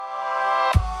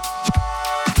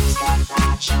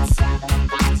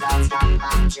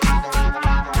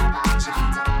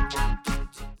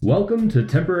Welcome to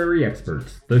Temporary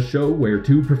Experts, the show where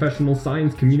two professional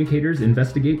science communicators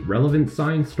investigate relevant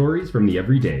science stories from the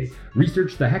everyday,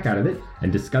 research the heck out of it,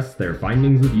 and discuss their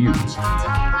findings with you.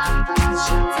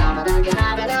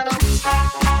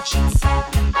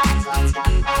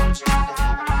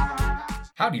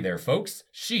 Howdy there, folks.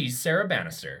 She's Sarah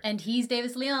Bannister. And he's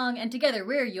Davis Leong, and together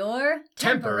we're your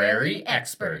Temporary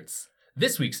Experts.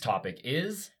 This week's topic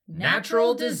is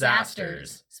natural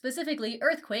disasters. Specifically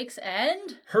earthquakes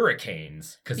and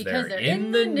hurricanes, because they're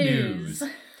in the news.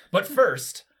 But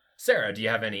first, Sarah, do you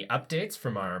have any updates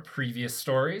from our previous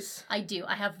stories? I do.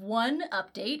 I have one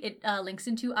update. It links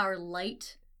into our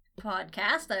Light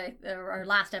podcast, our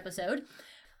last episode.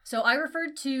 So I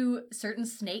referred to certain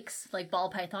snakes, like ball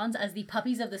pythons, as the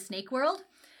puppies of the snake world.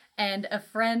 And a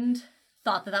friend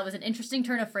thought that was an interesting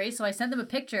turn of phrase, so I sent them a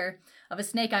picture of a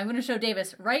snake I'm going to show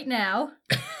Davis right now.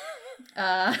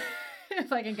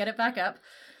 If I can get it back up.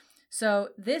 So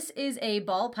this is a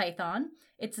ball python.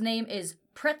 Its name is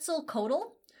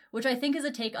Quetzalcoatl, which I think is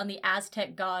a take on the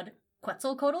Aztec god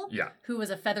Quetzalcoatl, who was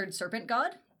a feathered serpent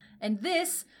god. And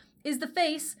this is the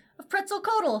face of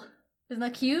Quetzalcoatl. Isn't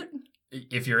that cute?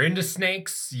 If you're into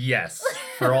snakes, yes.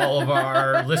 For all of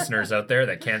our listeners out there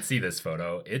that can't see this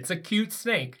photo, it's a cute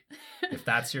snake, if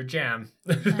that's your jam.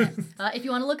 If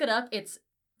you want to look it up, it's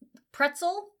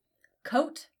Pretzel,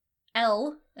 Coat,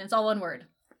 L, and it's all one word.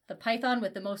 The python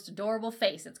with the most adorable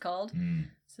face, it's called.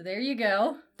 So there you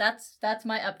go. That's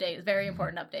my update. It's a very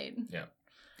important update. Yeah.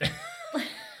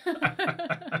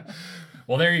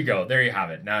 Well, there you go. There you have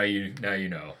it. Now you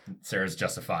know. Sarah's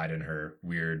justified in her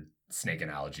weird snake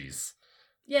analogies.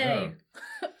 Yay.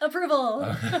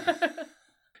 Approval.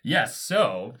 Yes,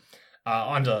 so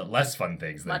on to less fun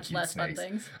things than much less snakes.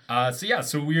 Fun things.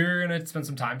 So we're going to spend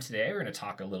some time today. We're going to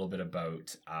talk a little bit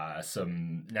about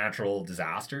some natural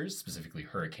disasters, specifically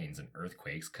hurricanes and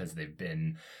earthquakes, because they've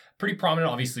been pretty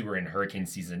prominent. Obviously, we're in hurricane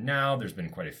season now. There's been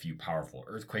quite a few powerful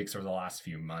earthquakes over the last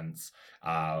few months.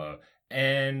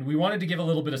 And we wanted to give a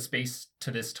little bit of space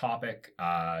to this topic,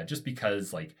 just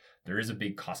because there is a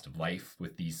big cost of life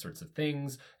with these sorts of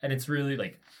things. And it's really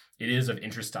it is of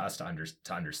interest to us to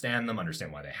understand them,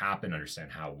 understand why they happen,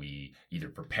 understand how we either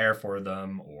prepare for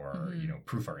them or,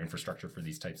 proof our infrastructure for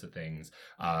these types of things.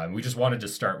 We just wanted to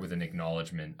start with an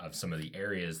acknowledgement of some of the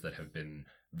areas that have been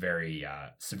very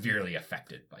severely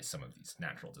affected by some of these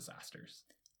natural disasters.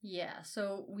 Yeah,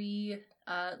 so we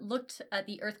looked at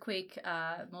the earthquake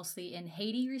mostly in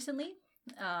Haiti recently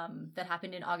that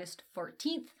happened in August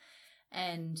 14th.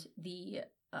 And the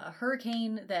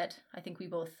hurricane that I think we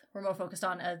both were more focused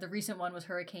on, the recent one was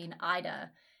Hurricane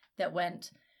Ida that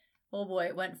went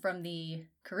from the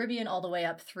Caribbean all the way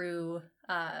up through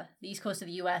the east coast of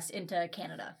the U.S. into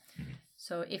Canada. Mm-hmm.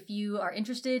 So if you are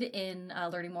interested in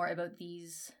learning more about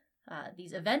these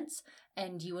events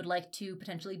and you would like to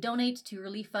potentially donate to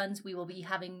relief funds, we will be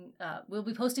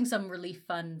posting some relief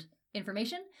fund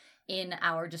information in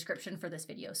our description for this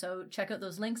video. So check out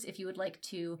those links if you would like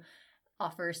to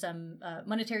offer some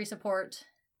monetary support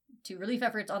to relief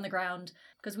efforts on the ground,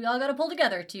 because we all got to pull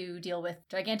together to deal with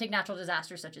gigantic natural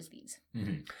disasters such as these.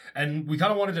 Mm-hmm. And we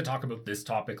kind of wanted to talk about this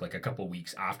topic a couple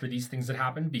weeks after these things had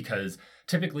happened, because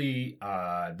typically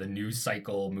the news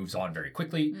cycle moves on very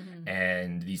quickly,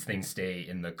 and these things stay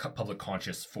in the public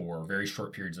conscious for very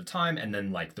short periods of time, and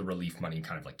then the relief money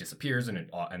kind of disappears, and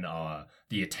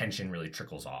the attention really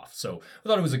trickles off. So we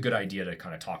thought it was a good idea to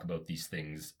kind of talk about these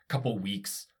things a couple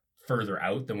weeks further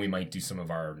out than we might do some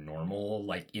of our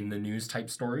normal in the news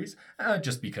type stories,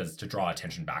 just because to draw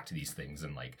attention back to these things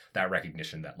and that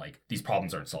recognition that these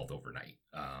problems aren't solved overnight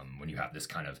when you have this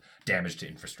kind of damage to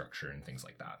infrastructure and things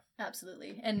like that.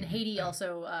 Absolutely. And Haiti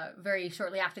also very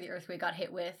shortly after the earthquake got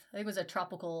hit with, I think it was a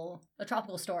tropical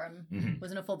storm. It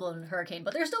wasn't a full-blown hurricane,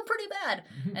 but they're still pretty bad.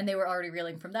 And they were already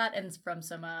reeling from that and from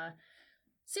some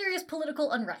serious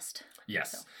political unrest.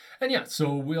 Yes. And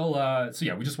so we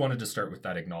just wanted to start with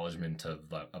that acknowledgement of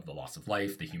the loss of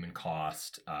life, the human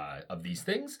cost of these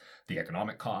things, the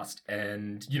economic cost,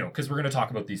 and, because we're going to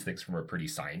talk about these things from a pretty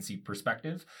sciencey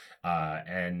perspective.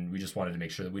 And we just wanted to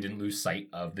make sure that we didn't lose sight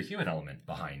of the human element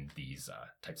behind these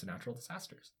types of natural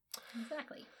disasters.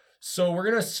 Exactly. So we're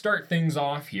going to start things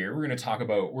off here. We're going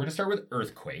to start with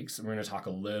earthquakes. And we're going to talk a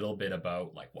little bit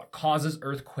about what causes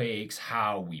earthquakes,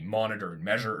 how we monitor and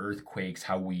measure earthquakes,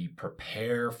 how we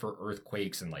prepare for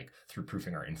earthquakes, and through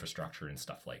proofing our infrastructure and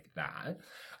stuff like that.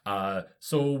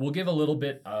 So we'll give a little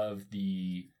bit of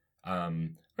the, I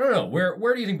don't know,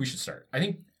 where do you think we should start? I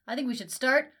think we should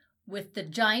start with the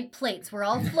giant plates we're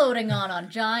all floating on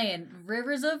giant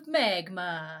rivers of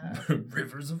magma.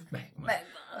 Rivers of magma.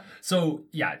 So,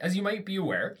 yeah, as you might be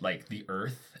aware, like the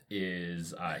Earth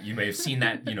is, you may have seen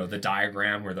that, the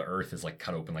diagram where the Earth is like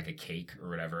cut open like a cake or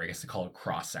whatever. I guess they call it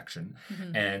cross section.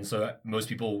 Mm-hmm. And so most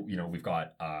people, we've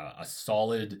got a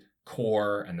solid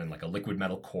core and then like a liquid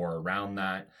metal core around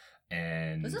that.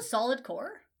 And was it a solid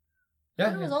core?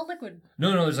 Yeah, it was all liquid.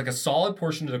 No, there's like a solid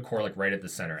portion of the core like right at the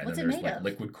center, and What's then there's it like made of?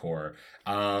 liquid core.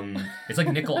 It's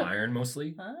like nickel iron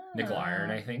mostly. Nickel iron,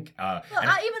 I think. Well, even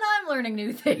I'm learning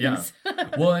new things. Yeah.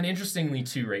 Well, and interestingly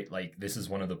too, right? Like this is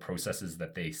one of the processes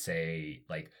that they say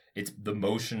like it's the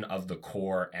motion of the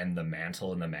core and the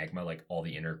mantle and the magma, like all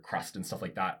the inner crust and stuff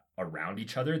like that around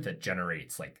each other that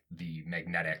generates like the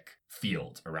magnetic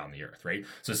field around the Earth, right?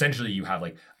 So essentially you have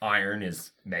like iron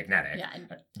is magnetic. Yeah.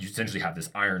 You essentially have this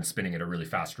iron spinning at a really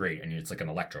fast rate and it's like an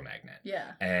electromagnet.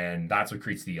 Yeah. And that's what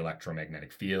creates the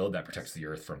electromagnetic field that protects the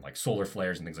Earth from like solar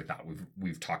flares and things like that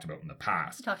we've talked about in the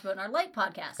past. We talked about in our light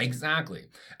podcast. Exactly.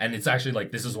 And it's actually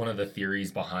like this is one of the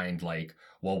theories behind like,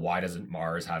 well, why doesn't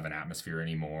Mars have an atmosphere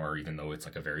anymore, even though it's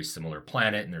like a very similar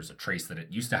planet and there's a trace that it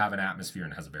used to have an atmosphere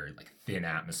and has a very like thin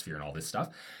atmosphere and all this stuff.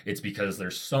 It's because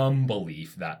there's some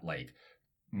belief that like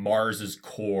Mars's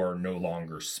core no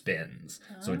longer spins.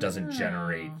 So it doesn't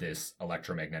generate this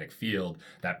electromagnetic field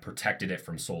that protected it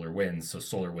from solar winds. So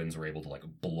solar winds were able to like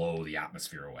blow the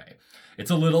atmosphere away.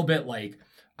 It's a little bit like,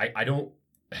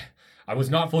 I was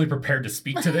not fully prepared to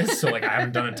speak to this, so like I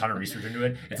haven't done a ton of research into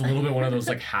it. It's a little bit one of those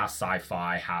like half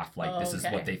sci-fi, half like this is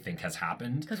what they think has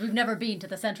happened. Because we've never been to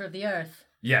the center of the Earth.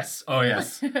 Yes. Oh,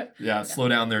 yes. Yeah. Slow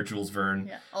down there, Jules Verne.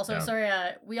 Yeah. Also, sorry.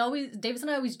 Davis and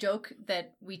I always joke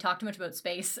that we talk too much about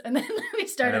space, and then we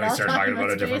started talking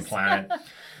about a different planet.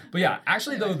 But yeah,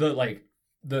 actually, though,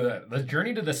 the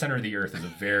journey to the center of the Earth is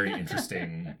a very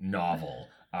interesting novel.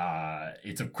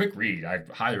 It's a quick read. I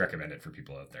highly recommend it for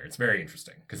people out there. It's very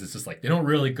interesting because it's just like they don't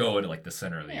really go into like the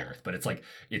center of the Earth, but it's like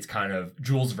it's kind of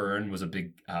Jules Verne was a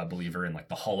big believer in like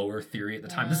the hollow Earth theory at the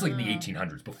time. This is like in the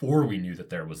 1800s before we knew that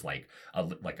there was like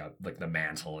the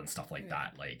mantle and stuff like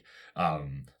that. Like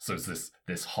so it's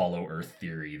this hollow Earth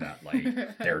theory that like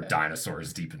there are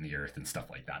dinosaurs deep in the Earth and stuff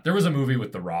like that. There was a movie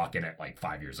with The Rock in it like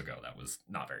 5 years ago that was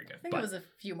not very good. I think it was a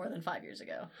few more than 5 years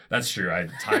ago. That's true.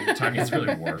 Time gets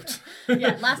really warped.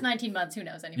 Yeah, last 19 months, who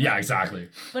knows anymore. Yeah, exactly.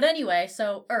 But anyway,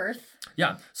 so Earth.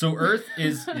 Yeah, so Earth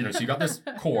is, so you got this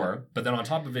core, but then on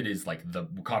top of it is like the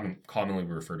commonly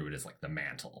we refer to it as like the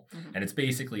mantle. Mm-hmm. And it's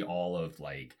basically all of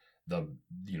like the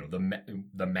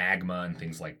magma and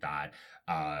things like that.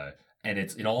 And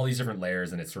it's in all these different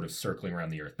layers and it's sort of circling around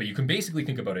the Earth. But you can basically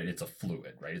think about it, it's a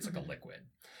fluid, right? It's like a liquid.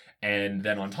 And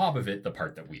then on top of it, the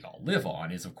part that we all live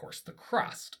on is, of course, the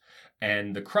crust.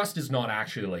 And the crust is not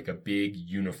actually like a big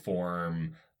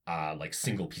uniform, like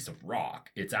single piece of rock.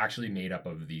 It's actually made up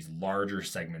of these larger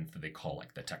segments that they call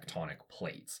like the tectonic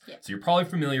plates. Yeah. So you're probably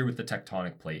familiar with the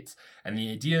tectonic plates. And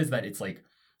the idea is that it's like,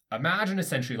 imagine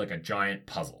essentially like a giant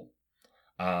puzzle.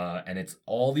 And it's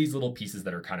all these little pieces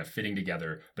that are kind of fitting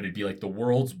together, but it'd be like the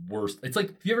world's worst. It's like,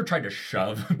 have you ever tried to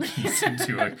shove a piece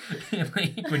into like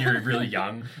when you're really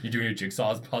young, you're doing a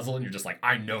jigsaw puzzle and you're just like,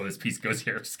 I know this piece goes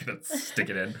here, I'm just going to stick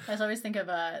it in. I always think of,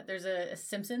 there's a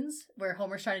Simpsons where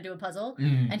Homer's trying to do a puzzle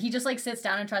and he just like sits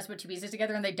down and tries to put two pieces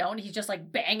together and they don't. He's just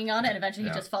like banging on it and eventually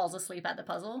he just falls asleep at the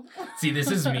puzzle. See, this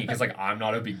is me because like I'm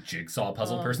not a big jigsaw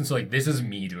puzzle person. So like this is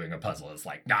me doing a puzzle. It's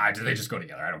like, nah, they just go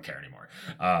together. I don't care anymore.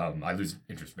 I lose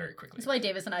interest very quickly. That's why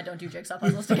Davis and I don't do jigsaw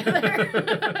puzzles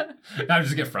together. I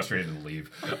just get frustrated and leave.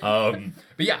 But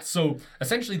yeah, so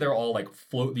essentially they're all like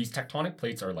these tectonic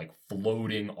plates are like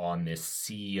floating on this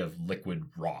sea of liquid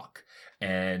rock.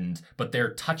 But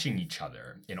they're touching each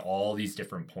other in all these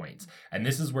different points. And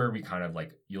this is where we kind of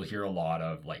like, you'll hear a lot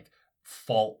of like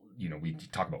fault, we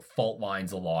talk about fault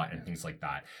lines a lot and things like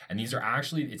that. And these are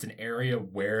actually, it's an area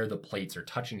where the plates are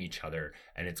touching each other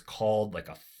and it's called like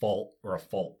a fault or a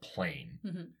fault plane.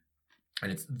 Mm-hmm.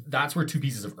 And that's where two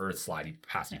pieces of Earth slide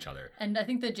past each other. And I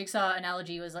think the jigsaw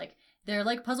analogy was like, they're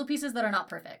like puzzle pieces that are not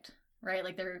perfect, right?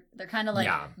 Like they're kind of like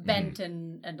bent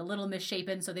and a little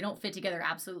misshapen, so they don't fit together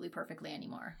absolutely perfectly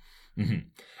anymore. Mm-hmm.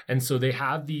 And so they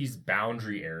have these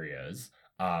boundary areas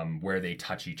where they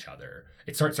touch each other.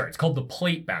 It's called the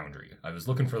plate boundary. I was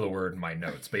looking for the word in my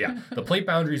notes, but yeah, the plate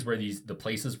boundary is where the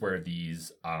places where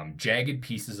these jagged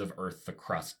pieces of Earth, the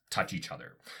crust, touch each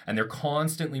other, and they're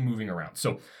constantly moving around.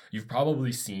 So you've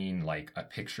probably seen like a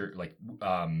picture, like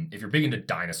if you're big into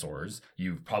dinosaurs,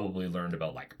 you've probably learned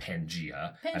about like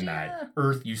Pangea, and that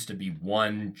Earth used to be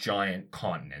one giant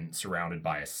continent surrounded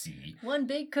by a sea. One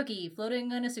big cookie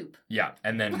floating in a soup. Yeah,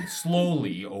 and then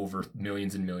slowly over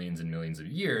millions and millions and millions of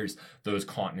of years, those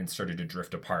continents started to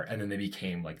drift apart, and then they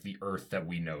became like the Earth that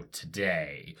we know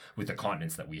today with the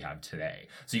continents that we have today.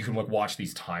 So you can like watch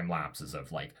these time lapses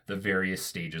of like the various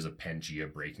stages of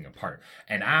Pangea breaking apart.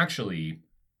 And actually,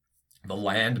 the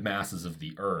land masses of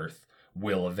the Earth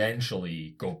will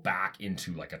eventually go back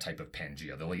into like a type of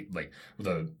Pangea.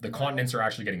 The continents are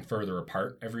actually getting further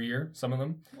apart every year, some of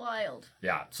them. Wild.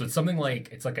 Yeah. So it's something like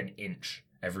it's like an inch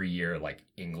every year, like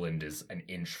England is an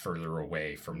inch further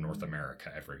away from North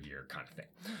America every year kind of thing.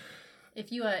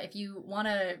 If you want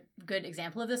a good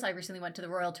example of this, I recently went to the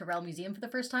Royal Tyrrell Museum for the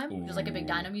first time, which is like a big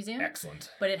dino museum.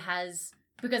 Excellent. But it has,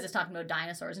 because it's talking about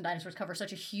dinosaurs, and dinosaurs cover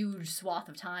such a huge swath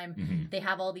of time, Mm-hmm. they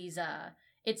have all these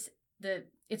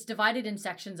it's divided in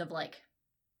sections of like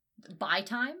by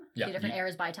time, Yeah, the different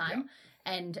eras by time.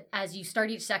 yeah. And as you start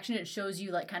each section, it shows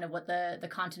you like kind of what the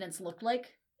continents looked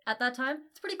like at that time.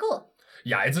 It's pretty cool.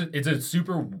 Yeah, it's a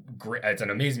super great, it's an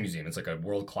amazing museum. It's like a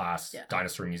world-class Yeah.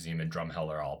 dinosaur museum in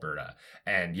Drumheller, Alberta.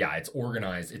 And yeah, it's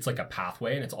organized. It's like a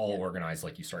pathway, and it's all organized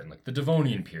like you start in like the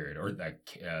Devonian period or the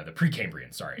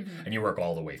Precambrian, sorry. Mhm. And you work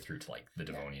all the way through to like the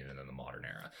Devonian and then the modern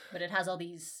era. But it has all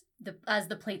these, as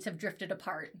the plates have drifted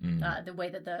apart, Mhm. the way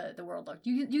that the world looked.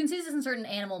 You can see this in certain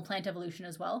animal and plant evolution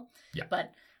as well. Yeah.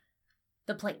 But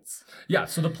the plates. Yeah,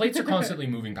 so the plates are constantly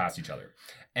moving past each other.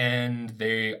 And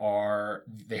they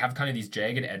have kind of these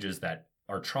jagged edges that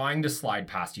are trying to slide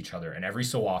past each other. And every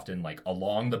so often, like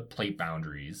along the plate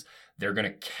boundaries, they're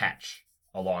going to catch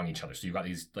along each other. So you've got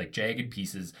these like jagged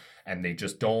pieces, and they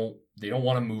don't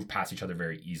want to move past each other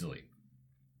very easily.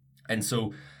 And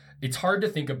so it's hard to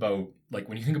think about, like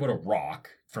when you think about a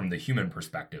rock from the human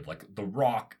perspective, like the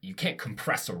rock, you can't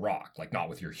compress a rock, like not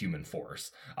with your human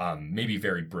force. Maybe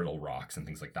very brittle rocks and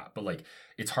things like that. But like,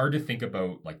 it's hard to think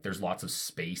about, like there's lots of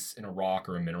space in a rock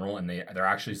or a mineral, and they're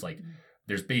actually like,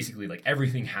 there's basically like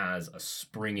everything has a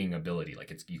springing ability.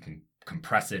 Like you can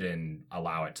compress it and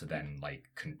allow it to then like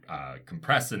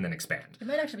compress and then expand. It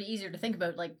might actually be easier to think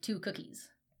about like two cookies,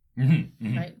 Mm-hmm,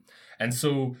 mm-hmm. right? And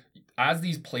so as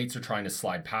these plates are trying to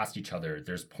slide past each other,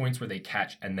 there's points where they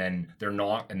catch, and then they're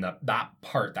not, and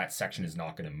that section is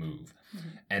not going to move. Mm-hmm.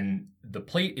 And the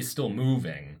plate is still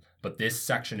moving, but this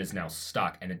section is now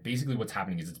stuck. And basically what's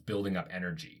happening is it's building up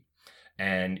energy.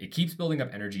 And it keeps building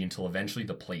up energy until eventually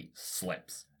the plate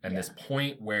slips. And this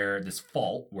point where this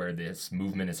fault, where this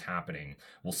movement is happening,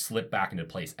 will slip back into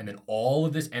place. And then all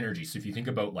of this energy, so if you think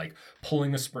about like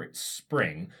pulling a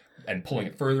spring and pulling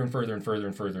it further and further and further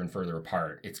and further and further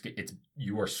apart, it's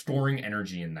you are storing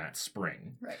energy in that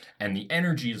spring. Right. And the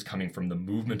energy is coming from the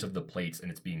movement of the plates, and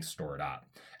it's being stored up.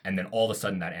 And then all of a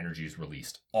sudden that energy is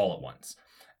released all at once.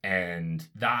 And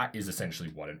that is essentially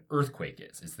what an earthquake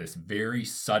is this very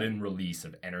sudden release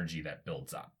of energy that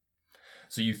builds up.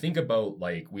 So you think about,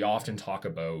 like, we often talk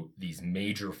about these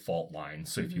major fault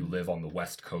lines. So if you live on the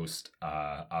west coast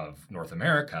of North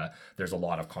America, there's a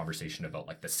lot of conversation about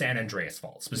like the San Andreas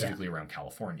Fault, specifically around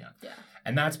California. Yeah.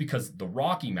 And that's because the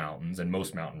Rocky Mountains and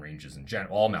most mountain ranges in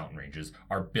general, all mountain ranges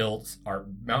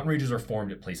mountain ranges are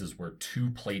formed at places where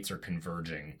two plates are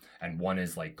converging, and one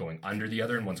is like going under the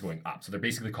other and one's going up. So they're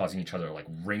basically causing each other to like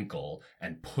wrinkle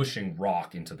and pushing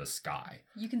rock into the sky.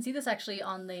 You can see this actually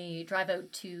on the drive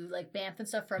out to like Banff and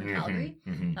stuff from Mm-hmm, Calgary.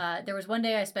 mm-hmm. There was one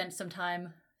day I spent some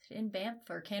time in Banff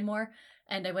or Canmore,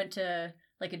 and I went to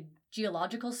like a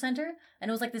geological center, and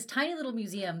it was like this tiny little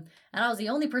museum, and I was the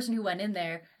only person who went in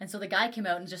there. And so the guy came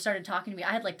out and just started talking to me.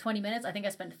 I had like 20 minutes. I think I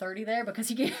spent 30 there because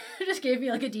he just gave me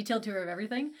like a detailed tour of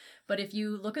everything. But if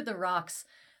you look at the rocks,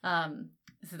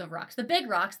 the big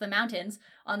rocks, the mountains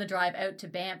on the drive out to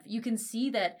Banff, you can see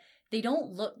that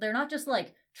they're not just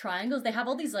like triangles. They have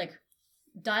all these like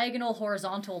diagonal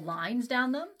horizontal lines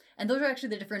down them, and those are actually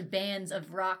the different bands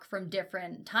of rock from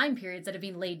different time periods that have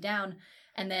been laid down.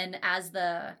 And then as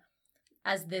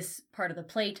this part of the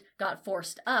plate got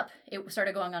forced up, it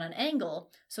started going on an angle.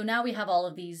 So now we have all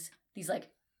of these like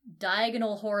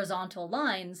diagonal horizontal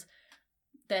lines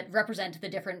that represent the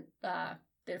different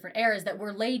eras that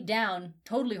were laid down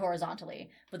totally horizontally,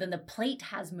 but then the plate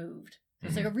has moved. So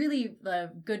it's like a really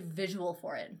good visual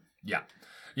for it.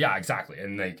 Yeah, exactly.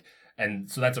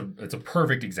 And so it's a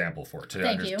perfect example for it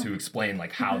to explain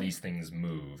like how these things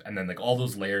move. And then like all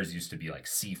those layers used to be like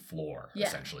sea floor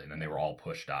essentially, and then they were all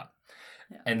pushed up.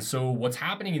 Yeah. And so what's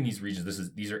happening in these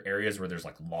regions, these are areas where there's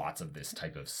like lots of this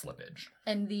type of slippage.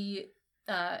 And the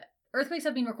earthquakes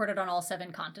have been recorded on all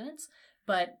 7 continents,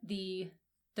 but the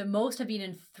most have been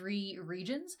in 3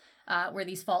 regions where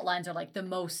these fault lines are like the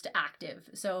most active.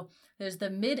 So there's the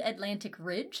Mid-Atlantic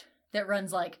Ridge that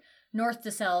runs like north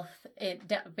to south,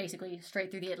 basically straight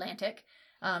through the Atlantic.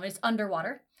 It's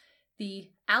underwater. The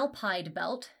Alpide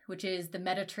Belt, which is the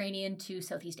Mediterranean to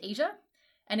Southeast Asia.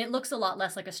 And it looks a lot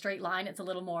less like a straight line. It's a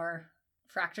little more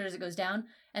fractured as it goes down.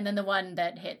 And then the one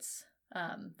that hits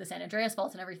the San Andreas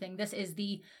Fault and everything, this is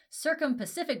the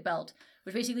Circum-Pacific Belt,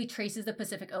 which basically traces the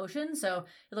Pacific Ocean. So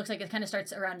it looks like it kind of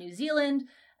starts around New Zealand,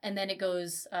 and then it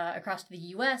goes across to the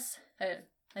US,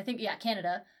 I think,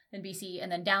 Canada and BC,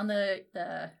 and then down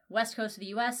the west coast of the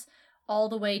US, all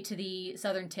the way to the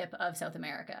southern tip of South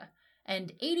America.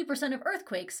 And 80% of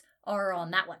earthquakes are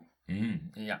on that one.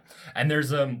 Yeah. And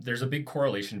there's a big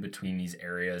correlation between these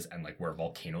areas and like where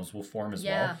volcanoes will form as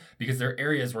well, because there are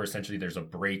areas where essentially there's a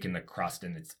break in the crust,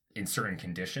 and it's in certain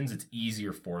conditions it's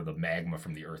easier for the magma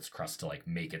from the Earth's crust to like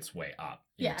make its way up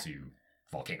into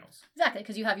volcanoes. Exactly,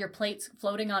 because you have your plates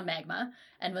floating on magma,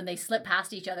 and when they slip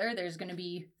past each other, there's going to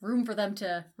be room for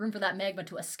that magma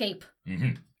to escape.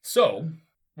 Mm-hmm. So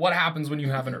what happens when you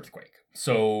have an earthquake?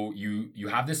 So you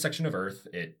have this section of Earth,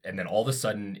 and then all of a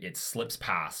sudden it slips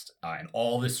past, and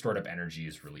all this stored up energy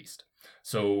is released.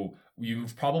 So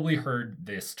you've probably heard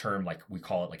this term, like we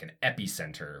call it like an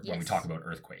epicenter when we talk about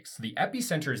earthquakes. So the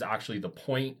epicenter is actually the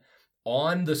point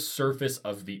on the surface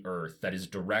of the Earth that is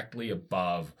directly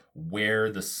above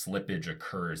where the slippage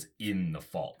occurs in the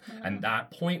fault. And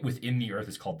that point within the Earth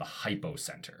is called the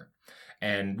hypocenter.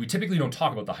 And we typically don't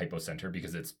talk about the hypocenter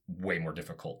because it's way more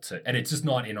difficult to, and it's just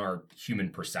not in our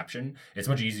human perception. It's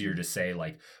much easier to say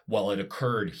like, well, it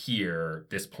occurred here,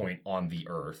 this point on the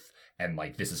Earth, and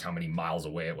like, this is how many miles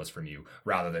away it was from you,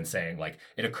 rather than saying like,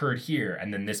 it occurred here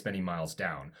and then this many miles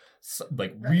down. So,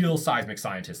 like real seismic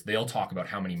scientists, they'll talk about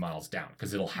how many miles down,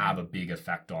 because it'll have a big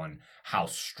effect on how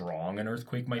strong an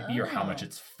earthquake might be, or how much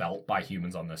it's felt by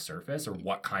humans on the surface, or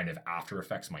what kind of after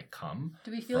effects might come.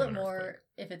 Do we feel it more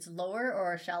if it's lower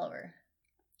or shallower?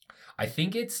 I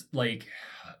think it's like,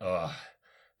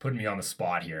 putting me on the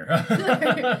spot here.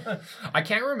 I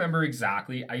can't remember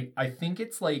exactly. I think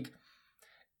it's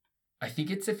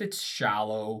if it's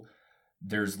shallow,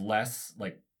 there's less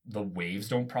like, the waves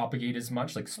don't propagate as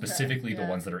much, like specifically the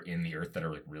ones that are in the Earth that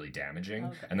are like really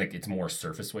damaging, and like it's more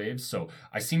surface waves. So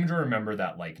I seem to remember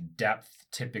that like depth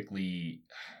typically,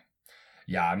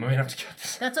 I might have to get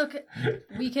this. That's okay.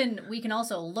 We can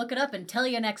also look it up and tell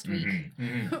you next week.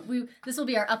 This will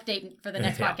be our update for the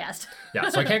next podcast.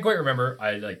 So I can't quite remember.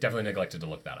 I like definitely neglected to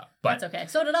look that up, but that's okay.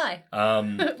 So did I.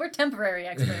 We're temporary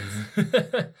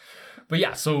experts.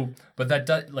 But that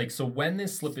does like, so when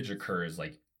this slippage occurs,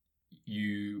 like,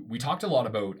 we talked a lot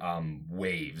about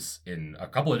waves in a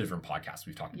couple of different podcasts.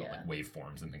 We've talked about like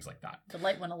waveforms and things like that. The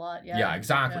light one a lot. Yeah,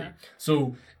 exactly.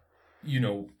 So,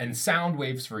 and sound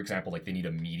waves, for example, like they need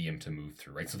a medium to move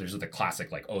through, right? So there's the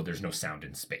classic like, oh, there's no sound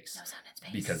in space. No sound in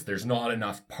space. Because there's not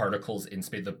enough particles in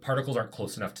space. The particles aren't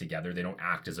close enough together. They don't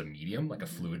act as a medium, like a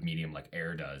fluid medium like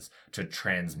air does, to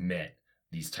transmit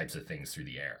these types of things through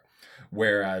the air.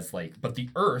 Whereas but the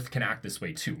Earth can act this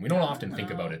way too. We don't often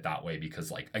think about it that way because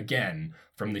like, again,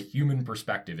 from the human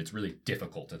perspective, it's really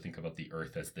difficult to think about the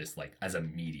Earth as this, like, as a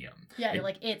medium. Yeah, you're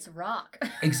like, it's rock.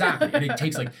 Exactly. And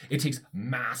it takes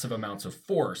massive amounts of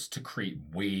force to create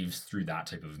waves through that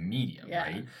type of medium,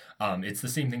 right? It's the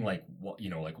same thing like,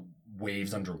 like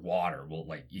waves underwater. Well,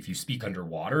 like if you speak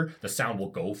underwater, the sound will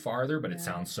go farther, but it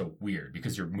sounds so weird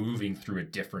because you're moving through a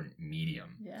different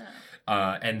medium. Yeah.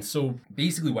 And so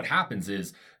basically what happens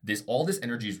is all this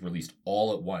energy is released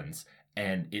all at once,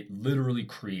 and it literally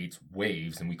creates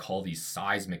waves, and we call these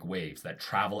seismic waves that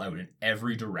travel out in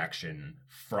every direction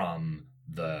from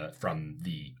the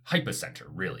hypocenter,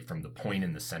 really, from the point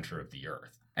in the center of the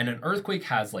Earth. And an earthquake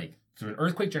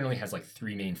generally has like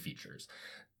three main features.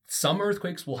 Some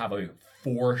earthquakes will have a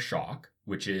foreshock,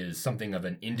 which is something of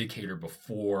an indicator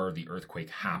before the earthquake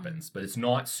happens, but it's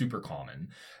not super common.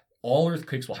 All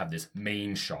earthquakes will have this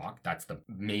main shock, that's the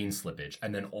main slippage,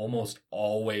 and then almost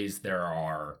always there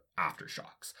are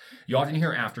aftershocks. You often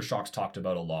hear aftershocks talked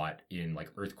about a lot in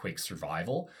like earthquake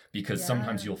survival, because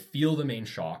sometimes you'll feel the main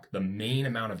shock, the main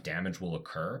amount of damage will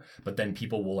occur, but then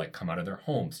people will like come out of their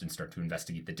homes and start to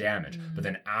investigate the damage. But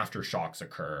then aftershocks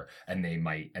occur, and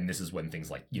this is when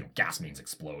things like, gas mains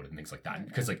explode and things like that,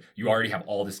 because like you already have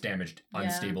all this damaged,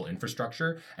 unstable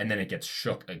infrastructure, and then it gets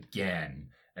shook again,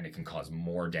 and it can cause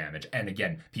more damage. And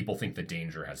again, people think the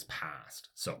danger has passed.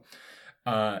 So,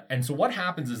 and so what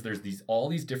happens is there's all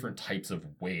these different types of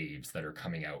waves that are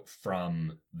coming out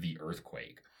from the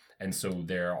earthquake. And so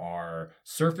there are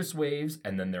surface waves,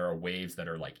 and then there are waves that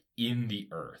are like in the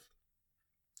Earth.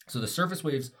 So the surface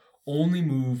waves only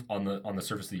move on the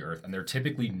surface of the Earth, and they're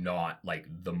typically not like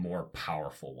the more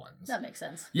powerful ones. That makes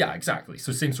sense. Yeah, exactly.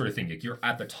 So same sort of thing. Like you're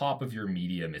at the top of your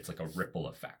medium, it's like a ripple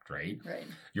effect, right? Right.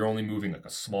 You're only moving like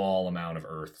a small amount of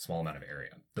Earth, small amount of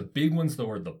area. The big ones though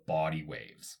are the body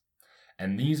waves.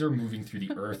 And these are moving through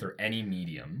the earth or any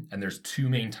medium. And there's two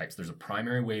main types. There's a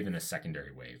primary wave and a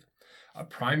secondary wave. A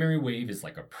primary wave is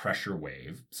like a pressure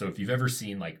wave. So if you've ever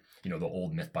seen like, you know, the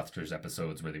old Mythbusters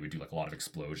episodes where they would do like a lot of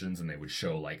explosions and they would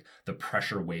show like the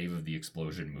pressure wave of the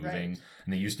explosion moving. Right.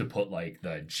 And they used to put like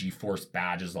the G-force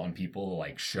badges on people to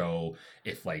like show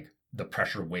if like the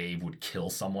pressure wave would kill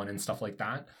someone and stuff like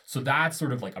that. So that's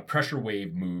sort of like a pressure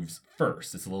wave moves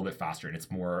first. It's a little bit faster and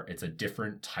it's a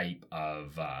different type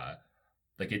of,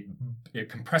 like it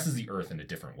compresses the earth in a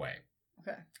different way.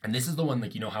 Okay. And this is the one,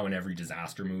 like, you know how in every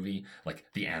disaster movie, like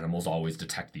the animals always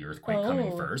detect the earthquake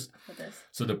coming first.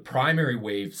 So the primary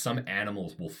wave, some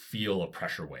animals will feel a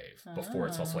pressure wave before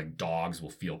it's also like dogs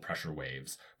will feel pressure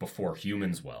waves before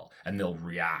humans will, and they'll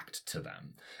react to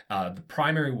them. The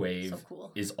primary wave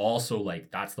is also like,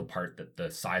 that's the part that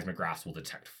the seismographs will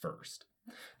detect first.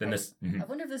 Then I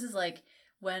wonder if this is like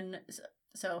when,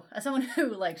 so as someone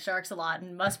who likes sharks a lot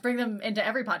and must bring them into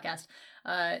every podcast,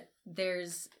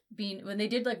 there's been, when they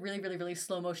did like really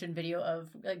slow motion video of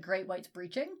like great whites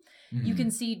breaching, you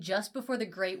can see just before the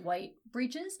great white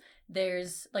breaches,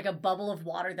 there's like a bubble of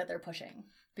water that they're pushing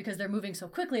because they're moving so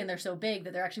quickly and they're so big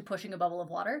that they're actually pushing a bubble of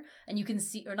water. And you can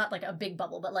see, or not like a big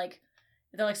bubble, but like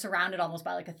they're like surrounded almost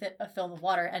by like a film of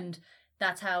water. And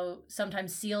that's how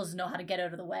sometimes seals know how to get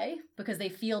out of the way because they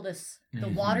feel this, the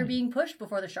water being pushed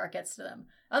before the shark gets to them.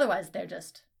 Otherwise they're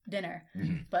just dinner.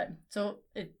 But so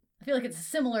I feel like it's a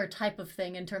similar type of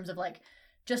thing in terms of like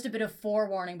just a bit of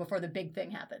forewarning before the big thing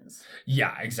happens.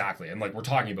 Yeah, exactly. And like we're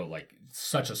talking about like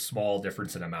such a small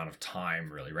difference in amount of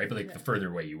time, really, right? But like the further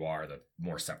away you are, the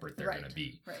more separate they're going to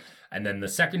be. Right. And then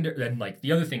then like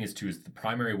the other thing is too is the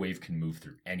primary wave can move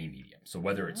through any medium. So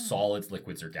whether it's solids,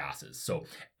 liquids, or gases. So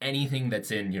anything that's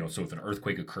in, you know, so if an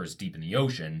earthquake occurs deep in the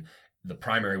ocean, the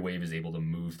primary wave is able to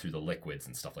move through the liquids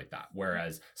and stuff like that.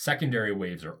 Whereas secondary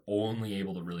waves are only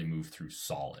able to really move through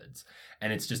solids.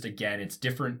 And it's just, again, it's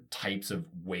different types of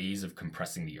ways of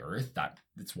compressing the earth.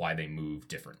 That's why they move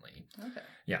differently. Okay.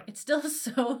 Yeah. It's still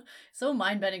so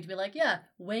mind-bending to be like, yeah,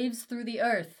 waves through the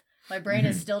earth. My brain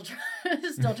is still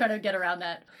trying to get around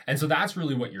that. And so that's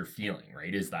really what you're feeling,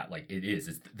 right? Is that like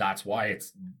that's why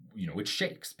it's, you know, it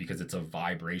shakes because it's a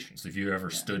vibration. So if you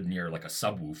ever stood near like a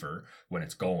subwoofer when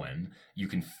it's going, you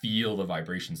can feel the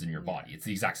vibrations in your body. It's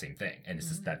the exact same thing. And it's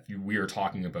just that we are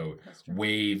talking about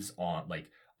waves on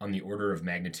the order of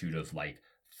magnitude of like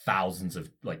thousands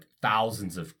of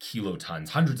kilotons,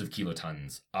 hundreds of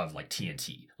kilotons of like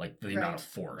TNT, like the amount of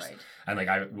force. Right.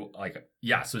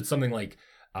 And so it's something like,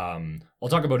 I'll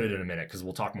talk about it in a minute because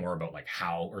we'll talk more about like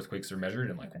how earthquakes are measured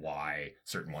and like why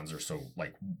certain ones are so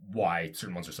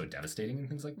devastating and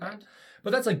things like that. Right.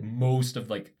 But that's like most of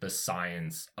like the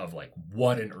science of like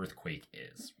what an earthquake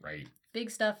is, right? Big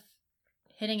stuff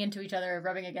hitting into each other,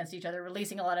 rubbing against each other,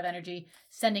 releasing a lot of energy,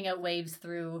 sending out waves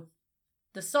through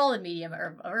the solid medium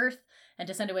of Earth. And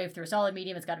to send a wave through a solid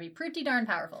medium, it's got to be pretty darn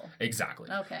powerful. Exactly.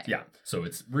 Okay. Yeah. So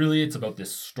it's about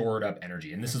this stored up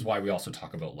energy. And this is why we also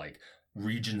talk about like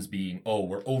regions being,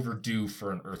 we're overdue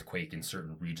for an earthquake in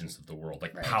certain regions of the world,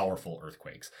 like powerful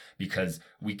earthquakes, because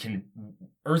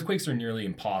earthquakes are nearly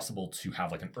impossible to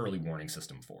have like an early warning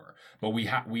system for, but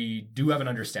we do have an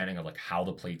understanding of like how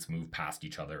the plates move past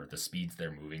each other, the speeds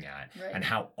they're moving at, and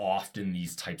how often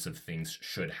these types of things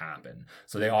should happen.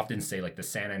 So they often say like the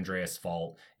San Andreas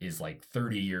fault is like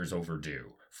 30 years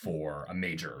overdue for a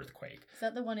major earthquake. Is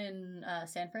that the one in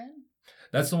San Fran?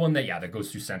 That's the one that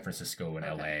goes through San Francisco and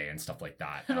LA and stuff like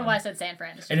that. I don't know why I said San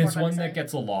Fran. It's one that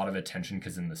gets a lot of attention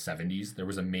because in the 70s there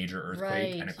was a major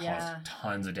earthquake and it caused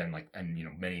tons of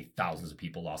many thousands of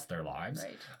people lost their lives.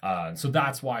 Right. So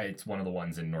that's why it's one of the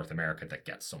ones in North America that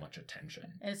gets so much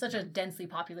attention. And it's such a densely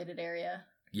populated area.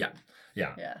 Yeah.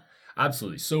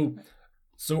 Absolutely.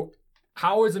 So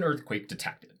how is an earthquake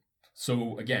detected?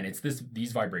 So again, it's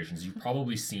these vibrations. You've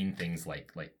probably seen things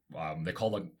like they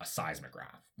call it a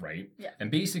seismograph, right? Yeah.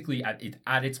 And basically, at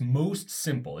its most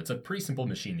simple, it's a pretty simple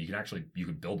machine. You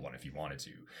could build one if you wanted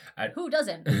to. Who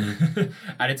doesn't?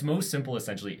 At its most simple,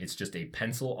 essentially, it's just a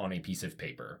pencil on a piece of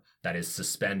paper that is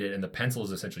suspended, and the pencil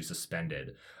is essentially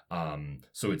suspended,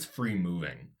 so it's free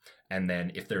moving. And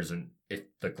then if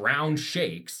the ground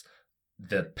shakes,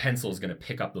 the pencil is going to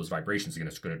pick up those vibrations and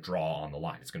it's going to draw on the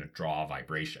line. It's going to draw a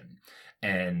vibration.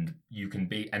 And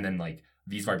then like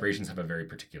these vibrations have a very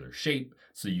particular shape.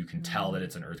 So you can tell that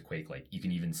it's an earthquake. Like you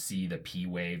can even see the P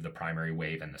wave, the primary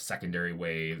wave, and the secondary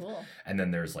wave. Cool. And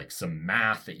then there's like some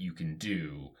math that you can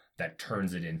do that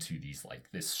turns it into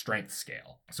this strength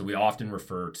scale. So we often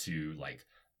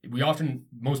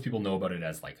most people know about it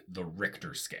as like the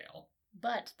Richter scale.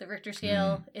 But the Richter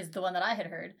scale is the one that I had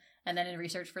heard. And then in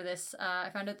research for this,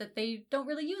 I found out that they don't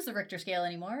really use the Richter scale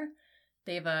anymore.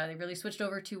 they've really switched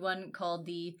over to one called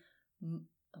the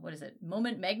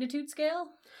moment magnitude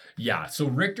scale. Yeah, so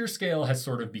Richter scale has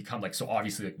sort of become like, so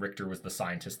obviously like Richter was the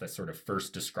scientist that sort of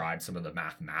first described some of the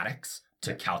mathematics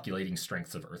to calculating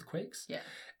strengths of earthquakes. Yeah.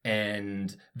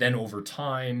 And then over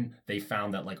time, they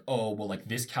found that like, oh, well, like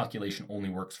this calculation only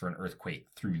works for an earthquake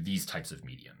through these types of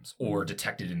mediums or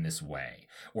detected in this way,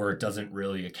 or it doesn't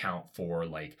really account for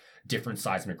like different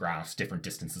seismographs, different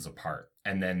distances apart.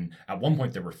 And then at one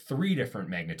point, there were 3 different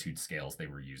magnitude scales they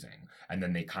were using. And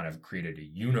then they kind of created a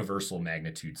universal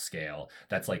magnitude scale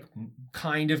that's like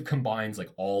kind of combines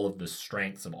like all of the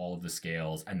strengths of all of the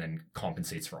scales and then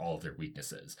compensates for all of their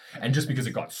weaknesses. And just because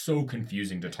it got so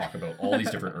confusing to talk about all these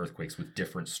different earthquakes with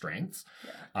different strengths,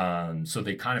 so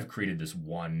they kind of created this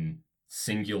one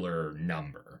singular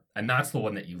number, and that's the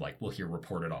one that you like will hear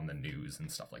reported on the news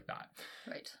and stuff like that.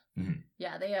 Right. Mm-hmm.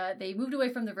 Yeah, they moved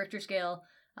away from the Richter scale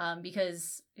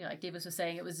because, like Davis was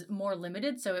saying, it was more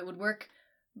limited, so it would work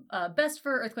best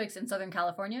for earthquakes in Southern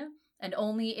California, and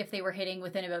only if they were hitting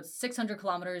within about 600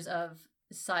 kilometers of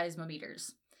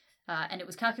seismometers. And it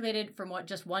was calculated from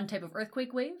just one type of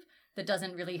earthquake wave that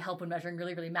doesn't really help when measuring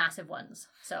really, really massive ones.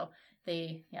 So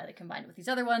they combined with these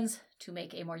other ones to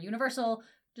make a more universal,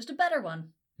 just a better one.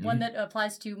 One that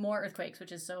applies to more earthquakes,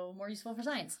 which is so more useful for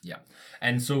science. Yeah.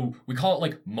 And so we call it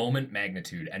like moment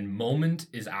magnitude. And moment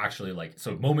is actually like,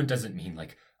 so moment doesn't mean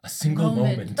like a single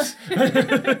moment.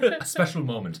 A special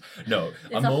moment. No.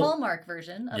 It's a hallmark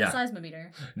version of a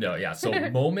seismometer. No, yeah. So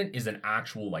moment is an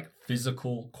actual like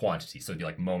physical quantity. So it'd be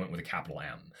like moment with a capital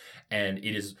M. And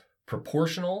it is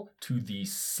proportional to the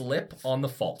slip on the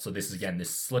fault. So this is, again,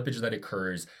 this slippage that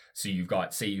occurs. So you've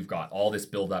got all this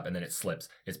buildup and then it slips.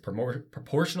 It's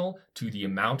proportional to the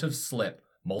amount of slip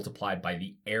multiplied by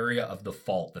the area of the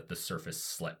fault that the surface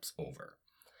slips over.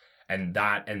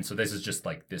 And so this is just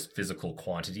like this physical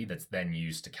quantity that's then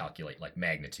used to calculate like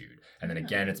magnitude. And then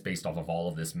again, it's based off of all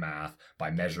of this math by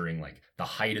measuring like the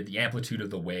height of the amplitude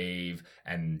of the wave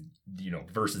and,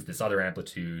 versus this other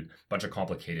amplitude, bunch of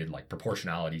complicated like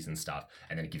proportionalities and stuff.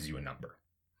 And then it gives you a number.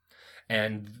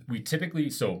 And we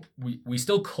typically, we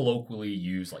still colloquially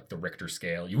use like the Richter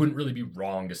scale. You wouldn't really be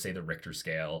wrong to say the Richter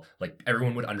scale. Like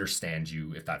everyone would understand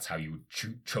you if that's how you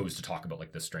chose to talk about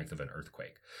like the strength of an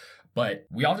earthquake. But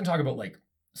we often talk about like,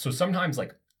 so sometimes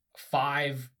like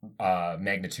 5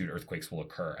 magnitude earthquakes will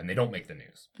occur and they don't make the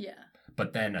news. Yeah.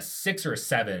 But then a 6 or a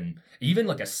 7, even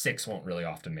like a 6 won't really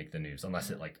often make the news unless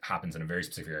it like happens in a very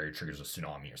specific area, triggers a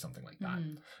tsunami or something like that.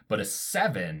 But a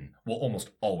 7 will almost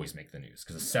always make the news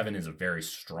because a 7 is a very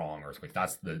strong earthquake.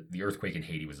 That's the earthquake in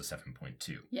Haiti was a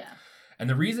 7.2. Yeah. And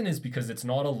the reason is because it's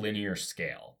not a linear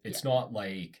scale. It's not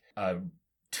like a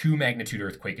 2 magnitude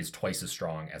earthquake is twice as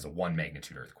strong as a 1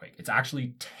 magnitude earthquake. It's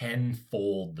actually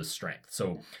 10-fold the strength.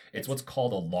 So it's what's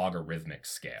called a logarithmic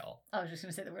scale. I was just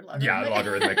going to say the word logarithmic. Yeah,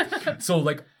 logarithmic. So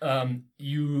like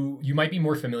you might be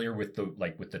more familiar with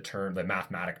the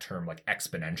mathematic term like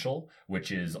exponential,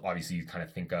 which is obviously you kind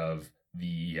of think of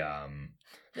the I'm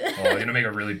going to make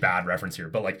a really bad reference here,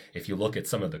 but like if you look at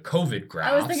some of the COVID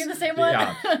graphs, I was thinking the same one.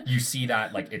 Yeah, you see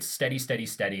that like it's steady,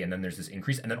 and then there's this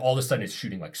increase, and then all of a sudden it's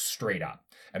shooting like straight up.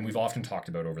 And we've often talked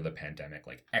about over the pandemic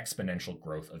like exponential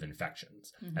growth of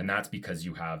infections, and that's because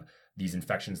you have these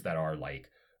infections that are like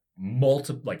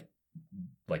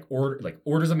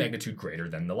orders of magnitude greater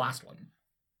than the last one.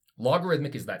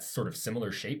 Logarithmic is that sort of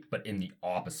similar shape, but in the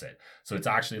opposite. So it's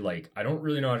actually like, I don't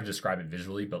really know how to describe it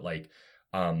visually, but like,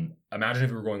 imagine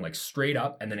if we were going like straight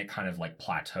up and then it kind of like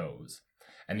plateaus.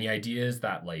 And the idea is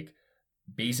that like,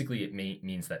 basically it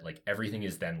means that like everything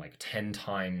is then like 10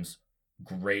 times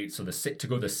great. So to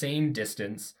go the same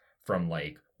distance from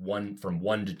 1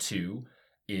 to 2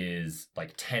 is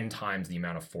like 10 times the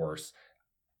amount of force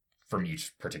from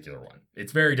each particular one.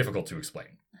 It's very difficult to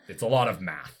explain. It's a lot of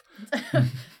math.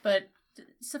 But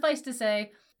suffice to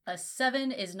say, a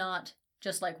 7 is not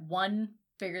just like 1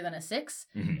 bigger than a 6.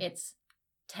 It's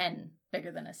 10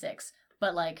 bigger than a 6.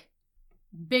 But like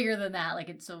bigger than that, like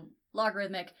it's so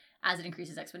logarithmic. As it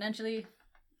increases exponentially,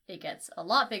 it gets a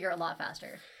lot bigger, a lot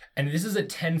faster. And this is a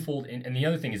 10-fold, and the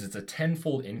other thing is it's a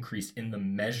 10-fold increase in the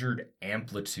measured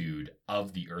amplitude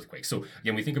of the earthquake. So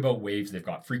again, we think about waves, they've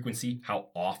got frequency, how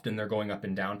often they're going up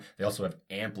and down. They also have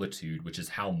amplitude, which is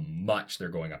how much they're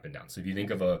going up and down. So if you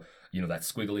think of that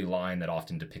squiggly line that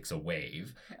often depicts a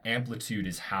wave, amplitude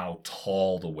is how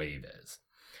tall the wave is.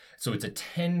 So it's a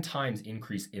 10 times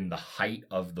increase in the height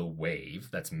of the wave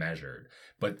that's measured,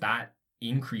 but that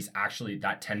increase actually,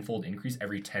 that 10-fold increase,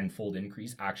 every 10-fold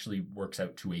increase actually works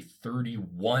out to a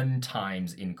 31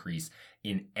 times increase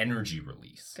in energy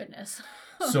release. Goodness.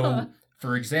 So,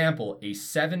 for example, a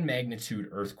 7 magnitude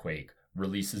earthquake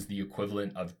releases the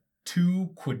equivalent of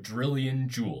 2 quadrillion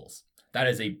joules. That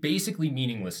is a basically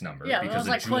meaningless number. Yeah, because it was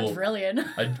like quadrillion.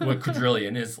 What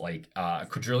quadrillion is like, a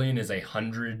quadrillion is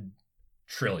 100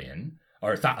 trillion,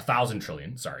 or 1,000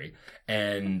 trillion, sorry.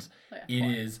 And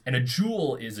and a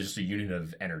joule is just a unit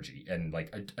of energy. And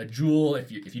like a joule,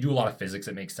 if you do a lot of physics,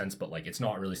 it makes sense, but like it's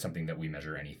not really something that we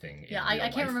measure anything in I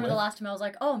can't remember the last time I was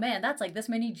like, oh man, that's like this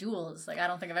many joules. Like, I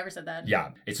don't think I've ever said that. Yeah,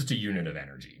 it's just a unit of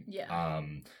energy. Yeah.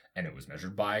 And it was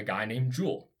measured by a guy named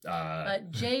Joule.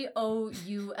 Joule,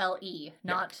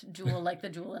 not jewel like the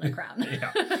jewel in a crown.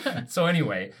 Yeah. So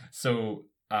anyway,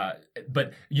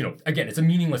 but you know, again, it's a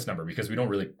meaningless number because we don't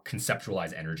really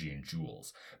conceptualize energy in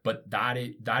joules. But that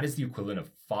is the equivalent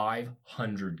of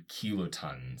 500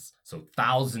 kilotons, so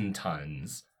 1,000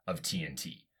 tons of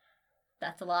TNT.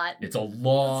 That's a lot. It's a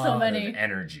lot so many. of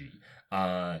energy.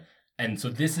 And so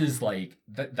this is like,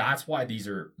 that's why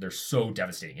they're so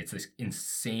devastating. It's this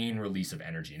insane release of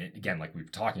energy. And it, again, like we were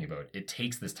talking about, it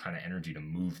takes this ton of energy to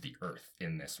move the earth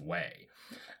in this way.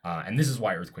 And this is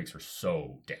why earthquakes are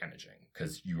so damaging,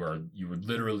 because you are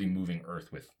literally moving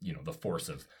earth with, you know, the force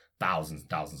of thousands and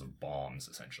thousands of bombs,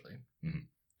 essentially. Mm-hmm.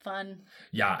 Fun.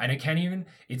 Yeah. And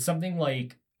it's something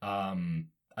like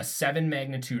a 7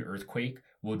 magnitude earthquake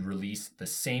would release the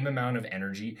same amount of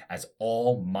energy as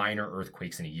all minor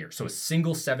earthquakes in a year. So a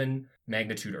single 7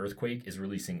 magnitude earthquake is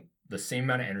releasing the same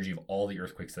amount of energy of all the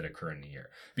earthquakes that occur in a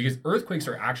year. Because earthquakes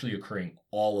are actually occurring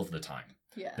all of the time.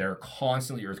 Yeah. There are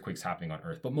constantly earthquakes happening on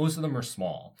Earth, but most of them are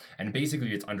small. And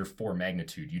basically it's under 4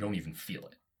 magnitude. You don't even feel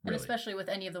it. Really. And especially with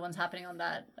any of the ones happening on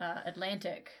that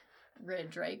Atlantic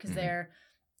ridge, right? Because they're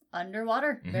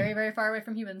underwater, very, very far away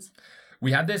from humans.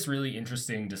 We had this really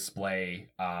interesting display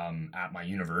at my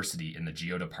university in the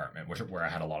geo department, where I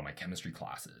had a lot of my chemistry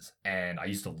classes. And I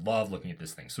used to love looking at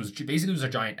this thing. So it was a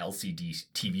giant LCD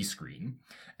TV screen,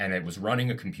 and it was running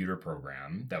a computer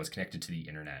program that was connected to the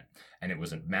internet. And it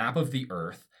was a map of the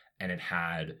Earth, and it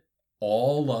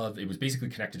was basically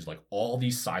connected to like all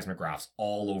these seismographs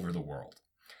all over the world.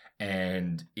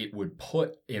 And it would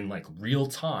put in like real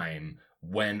time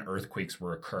when earthquakes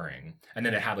were occurring. And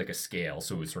then it had like a scale.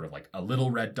 So it was sort of like a little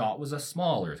red dot was a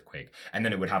small earthquake. And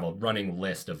then it would have a running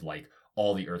list of like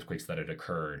all the earthquakes that had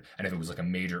occurred. And if it was like a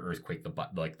major earthquake,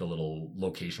 the little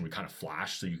location would kind of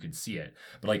flash so you could see it.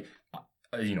 But like,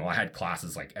 you know, I had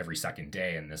classes like every second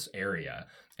day in this area,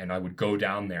 and I would go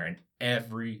down there, and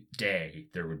every day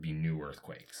there would be new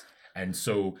earthquakes. And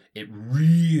so it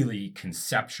really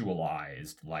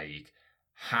conceptualized like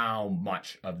how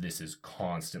much of this is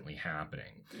constantly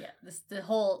happening. Yeah, the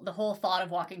whole thought of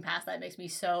walking past that makes me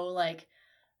so like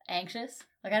anxious.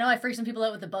 Like, I know I freak some people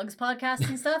out with the bugs podcast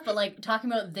and stuff, but like talking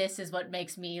about this is what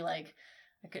makes me like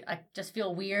I just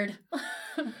feel weird.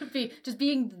 Just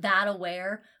being that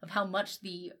aware of how much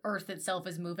the earth itself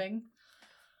is moving.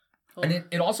 And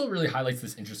it also really highlights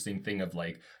this interesting thing of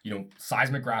like, you know,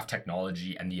 seismograph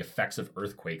technology and the effects of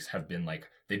earthquakes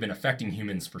they've been affecting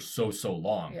humans for so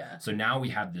long. Yeah. So now we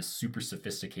have this super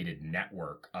sophisticated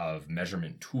network of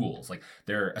measurement tools. Like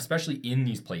especially in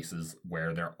these places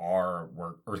where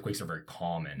earthquakes are very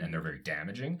common and they're very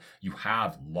damaging, you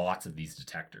have lots of these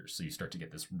detectors. So you start to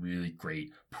get this really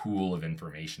great pool of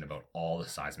information about all the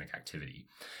seismic activity.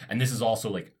 And this is also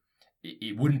like,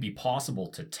 it wouldn't be possible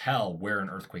to tell where an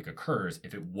earthquake occurs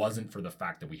if it wasn't for the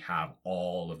fact that we have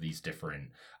all of these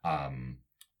different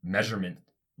measurement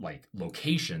like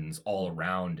locations all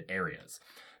around areas.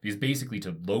 Because basically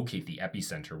to locate the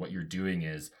epicenter, what you're doing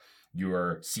is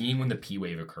you're seeing when the P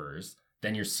wave occurs,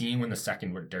 then you're seeing when the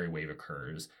secondary wave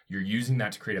occurs. You're using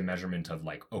that to create a measurement of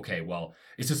like, okay, well,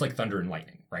 it's just like thunder and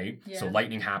lightning, right? Yeah. So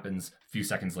lightning happens, a few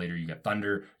seconds later you get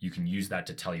thunder. You can use that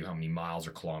to tell you how many miles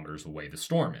or kilometers away the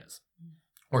storm is.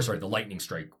 Or sorry, the lightning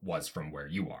strike was from where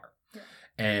you are. Yeah.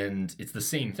 And it's the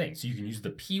same thing. So you can use the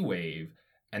P wave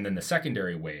and then the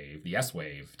secondary wave, the S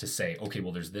wave, to say, okay,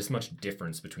 well, there's this much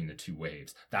difference between the two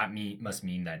waves. That must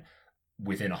mean that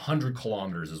within 100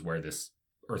 kilometers is where this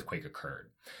earthquake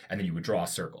occurred. And then you would draw a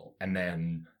circle. And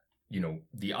then, you know,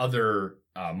 the other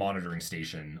monitoring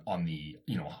station on the,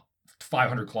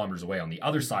 500 kilometers away on the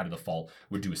other side of the fault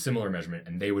would do a similar measurement,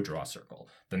 and they would draw a circle.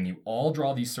 Then you all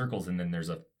draw these circles, and then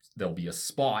there'll be a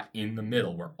spot in the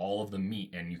middle where all of them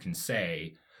meet, and you can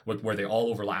say where they all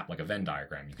overlap like a Venn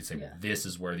diagram. You can say, well, this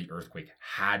is where the earthquake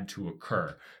had to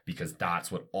occur, because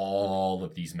that's what all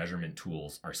of these measurement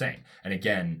tools are saying. And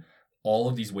again, all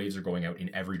of these waves are going out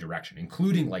in every direction,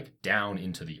 including like down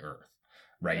into the earth.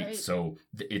 Right? So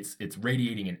it's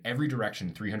radiating in every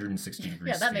direction, 360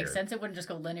 degrees. Yeah, that makes sense. It wouldn't just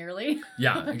go linearly.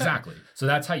 Yeah, exactly. So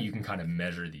that's how you can kind of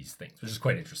measure these things, which is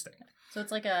quite interesting. So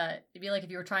it's like it'd be like if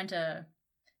you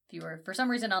were for some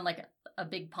reason on like a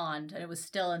big pond and it was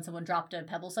still and someone dropped a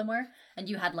pebble somewhere and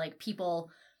you had like people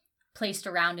placed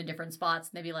around in different spots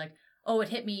and they'd be like, oh, it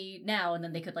hit me now, and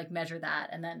then they could like measure that,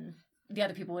 and then the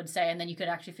other people would say, and then you could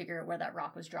actually figure out where that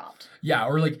rock was dropped. Yeah,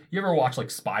 or like you ever watch like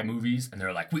spy movies and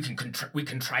they're like, we can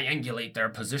triangulate their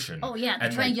position. Oh yeah, the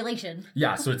and triangulation. Like,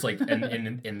 yeah, so it's like,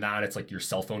 and in that it's like your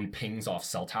cell phone pings off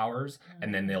cell towers,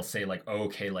 and then they'll say like, oh,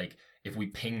 okay, like if we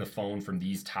ping the phone from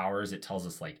these towers, it tells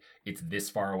us like it's this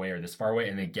far away or this far away,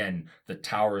 and again, the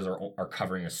towers are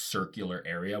covering a circular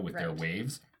area with their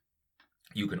waves.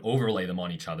 You can overlay them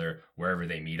on each other wherever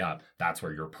they meet up. That's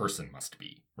where your person must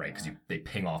be, right? Because they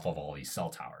ping off of all these cell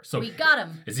towers. So we got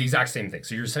them. It's the exact same thing.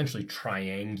 So you're essentially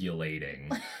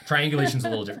triangulating. Triangulation's a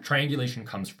little different. Triangulation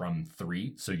comes from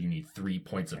 3. So you need 3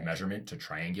 points of measurement to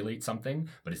triangulate something.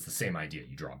 But it's the same idea.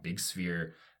 You draw a big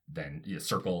sphere, then a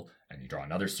circle, and you draw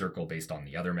another circle based on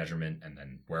the other measurement. And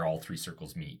then where all 3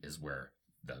 circles meet is where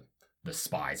the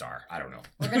spies are. I don't know.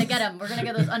 We're going to get them. We're going to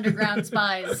get those underground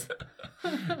spies.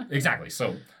 Exactly.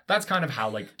 So that's kind of how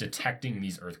like detecting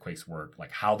these earthquakes work,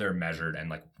 like how they're measured and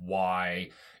like why,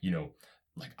 you know,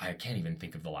 like I can't even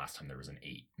think of the last time there was an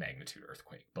 8 magnitude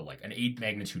earthquake, but like an 8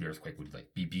 magnitude earthquake would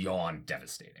like be beyond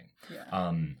devastating.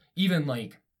 Yeah. Even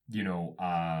like, you know,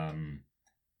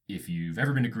 if you've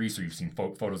ever been to Greece or you've seen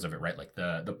photos of it, right? Like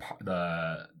the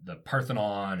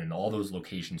Parthenon and all those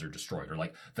locations are destroyed, or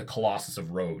like the Colossus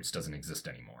of Rhodes doesn't exist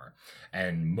anymore.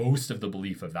 And most of the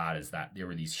belief of that is that there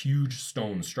were these huge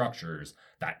stone structures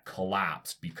that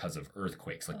collapsed because of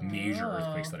earthquakes, like major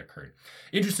earthquakes that occurred.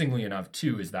 Interestingly enough,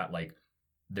 too, is that like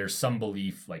there's some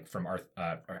belief, like from our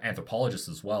anthropologists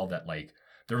as well, that like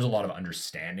there was a lot of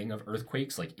understanding of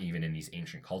earthquakes, like even in these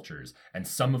ancient cultures, and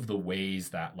some of the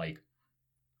ways that like.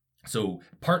 So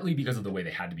partly because of the way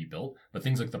they had to be built, but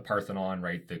things like the Parthenon,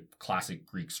 right? The classic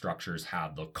Greek structures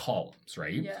have the columns,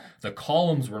 right? Yeah. The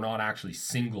columns were not actually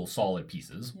single solid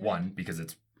pieces. Yeah. One, because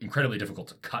it's incredibly difficult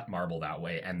to cut marble that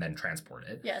way and then transport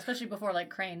it. Yeah, especially before like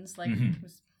cranes. Like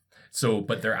So,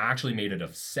 but they're actually made out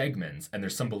of segments, and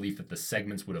there's some belief that the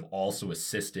segments would have also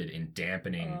assisted in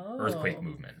dampening earthquake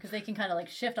movement. Because they can kind of like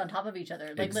shift on top of each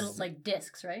other, like little like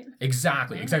discs, right?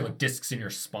 Exactly, like discs in your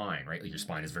spine, right? Like your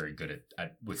spine is very good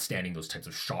at withstanding those types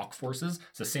of shock forces.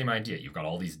 It's the same idea. You've got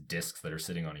all these discs that are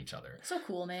sitting on each other. So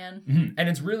cool, man. And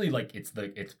it's really like it's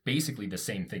basically the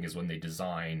same thing as when they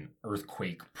design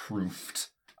earthquake-proofed.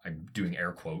 I'm doing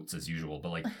air quotes as usual,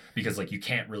 but like, because like you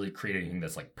can't really create anything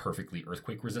that's like perfectly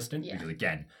earthquake resistant because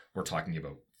again, we're talking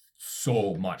about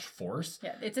so much force.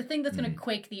 Yeah, it's a thing that's going to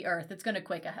quake the earth. It's going to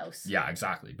quake a house. Yeah,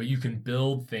 exactly. But you can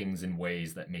build things in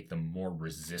ways that make them more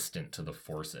resistant to the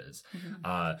forces.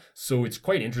 So it's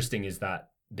quite interesting is that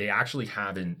they actually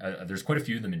have there's quite a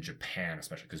few of them in Japan,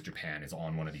 especially because Japan is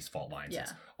on one of these fault lines. Yeah.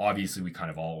 Obviously, we kind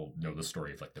of all know the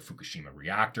story of like the Fukushima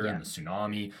reactor and the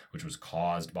tsunami, which was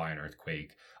caused by an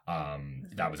earthquake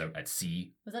that was out at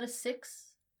sea. Was that a 6?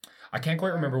 I can't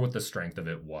quite remember what the strength of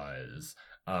it was.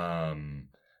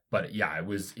 But yeah, it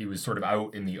was sort of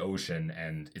out in the ocean,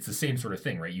 and it's the same sort of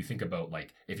thing, right? You think about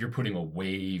like if you're putting a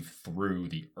wave through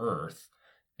the earth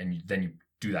and then you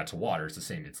do that to water, it's the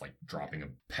same. It's like dropping a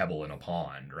pebble in a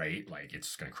pond, right? Like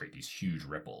it's going to create these huge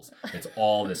ripples. It's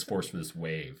all this force for this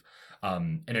wave.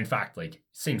 And in fact, like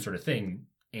same sort of thing,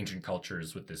 ancient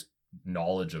cultures with this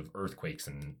knowledge of earthquakes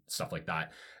and stuff like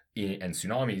that and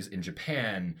tsunamis in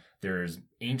Japan, there's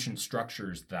ancient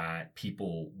structures that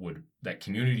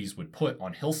communities would put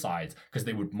on hillsides because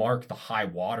they would mark the high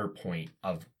water point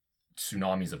of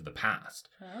tsunamis of the past.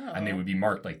 And they would be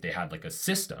marked like they had like a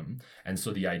system. And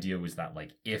so the idea was that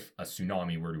like if a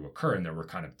tsunami were to occur, and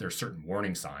there's certain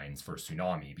warning signs for a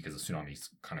tsunami because a tsunami is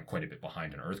kind of quite a bit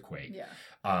behind an earthquake.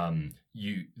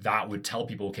 That would tell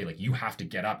people, okay, like you have to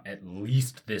get up at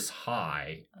least this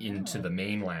high into the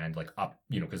mainland, like up,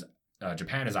 because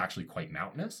Japan is actually quite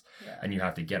mountainous, and you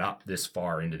have to get up this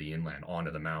far into the inland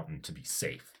onto the mountain to be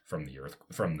safe from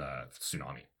the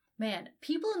tsunami. Man,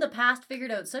 people in the past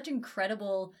figured out such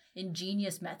incredible,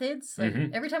 ingenious methods. Like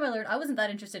every time I wasn't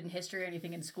that interested in history or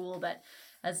anything in school, but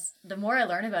as the more I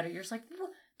learn about it, you're just like,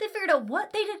 they figured out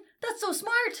what they did. That's so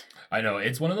smart. I know.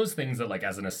 It's one of those things that, like,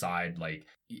 as an aside, like,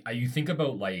 you think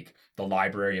about, like, the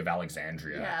Library of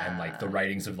Alexandria and, like, the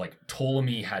writings of, like,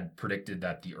 Ptolemy had predicted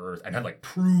that the Earth, and had, like,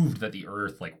 proved that the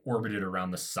Earth, like, orbited around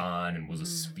the sun and was a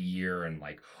sphere, and,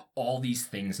 like, all these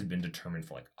things had been determined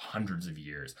for, like, hundreds of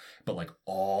years. But, like,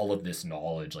 all of this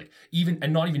knowledge, like,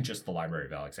 and not even just the Library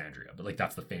of Alexandria, but, like,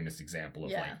 that's the famous example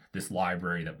of, like, this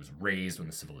library that was raised when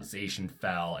the civilization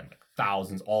fell, and, like,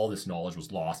 all this knowledge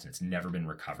was lost, and it's never been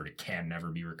recovered. It can never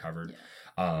be recovered.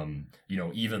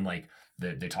 Even, like,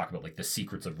 they talk about, like, the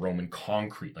secrets of Roman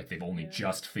concrete. Like, they've only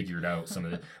just figured out some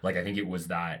of the, like, I think it was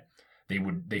that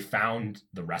they found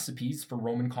the recipes for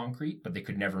Roman concrete, but they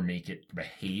could never make it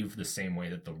behave the same way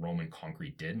that the Roman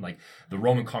concrete did. Like the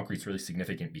Roman concrete's really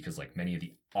significant because like many of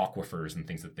the aquifers and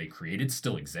things that they created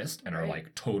still exist and are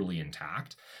like totally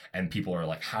intact. And people are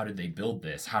like, how did they build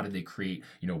this? How did they create,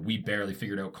 we barely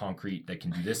figured out concrete that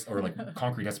can do this, or like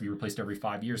concrete has to be replaced every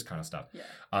 5 years kind of stuff.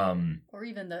 Yeah. Or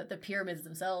even the pyramids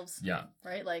themselves. Yeah.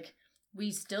 Right? Like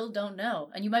we still don't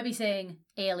know. And you might be saying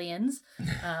aliens,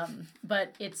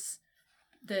 but it's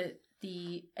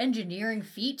the engineering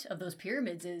feat of those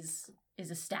pyramids is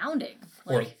astounding.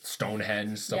 Or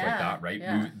Stonehenge, stuff like that, right?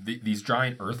 Yeah. These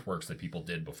giant earthworks that people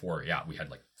did before, we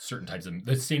had like certain types of,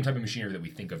 the same type of machinery that we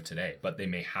think of today, but they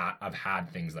may have had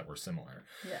things that were similar.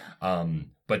 Yeah.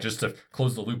 But just to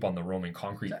close the loop on the Roman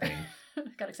concrete thing.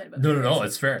 Got excited about No,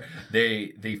 it's fair.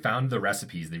 They found the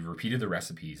recipes, they repeated the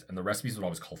recipes, and the recipes would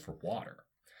always call for water.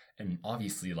 And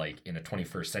obviously, like in a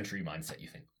 21st century mindset, you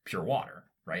think pure water.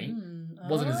 Right? It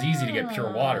wasn't as easy to get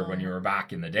pure water when you were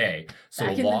back in the day. So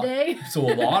a lot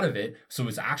of it,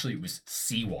 it was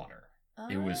seawater.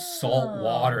 It was salt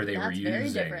water they were using. Very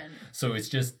different. So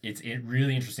it's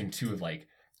really interesting too of like,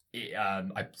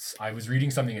 I was reading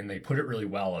something and they put it really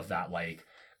well of that, like,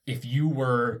 if you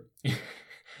were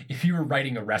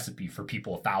writing a recipe for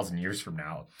people 1,000 years from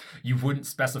now, you wouldn't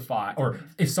specify, or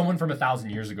if someone from 1,000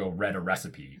 years ago read a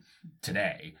recipe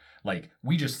today, like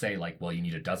we just say like, well, you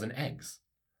need a dozen eggs.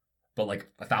 But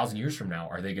like 1,000 years from now,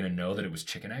 are they going to know that it was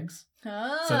chicken eggs?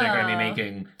 Oh. So they're going to be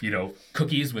making,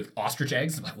 cookies with ostrich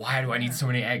eggs. Like, why do I need so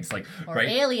many eggs? Like, or right?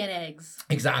 Alien eggs.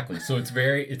 Exactly. So it's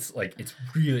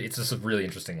just a really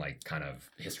interesting, like, kind of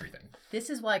history thing. This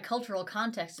is why cultural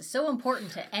context is so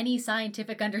important to any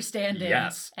scientific understanding.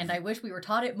 Yes. And I wish we were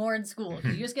taught it more in school.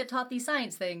 Because you just get taught these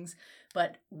science things,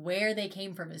 but where they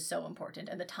came from is so important,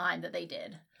 and the time that they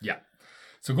did. Yeah.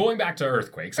 So going back to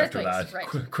earthquakes after that right.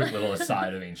 quick little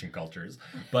aside of ancient cultures.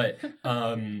 But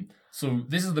so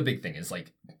this is the big thing is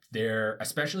like they're,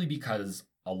 especially because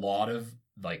a lot of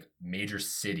like major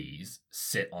cities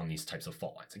sit on these types of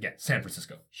fault lines. Again, San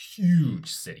Francisco,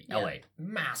 huge city. Yeah. LA,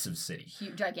 massive city.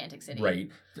 Huge, gigantic city.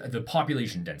 Right. The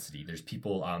population density. There's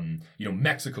people,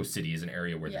 Mexico City is an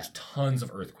area where there's tons of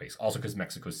earthquakes. Also because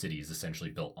Mexico City is essentially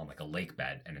built on like a lake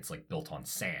bed and it's like built on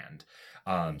sand.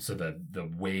 So the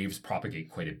waves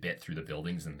propagate quite a bit through the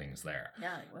buildings and things there.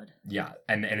 Yeah, it would. Yeah.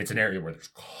 And it's an area where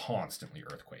there's constantly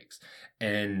earthquakes.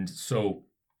 And so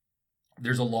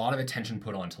there's a lot of attention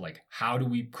put on to like, how do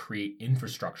we create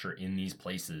infrastructure in these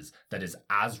places that is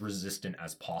as resistant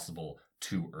as possible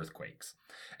to earthquakes?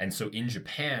 And so in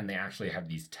Japan, they actually have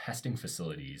these testing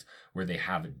facilities where they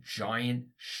have giant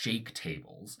shake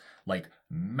tables, like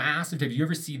massive tables. You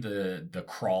ever see the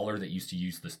crawler that used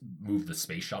to move the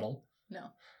space shuttle? No.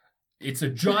 It's a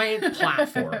giant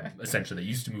platform, essentially, that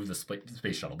used to move the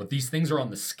space shuttle. But these things are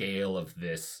on the scale of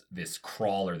this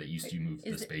crawler that used to move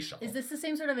the space shuttle. Is this the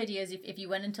same sort of idea as if you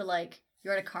went into, like,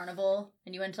 you're at a carnival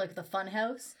and you went to, like, the fun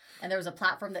house and there was a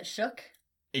platform that shook?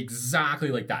 Exactly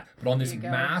like that. But on this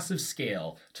massive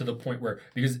scale to the point where,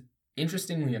 because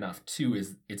interestingly enough, too,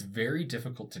 is it's very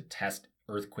difficult to test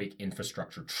earthquake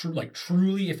infrastructure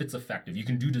truly if it's effective. You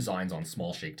can do designs on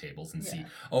small shake tables and see,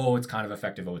 it's kind of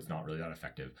effective, it's not really that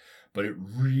effective. But it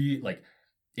really,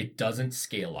 it doesn't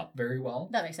scale up very well.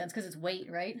 That makes sense because it's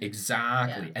weight, right?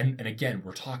 Exactly. Yeah. And again,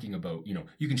 we're talking about,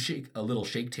 you can shake a little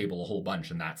shake table a whole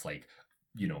bunch and that's like,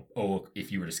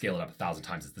 if you were to scale it up 1,000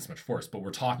 times, it's this much force. But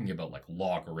we're talking about like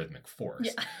logarithmic force.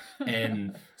 Yeah.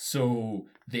 And so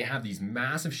they have these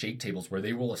massive shake tables where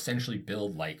they will essentially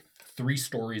build like 3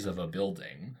 stories of a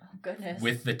building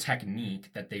with the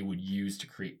technique that they would use to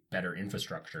create better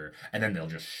infrastructure. And then they'll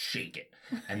just shake it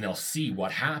and they'll see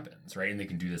what happens, right? And they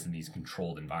can do this in these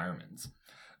controlled environments.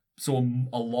 So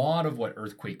a lot of what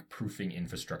earthquake proofing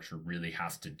infrastructure really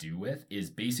has to do with is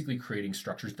basically creating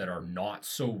structures that are not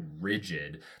so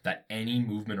rigid that any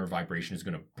movement or vibration is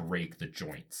going to break the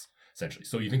joints. Essentially.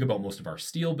 So you think about most of our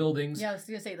steel buildings. Yeah, I was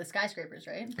going to say the skyscrapers,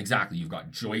 right? Exactly. You've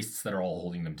got joists that are all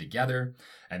holding them together.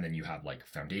 And then you have like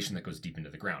foundation that goes deep into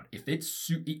the ground. If it's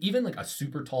even like a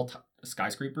super tall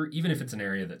skyscraper, even if it's an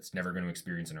area that's never going to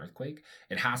experience an earthquake,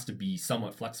 it has to be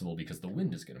somewhat flexible because the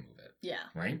wind is going to move it. Yeah.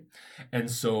 Right? And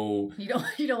so you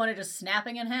don't want it just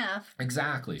snapping in half.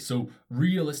 Exactly. So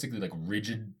realistically, like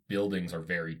rigid buildings are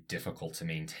very difficult to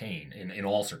maintain in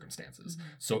all circumstances. Mm-hmm.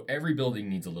 So everything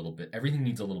needs a little bit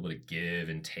of give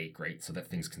and take, right? So that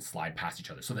things can slide past each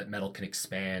other, so that metal can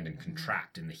expand and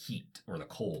contract in the heat or the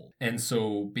cold. And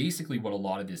so basically what a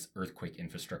lot of this earthquake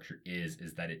infrastructure is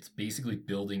that it's basically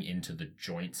building into the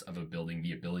joints of a building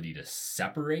the ability to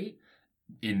separate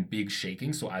in big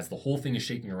shaking. So as the whole thing is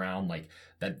shaking around, like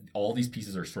that, all these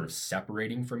pieces are sort of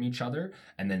separating from each other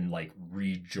and then like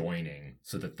rejoining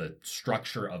so that the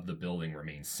structure of the building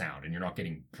remains sound and you're not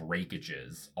getting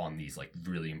breakages on these like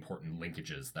really important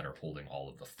linkages that are holding all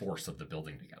of the force of the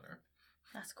building together.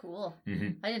 That's cool.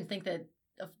 Mm-hmm. I didn't think that,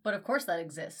 but of course that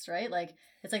exists, right? Like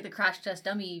it's like the crash test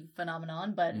dummy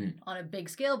phenomenon, but on a big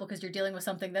scale because you're dealing with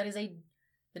something that is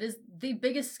the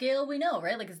biggest scale we know,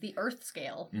 right? Like it's the Earth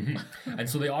scale. Mm-hmm. And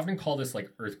so they often call this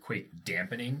like earthquake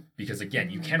dampening because again,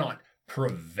 you cannot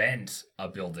prevent a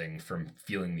building from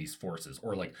feeling these forces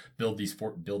or like build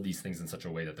these things in such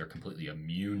a way that they're completely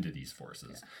immune to these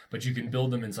forces. But you can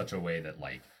build them in such a way that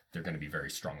like they're going to be very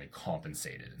strongly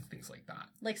compensated and things like that.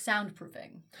 Like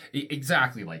soundproofing.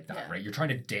 Exactly like that, right? You're trying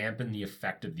to dampen the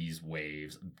effect of these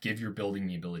waves, give your building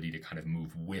the ability to kind of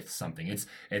move with something.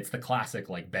 It's the classic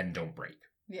like bend, don't break.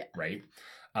 Yeah. Right.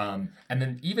 And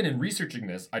then even in researching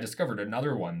this, I discovered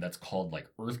another one that's called like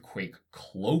earthquake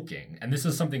cloaking. And this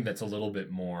is something that's a little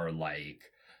bit more like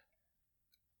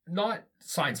not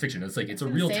science fiction. It's like it's a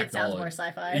real technology. It sounds more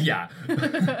sci-fi.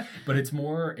 Yeah. But it's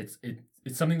more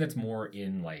it's something that's more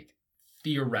in like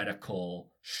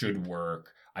theoretical should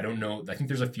work. I don't know. I think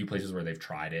there's a few places where they've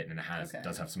tried it and it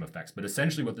does have some effects. But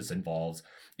essentially what this involves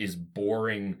is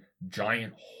boring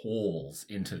giant holes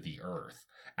into the earth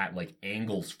at like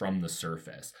angles from the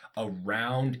surface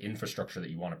around infrastructure that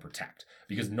you want to protect,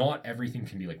 because not everything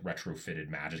can be like retrofitted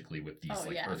magically with these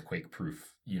earthquake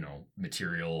proof,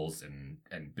 materials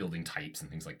and building types and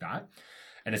things like that.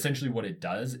 And essentially what it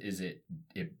does is it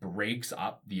breaks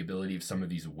up the ability of some of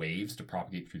these waves to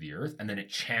propagate through the earth, and then it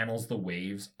channels the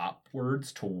waves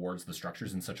upwards towards the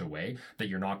structures in such a way that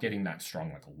you're not getting that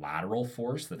strong like lateral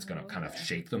force that's going to kind of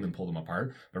shake them and pull them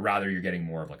apart, but rather you're getting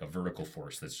more of like a vertical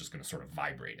force that's just going to sort of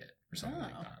vibrate it or something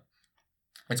like that.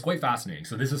 It's quite fascinating.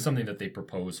 So this is something that they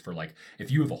propose for like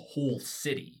if you have a whole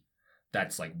city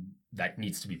that's like that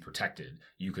needs to be protected,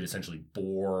 you could essentially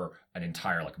bore an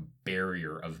entire like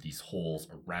barrier of these holes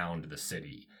around the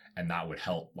city, and that would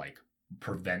help like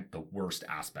prevent the worst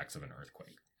aspects of an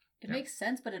earthquake. It makes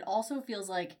sense, but it also feels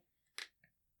like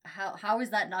how is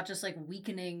that not just like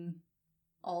weakening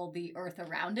all the earth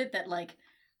around it? That like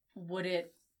would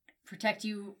it protect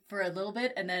you for a little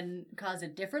bit and then cause a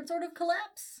different sort of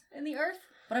collapse in the earth?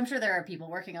 But I'm sure there are people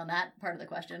working on that part of the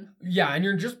question. Yeah, and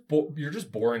you're just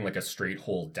boring like a straight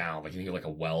hole down, like you think of like a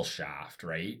well shaft,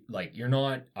 right? Like you're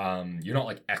not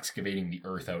like excavating the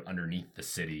earth out underneath the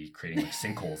city, creating like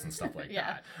sinkholes and stuff like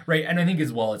that, right? And I think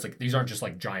as well, it's like these aren't just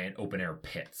like giant open air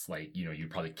pits, like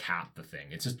you'd probably cap the thing.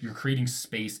 It's just you're creating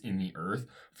space in the earth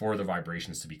for the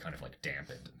vibrations to be kind of like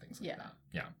dampened and things like that.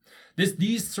 Yeah,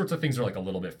 these sorts of things are like a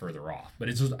little bit further off, but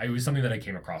it was something that I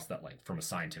came across that like from a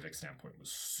scientific standpoint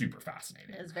was super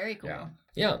fascinating. It's very cool.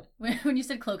 Yeah. When you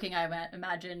said cloaking, I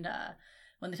imagined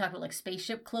when they talk about like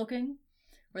spaceship cloaking,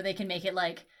 where they can make it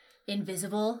like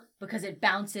invisible because it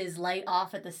bounces light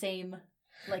off at the same,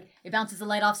 like it bounces the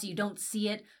light off so you don't see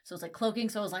it. So it's like cloaking.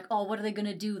 So I was like, oh, what are they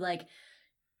gonna do? Like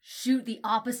shoot the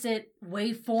opposite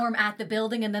waveform at the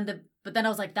building, and then but then I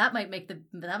was like, that might make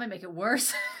it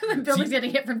worse. The building's getting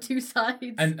hit from two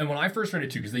sides. And when I first read it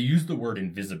too, because they used the word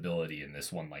invisibility in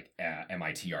this one like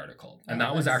MIT article, and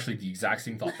that was actually the exact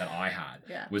same thought that I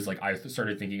had. Was like I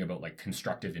started thinking about like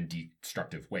constructive and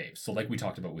destructive waves. So like we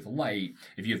talked about with light,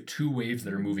 if you have two waves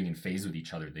that are moving in phase with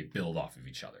each other, they build off of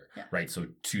each other, right? So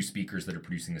two speakers that are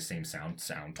producing the same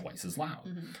sound twice as loud.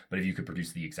 Mm-hmm. But if you could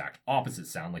produce the exact opposite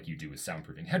sound, like you do with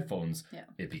soundproofing headphones,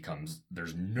 it becomes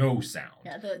there's no sound.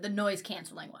 Yeah, the noise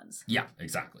canceling ones. Yeah,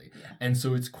 exactly. Yeah. And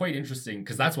so it's quite interesting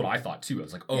because that's what I thought too. I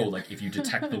was like, like if you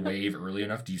detect the wave early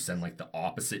enough, do you send like the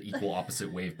equal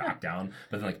opposite wave back down?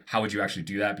 But then like, how would you actually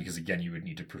do that? Because again, you would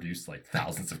need to produce like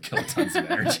thousands of kilotons of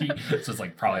energy. So it's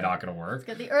like probably not going to work.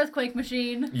 Let's get the earthquake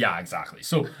machine. Yeah, exactly.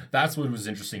 So that's what was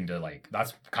interesting to like,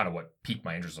 that's kind of what piqued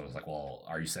my interest. I was like, well,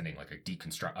 are you sending like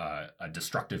a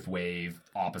destructive wave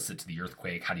opposite to the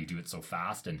earthquake? How do you do it so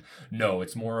fast? And no,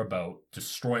 it's more about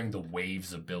destroying the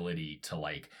wave's ability to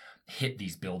like hit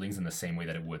these buildings in the same way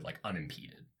that it would like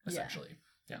unimpeded, essentially.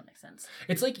 Yeah. That makes sense.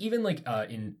 It's like even like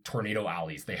in tornado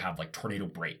alleys, they have like tornado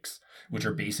breaks, which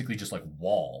are basically just like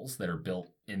walls that are built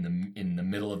in the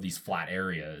middle of these flat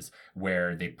areas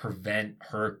where they prevent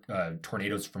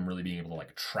tornadoes from really being able to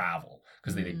like travel,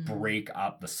 because they break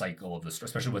up the cycle of the storm,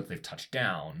 especially once they've touched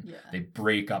down. Yeah. They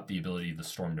break up the ability of the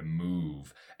storm to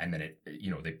move, and then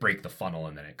they break the funnel,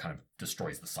 and then it kind of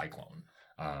destroys the cyclone.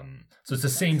 So it's the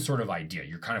same sort of idea.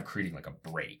 You're kind of creating like a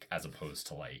break as opposed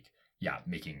to like,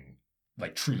 making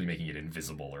like truly making it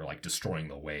invisible or like destroying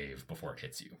the wave before it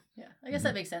hits you. Yeah, I guess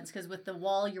that makes sense because with the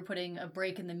wall, you're putting a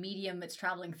break in the medium it's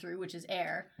traveling through, which is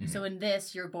air. So in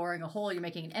this, you're boring a hole, you're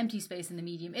making an empty space in the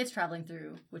medium it's traveling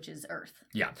through, which is earth.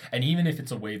 Yeah, and even if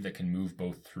it's a wave that can move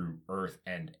both through earth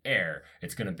and air,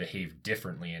 it's going to behave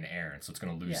differently in air, and so it's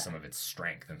going to lose some of its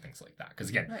strength and things like that. Because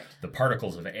again, the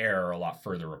particles of air are a lot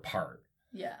further apart.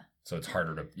 Yeah. So it's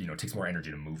harder to, it takes more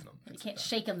energy to move them. You can't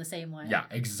shake them the same way. Yeah,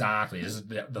 exactly.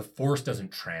 The force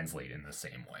doesn't translate in the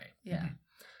same way. Yeah.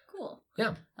 Cool.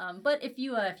 Yeah. But if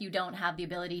you don't have the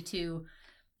ability to,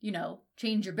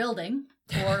 change your building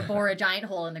or bore a giant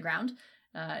hole in the ground,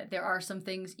 there are some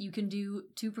things you can do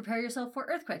to prepare yourself for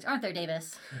earthquakes, aren't there,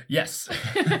 Davis? Yes.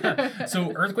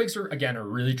 So earthquakes are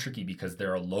really tricky because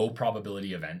they're a low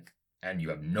probability event and you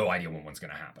have no idea when one's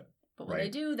going to happen. But when they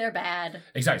do, they're bad.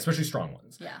 Exactly, especially strong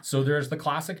ones. Yeah. So there's the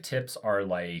classic tips are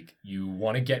like, you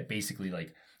want to get basically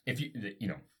like, if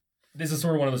this is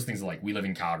sort of one of those things like we live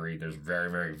in Calgary. There's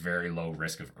very, very, very low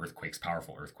risk of earthquakes,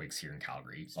 powerful earthquakes here in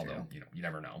Calgary. Although, you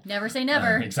never know. Never say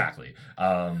never. Exactly.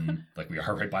 Like we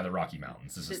are right by the Rocky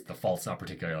Mountains. It's just the fault's not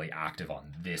particularly active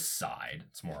on this side.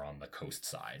 It's more on the coast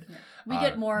side. Yeah. We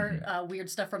get more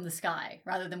weird stuff from the sky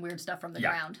rather than weird stuff from the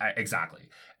ground. Exactly.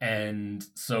 And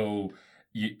so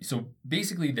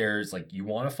basically there's like, you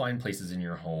want to find places in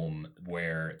your home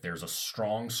where there's a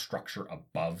strong structure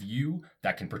above you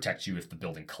that can protect you if the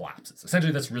building collapses.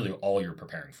 Essentially, that's really all you're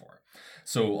preparing for.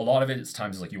 So a lot of it is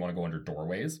times like you want to go under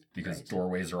doorways because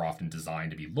doorways are often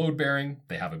designed to be load bearing.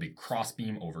 They have a big cross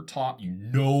beam over top. You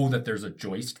know that there's a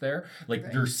joist there.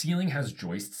 Like your ceiling has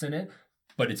joists in it,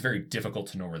 but it's very difficult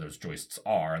to know where those joists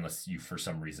are unless you, for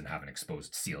some reason, have an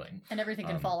exposed ceiling. And everything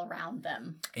can fall around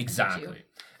them. Exactly.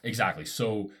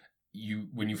 So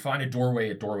when you find a doorway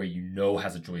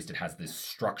has a joist. It has this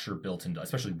structure built into,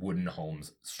 especially wooden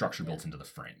homes, built into the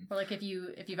frame. Or like if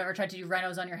you've ever tried to do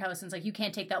renos on your house, and it's like you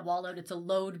can't take that wall out. It's a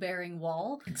load-bearing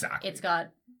wall. Exactly. It's got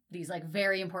these like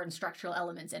very important structural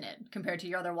elements in it compared to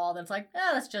your other wall that's like,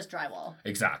 that's just drywall.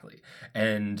 Exactly.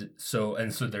 And so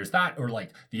there's that, or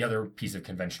like the other piece of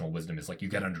conventional wisdom is like you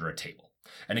get under a table.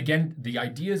 And again, the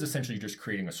idea is essentially just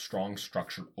creating a strong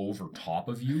structure over top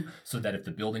of you so that if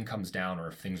the building comes down or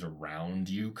if things around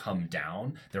you come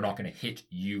down, they're not going to hit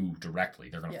you directly.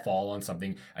 They're going to fall on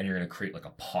something and you're going to create like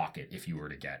a pocket if you were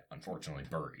to get, unfortunately,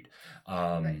 buried.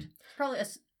 Right. Probably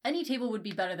any table would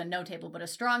be better than no table, but a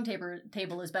strong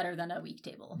table is better than a weak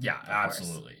table. Yeah,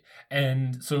 absolutely.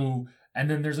 And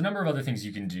then there's a number of other things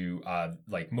you can do.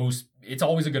 It's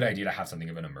always a good idea to have something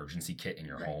of an emergency kit in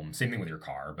your home. Same thing with your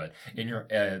car, but in your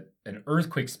an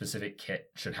earthquake specific kit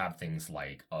should have things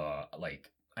like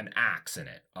an axe in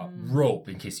it, a rope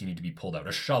in case you need to be pulled out,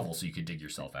 a shovel so you could dig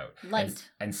yourself out, light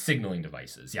and signaling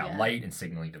devices. Yeah, light and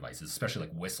signaling devices, especially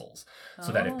like whistles,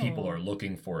 so that if people are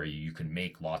looking for you, you can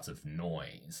make lots of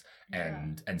noise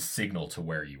and signal to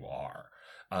where you are.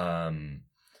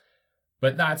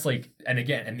 But that's like, and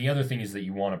the other thing is that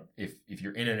you want to, if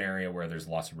you're in an area where there's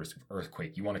lots of risk of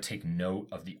earthquake, you want to take note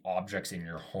of the objects in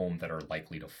your home that are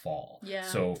likely to fall. Yeah.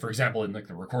 So for example, in like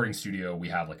the recording studio, we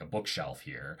have like a bookshelf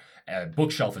here. A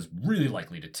bookshelf is really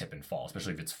likely to tip and fall,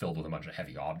 especially if it's filled with a bunch of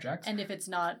heavy objects. And if it's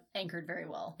not anchored very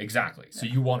well. Exactly. So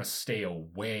you want to stay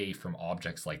away from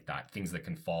objects like that, things that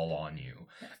can fall on you.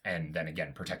 And then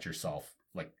again, protect yourself,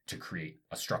 like to create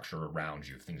a structure around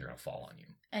you if things are going to fall on you.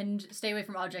 And stay away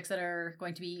from objects that are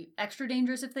going to be extra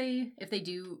dangerous if they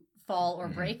do fall or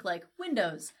break, like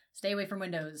windows. Stay away from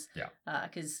windows. Yeah.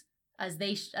 Because as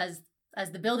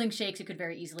the building shakes, it could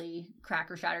very easily crack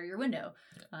or shatter your window.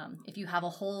 Yeah. If you have a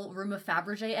whole room of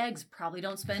Fabergé eggs, probably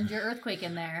don't spend your earthquake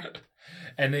in there.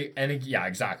 Yeah,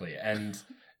 exactly. And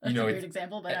That's a weird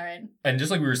example, but all right. And just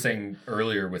like we were saying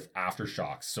earlier with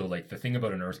aftershocks, so like the thing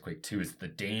about an earthquake too is the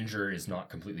danger is not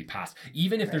completely past.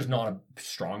 Even if there's not a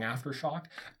strong aftershock,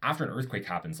 after an earthquake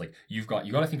happens, like you got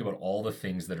to think about all the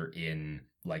things that are in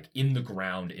the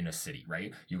ground in a city,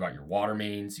 right? You got your water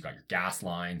mains, you got your gas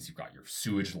lines, you've got your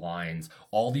sewage lines.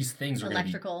 All these things are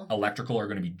electrical are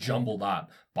going to be jumbled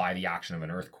up by the action of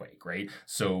an earthquake, right?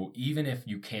 So even if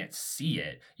you can't see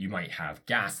it, you might have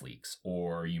gas leaks,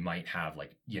 or you might have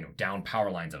down power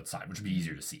lines outside, which would be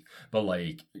easier to see. But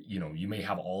you may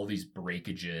have all these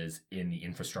breakages in the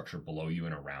infrastructure below you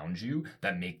and around you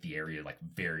that make the area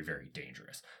very, very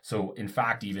dangerous. So in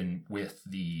fact, even with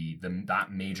that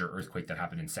major earthquake that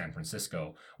happened in San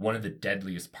Francisco, one of the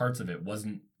deadliest parts of it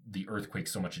wasn't the earthquake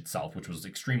so much itself, which was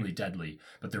extremely deadly,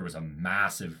 but there was a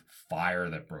massive fire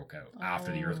that broke out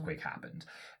after the earthquake happened.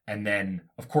 And then,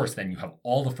 of course, then you have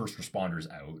all the first responders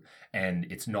out, and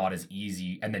it's not as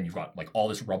easy. And then you've got like all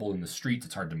this rubble in the streets.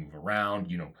 It's hard to move around.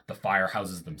 You know, the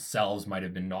firehouses themselves might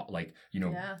have been not like, you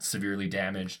know, severely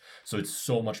damaged. So it's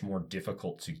so much more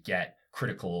difficult to get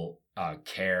critical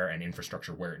care and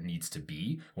infrastructure where it needs to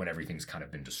be when everything's kind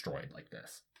of been destroyed like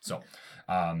this. So,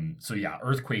 yeah,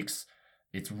 earthquakes,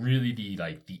 it's really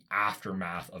the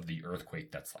aftermath of the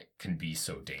earthquake that's like can be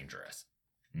so dangerous.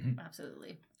 Mm-hmm.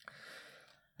 Absolutely.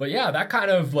 But yeah, that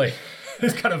kind of like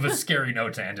is kind of a scary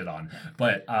note to end it on.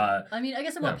 But I mean, I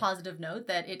guess a more positive note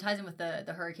that it ties in with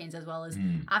the hurricanes as well, is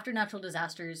after natural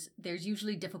disasters, there's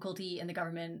usually difficulty in the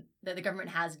government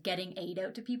has getting aid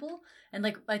out to people. And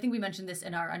like I think we mentioned this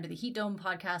in our Under the Heat Dome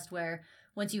podcast, where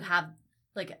once you have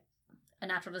like a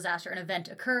natural disaster, an event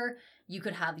occur, you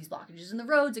could have these blockages in the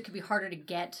roads. It could be harder to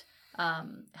get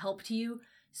help to you.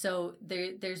 So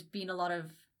there's been a lot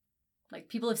of like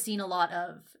people have seen a lot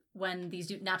of when these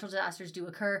natural disasters do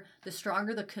occur, the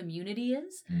stronger the community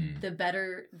is, the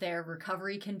better their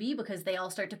recovery can be, because they all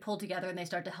start to pull together and they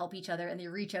start to help each other and they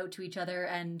reach out to each other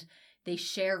and they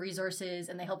share resources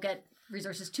and they help get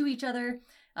resources to each other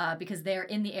because they're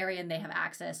in the area and they have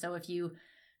access. So if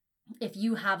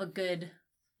you have a good,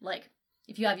 like,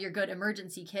 if you have your good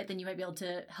emergency kit, then you might be able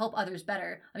to help others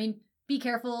better. I mean, be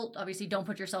careful. Obviously, don't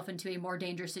put yourself into a more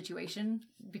dangerous situation,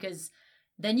 because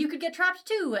then you could get trapped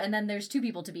too, and then there's two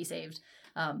people to be saved.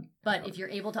 But if you're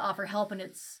able to offer help and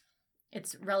it's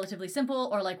relatively simple,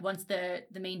 or like once the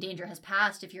main danger has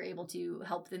passed, if you're able to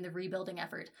help in the rebuilding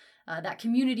effort, that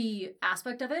community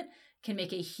aspect of it can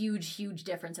make a huge, huge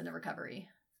difference in the recovery.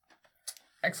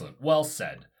 Excellent. Well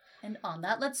said. And on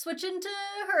that, let's switch into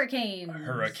hurricanes.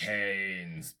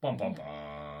 Hurricanes. Bum, bum,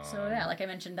 bum. So yeah, like I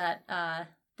mentioned, that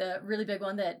the really big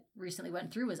one that recently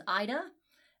went through was Ida.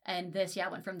 And this,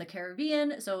 went from the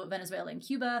Caribbean, so Venezuela and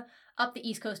Cuba, up the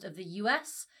east coast of the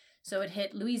U.S. So it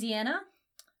hit Louisiana,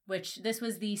 which this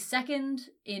was the second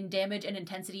in damage and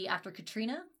intensity after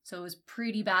Katrina. So it was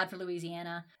pretty bad for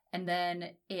Louisiana. And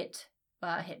then it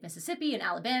hit Mississippi and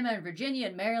Alabama and Virginia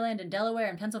and Maryland and Delaware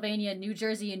and Pennsylvania and New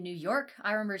Jersey and New York.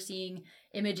 I remember seeing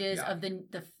images of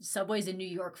the subways in New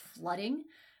York flooding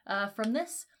from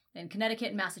this, and Connecticut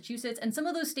and Massachusetts. And some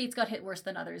of those states got hit worse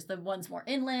than others. The ones more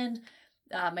inland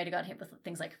might have got hit with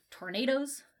things like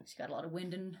tornadoes. So you got a lot of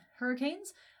wind and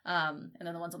hurricanes. And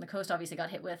then the ones on the coast obviously got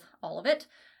hit with all of it.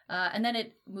 And then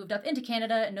it moved up into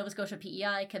Canada and Nova Scotia,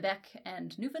 PEI, Quebec,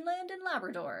 and Newfoundland and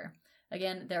Labrador.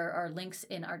 Again, there are links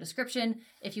in our description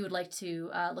if you would like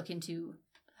to look into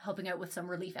helping out with some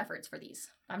relief efforts for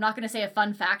these. I'm not going to say a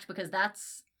fun fact because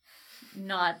that's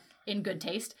not in good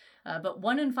taste, but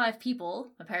 1 in 5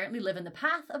 people apparently live in the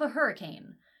path of a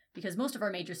hurricane, because most of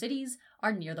our major cities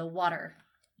are near the water.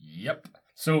 Yep.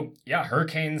 So, yeah,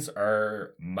 hurricanes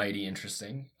are mighty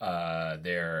interesting.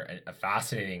 They're a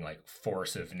fascinating, like,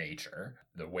 force of nature,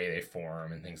 the way they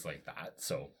form and things like that.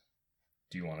 So,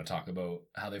 do you want to talk about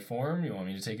how they form? You want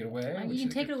me to take it away? You can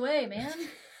take it away, man.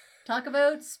 Talk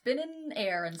about spinning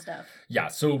air and stuff. Yeah,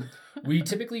 so we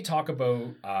typically talk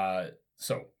about...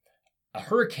 a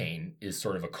hurricane is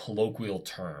sort of a colloquial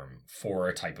term for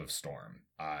a type of storm.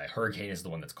 Hurricane is the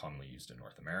one that's commonly used in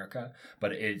North America,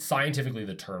 but scientifically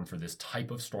the term for this type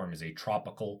of storm is a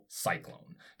tropical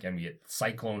cyclone. Again, we get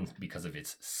cyclone because of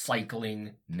its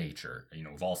cycling nature. You know,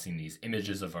 we've all seen these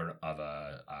images of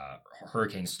a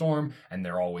hurricane storm, and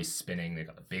they're always spinning. They've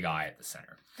got the big eye at the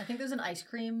center. I think there's an ice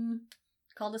cream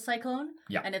called a cyclone.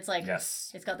 Yeah. And it's like,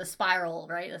 it's got the spiral,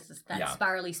 right? That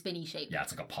spirally spinny shape. Yeah,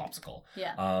 it's like a popsicle.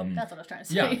 Yeah, that's what I was trying to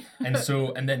say.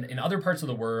 Yeah, and then in other parts of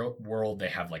the world, they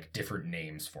have like different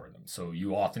names for them. So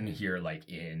you often hear like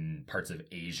in parts of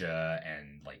Asia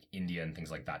and like India and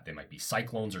things like that, they might be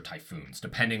cyclones or typhoons,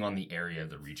 depending on the area of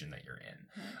the region that you're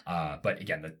in. Right. But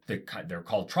again, they're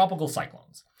called tropical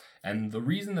cyclones. And the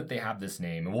reason that they have this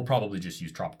name, and we'll probably just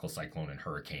use tropical cyclone and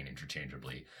hurricane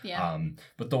interchangeably. Yeah.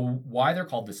 But why they're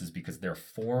called this is because they're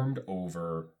formed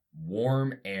over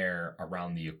warm air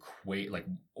around the equator, like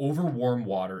over warm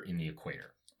water in the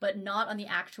equator. But not on the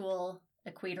actual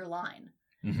equator line.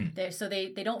 Mm-hmm. So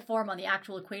they don't form on the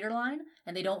actual equator line,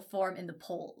 and they don't form in the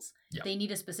poles. Yep. They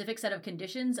need a specific set of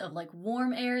conditions of like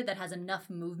warm air that has enough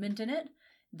movement in it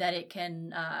that it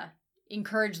can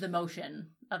encourage the motion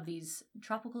of these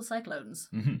tropical cyclones.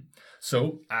 Mm-hmm.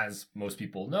 So, as most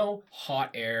people know,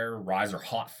 hot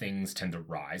things tend to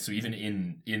rise. So even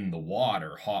in the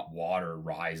water, hot water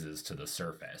rises to the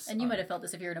surface. And you might have felt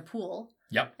this if you're in a pool.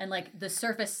 Yep. And like the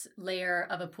surface layer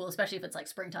of a pool, especially if it's like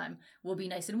springtime, will be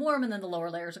nice and warm, and then the lower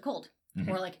layers are cold.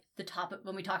 Or like the top,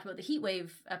 when we talked about the heat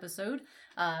wave episode,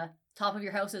 top of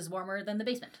your house is warmer than the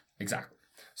basement. Exactly.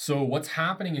 So what's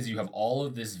happening is you have all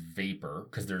of this vapor,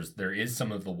 because there is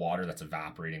some of the water that's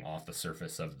evaporating off the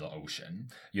surface of the ocean.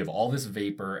 You have all this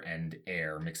vapor and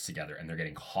air mixed together, and they're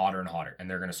getting hotter and hotter, and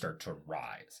they're going to start to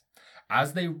rise.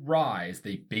 As they rise,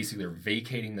 they basically are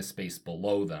vacating the space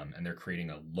below them, and they're creating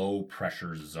a low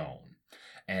pressure zone.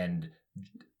 And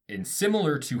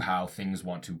similar to how things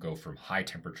want to go from high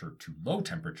temperature to low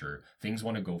temperature, things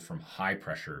want to go from high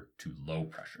pressure to low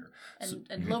pressure.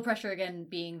 And low pressure, again,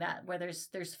 being that where there's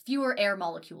fewer air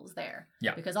molecules there.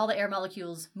 Yeah. Because all the air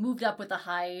molecules moved up with the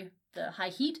high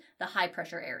heat, the high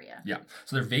pressure area. Yeah.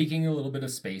 So they're vacating a little bit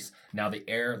of space. Now the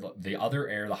other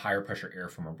air, the higher pressure air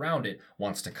from around it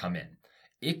wants to come in.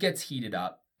 It gets heated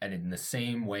up. And in the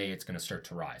same way, it's going to start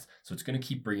to rise. So it's going to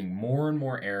keep bringing more and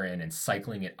more air in and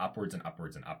cycling it upwards and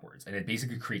upwards and upwards. And it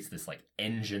basically creates this like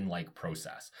engine-like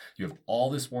process. You have all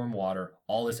this warm water,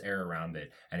 all this air around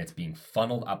it, and it's being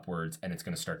funneled upwards, and it's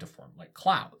going to start to form like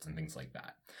clouds and things like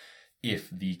that.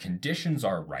 If the conditions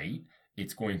are right,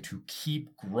 it's going to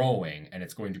keep growing, and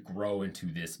it's going to grow into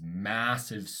this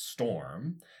massive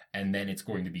storm, and then it's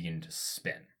going to begin to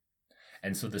spin.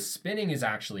 And so the spinning is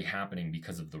actually happening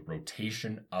because of the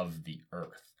rotation of the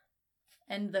Earth.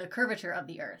 And the curvature of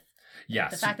the Earth. Yeah.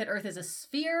 The fact that Earth is a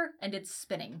sphere and it's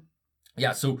spinning.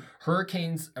 Yeah, so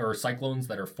hurricanes or cyclones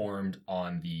that are formed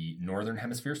on the northern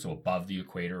hemisphere, so above the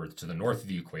equator or to the north of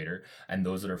the equator, and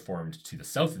those that are formed to the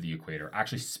south of the equator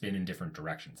actually spin in different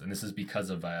directions. And this is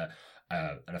because of an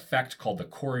effect called the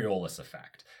Coriolis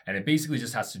effect. And it basically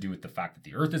just has to do with the fact that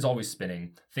the Earth is always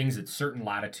spinning. Things at certain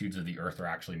latitudes of the Earth are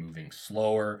actually moving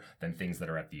slower than things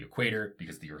that are at the equator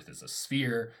because the Earth is a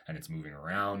sphere and it's moving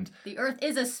around. The Earth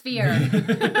is a sphere.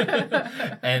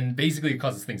 And basically it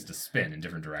causes things to spin in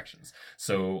different directions.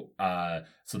 So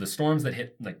the storms that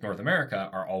hit like North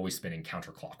America are always spinning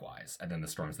counterclockwise. And then the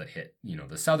storms that hit,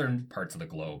 the southern parts of the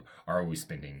globe are always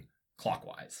spinning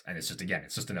clockwise. And it's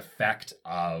just an effect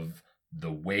of the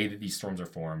way that these storms are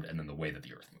formed and then the way that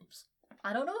the Earth moves.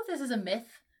 I don't know if this is a myth,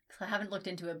 because I haven't looked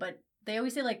into it, but they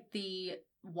always say like the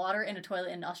water in a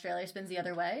toilet in Australia spins the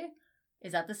other way.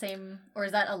 Is that the same, or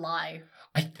is that a lie?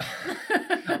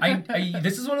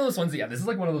 This is one of those ones. Yeah, this is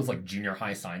like one of those like junior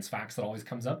high science facts that always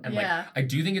comes up, and yeah. I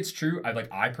do think it's true.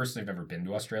 I personally have never been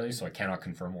to Australia, so I cannot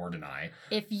confirm or deny.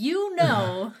 If you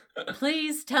know,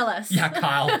 please tell us. Yeah,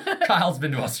 Kyle's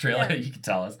been to Australia. Yeah. You can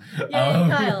tell us. Yay,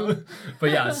 Kyle.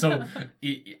 But yeah, so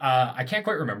I can't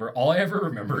quite remember. All I ever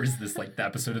remember is this like the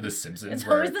episode of The Simpsons. It's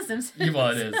always The Simpsons.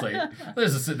 Well, it is like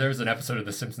there's an episode of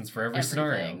The Simpsons for every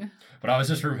scenario. But I always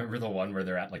just remember the one where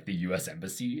they're at like the U.S.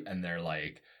 Embassy and they're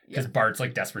like, because Bart's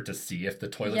like desperate to see if the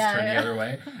toilets turn the other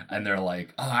way, and they're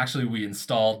like, "Oh, actually, we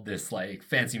installed this like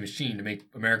fancy machine to make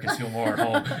Americans feel more at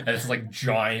home," and it's like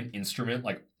giant instrument,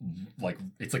 like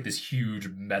it's like this huge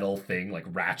metal thing, like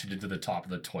ratcheted to the top of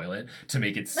the toilet to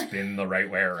make it spin the right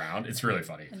way around. It's really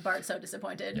funny. And Bart's so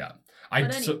disappointed. Yeah, I'm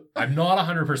not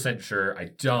 100% sure. I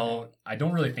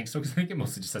don't really think so, because I think it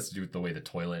mostly just has to do with the way the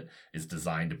toilet is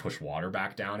designed to push water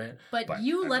back down it. But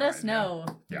you let us know.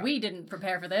 Yeah. We didn't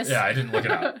prepare for this. Yeah, I didn't look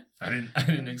it up. I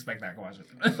didn't expect that question.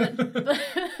 but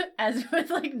as with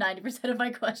like 90% of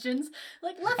my questions,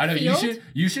 like left I know field.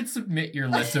 you should submit your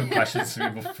list of questions to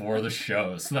me before the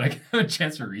show so that I can have a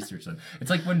chance to research them.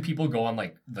 It's like when people go on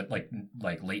like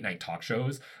late night talk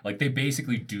shows, like they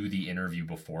basically do the interview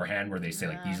beforehand where they say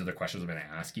like these are the questions I'm going to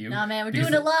ask you. Nah, man, we're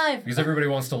doing it live because everybody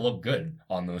wants to look good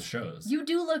on those shows. You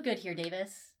do look good here,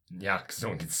 Davis. Yeah, because no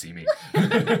one can see me.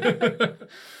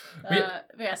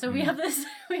 So we have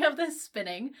this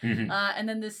spinning, and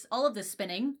then all of this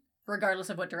spinning, regardless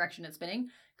of what direction it's spinning,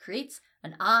 creates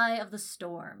an eye of the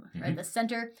storm, right? The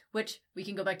center, which we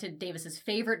can go back to Davis's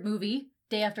favorite movie,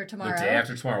 Day After Tomorrow. The Day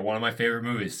After Tomorrow, one of my favorite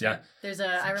movies. Yeah, there's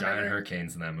giant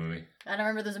hurricanes in that movie. And I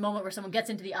remember there's a moment where someone gets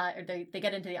into the eye, or they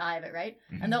get into the eye of it, right?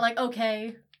 And they're like,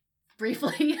 okay.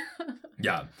 Briefly.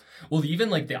 Yeah. Well,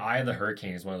 even like the eye of the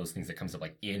hurricane is one of those things that comes up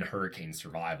like in hurricane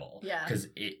survival. Yeah. Because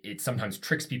it sometimes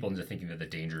tricks people into thinking that the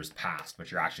danger is past, but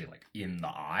you're actually like in the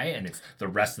eye and it's the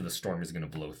rest of the storm is going to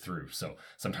blow through. So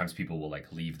sometimes people will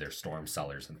like leave their storm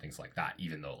cellars and things like that,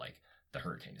 even though like the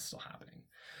hurricane is still happening.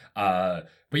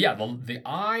 But yeah, the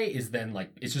eye is then like,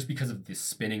 it's just because of the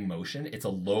spinning motion. It's a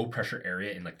low pressure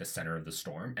area in like the center of the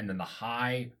storm. And then the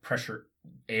high pressure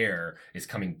air is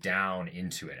coming down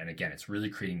into it. And again, it's really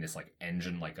creating this like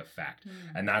engine-like effect.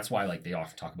 And that's why like they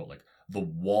often talk about like the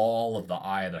wall of the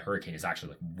eye of the hurricane is actually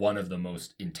like one of the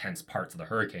most intense parts of the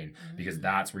hurricane, because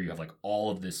that's where you have like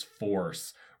all of this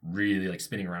force really like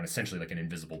spinning around, essentially like an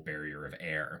invisible barrier of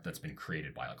air that's been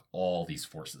created by like all these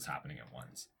forces happening at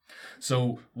once.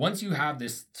 So once you have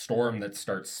this storm that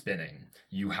starts spinning,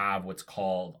 you have what's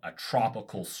called a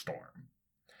tropical storm.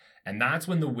 And that's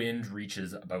when the wind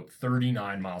reaches about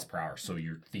 39 miles per hour. So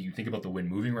you think about the wind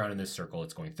moving around in this circle,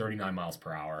 it's going 39 miles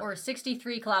per hour. Or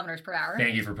 63 kilometers per hour.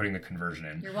 Thank you for putting the conversion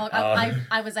in. You're welcome.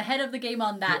 I was ahead of the game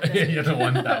on that. Yeah,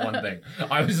 that one thing.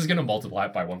 I was just going to multiply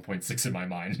it by 1.6 in my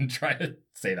mind and try to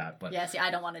say that. But yeah, see,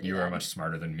 I don't want to do that. You are much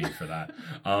smarter than me for that.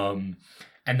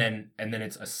 And then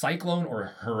it's a cyclone or a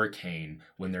hurricane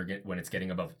when it's getting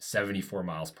above 74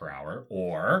 miles per hour,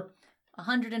 or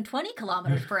 120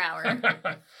 kilometers per hour.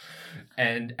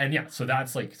 and yeah, so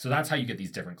that's how you get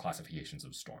these different classifications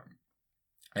of storm.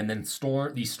 And then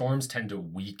these storms tend to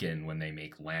weaken when they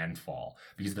make landfall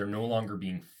because they're no longer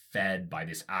being fed by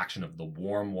this action of the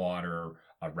warm water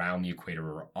around the equator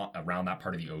or around that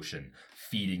part of the ocean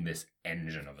feeding this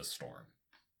engine of a storm.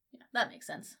 Yeah, that makes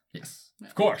sense. Yes,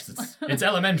 of course. It's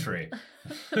elementary.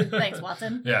 Thanks,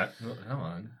 Watson. Yeah, well, come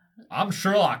on. I'm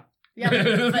Sherlock.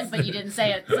 Yeah, but you didn't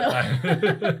say it, so.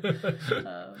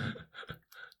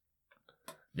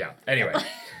 Yeah. Anyway,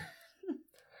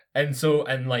 and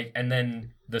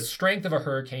then the strength of a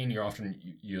hurricane,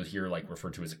 you'll hear like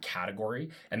referred to as a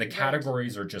category, and the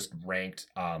categories are just ranked.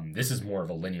 This is more of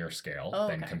a linear scale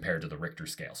than compared to the Richter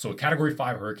scale. So a Category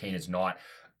 5 hurricane is not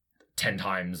 10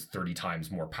 times, 30 times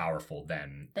more powerful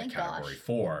than Category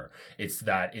 4.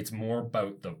 It's more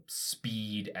about the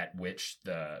speed at which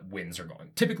the winds are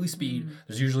going. Typically speed,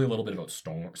 there's usually a little bit about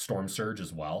storm surge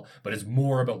as well, but it's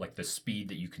more about like the speed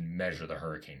that you can measure the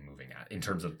hurricane moving at in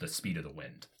terms of the speed of the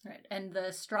wind. Right. And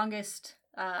the strongest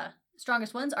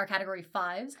ones are Category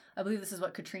 5s. I believe this is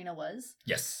what Katrina was.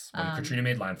 Yes. When Katrina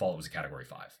made landfall, it was a Category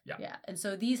 5. Yeah. Yeah. And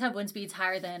so these have wind speeds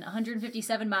higher than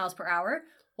 157 miles per hour,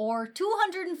 or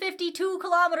 252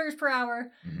 kilometers per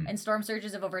hour, and storm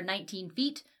surges of over 19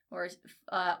 feet, or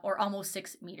almost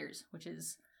 6 meters, which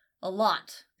is a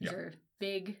lot. These are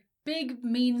big,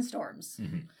 mean storms.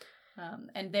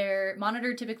 And they're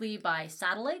monitored typically by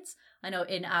satellites. I know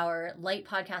in our light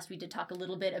podcast, we did talk a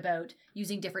little bit about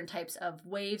using different types of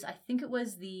waves. I think it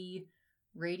was the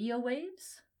radio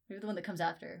waves. Maybe the one that comes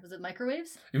after. Was it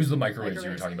microwaves? It was the microwaves you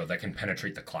were talking about that can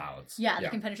penetrate the clouds. Yeah, they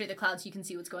can penetrate the clouds. You can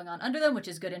see what's going on under them, which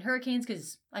is good in hurricanes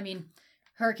because, I mean,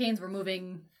 hurricanes were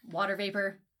moving water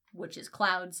vapor, which is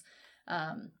clouds.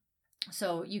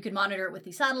 So you could monitor it with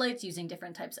these satellites using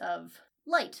different types of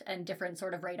light and different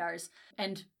sort of radars.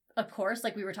 And of course,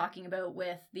 like we were talking about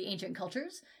with the ancient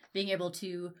cultures, being able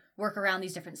to work around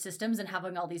these different systems and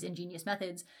having all these ingenious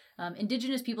methods.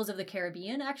 Indigenous peoples of the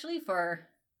Caribbean, actually, for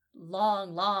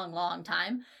long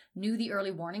time, knew the early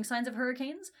warning signs of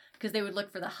hurricanes because they would look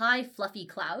for the high, fluffy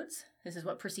clouds. This is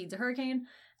what precedes a hurricane.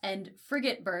 And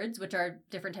frigate birds, which are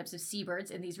different types of seabirds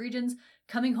in these regions,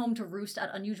 coming home to roost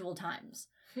at unusual times.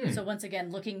 So once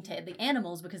again, looking to the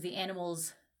animals, because the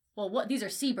animals, these are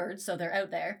seabirds, so they're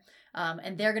out there,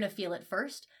 and they're going to feel it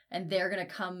first, and they're going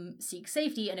to come seek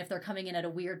safety. And if they're coming in at a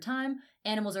weird time,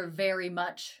 animals are very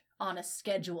much on a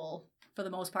schedule for the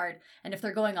most part. And if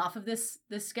they're going off of this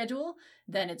schedule,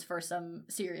 then it's for some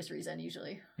serious reason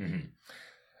usually.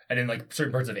 And in like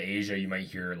certain parts of Asia, you might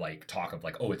hear like talk of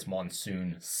like, oh, it's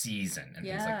monsoon season and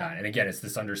things like that. And again, it's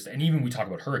this and even we talk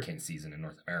about hurricane season in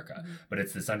North America, but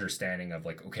it's this understanding of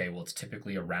like, okay, well, it's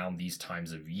typically around these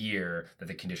times of year that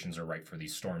the conditions are right for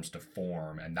these storms to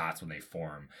form, and that's when they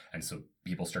form. And so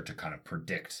people start to kind of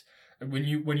predict. When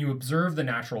you observe the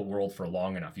natural world for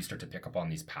long enough, you start to pick up on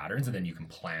these patterns, and then you can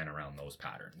plan around those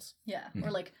patterns. Yeah,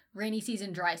 or like rainy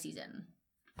season, dry season.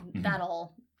 That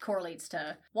all correlates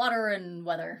to water and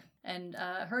weather. And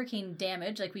hurricane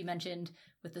damage, like we mentioned,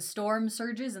 with the storm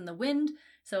surges and the wind.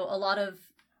 So a lot of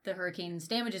the hurricane's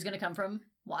damage is going to come from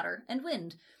water and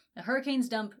wind. The hurricanes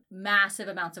dump massive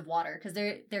amounts of water because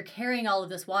they're carrying all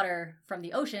of this water from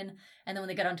the ocean, and then when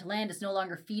they get onto land, it's no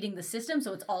longer feeding the system,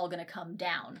 so it's all going to come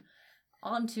down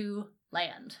onto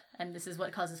land. And this is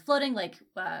what causes flooding, like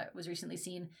was recently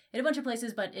seen in a bunch of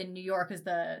places, but in New York is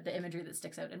the imagery that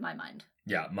sticks out in my mind.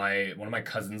 Yeah, one of my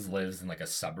cousins lives in like a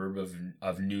suburb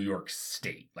of New York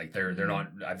State. Like they're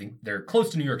not, I think they're close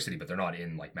to New York City, but they're not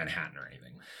in like Manhattan or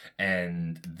anything.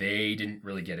 And they didn't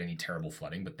really get any terrible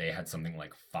flooding, but they had something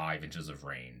like 5 inches of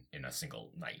rain in a single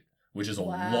night, which is a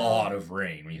lot of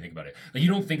rain when you think about it. Like you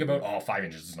don't think about, 5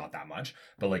 inches is not that much,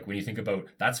 but like when you think about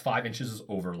that's 5 inches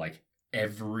over like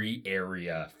every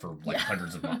area for like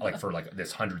hundreds of like for like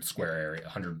this 100 square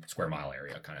mile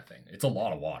area kind of thing. It's a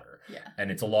lot of water. Yeah.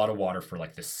 And it's a lot of water for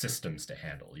like the systems to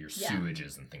handle your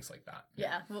sewages and things like that.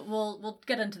 Yeah. We'll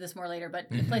get into this more later, but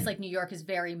a place like New York is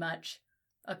very much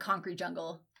a concrete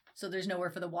jungle So there's nowhere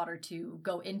for the water to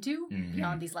go into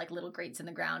beyond these like little grates in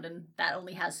the ground, and that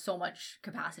only has so much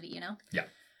capacity, you know? Yeah.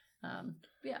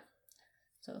 Yeah.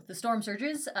 So the storm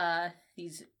surges,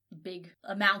 these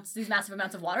massive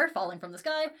amounts of water falling from the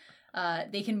sky,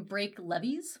 they can break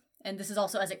levees, and this is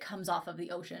also as it comes off of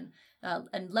the ocean.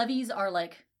 And levees are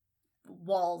like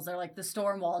walls. They're like the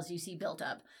storm walls you see built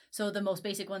up. So the most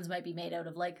basic ones might be made out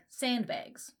of like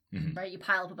sandbags, right? You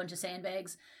pile up a bunch of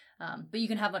sandbags, but you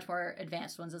can have much more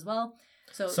advanced ones as well.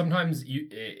 So sometimes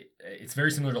it's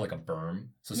very similar to like a berm.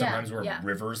 So sometimes where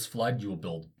rivers flood, you will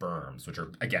build berms, which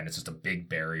are, again, it's just a big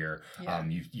barrier. Yeah.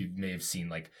 You may have seen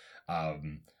like,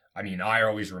 I mean, I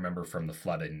always remember from the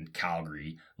flood in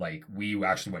Calgary, like we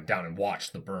actually went down and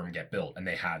watched the berm get built, and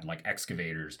they had like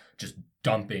excavators just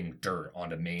dumping dirt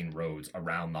onto main roads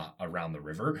around the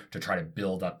river to try to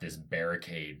build up this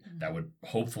barricade that would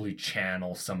hopefully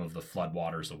channel some of the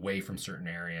floodwaters away from certain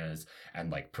areas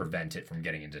and like prevent it from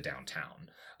getting into downtown.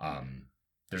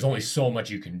 There's only so much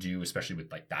you can do, especially with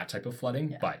like that type of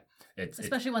flooding, but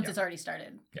especially once it's already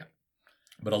started. Yeah.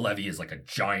 But a levee is like a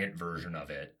giant version of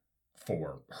it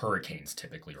for hurricanes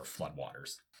typically, or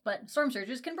floodwaters. But storm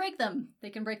surges can break them.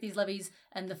 They can break these levees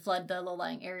and flood the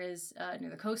low-lying areas near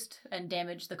the coast and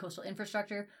damage the coastal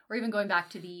infrastructure. Or even going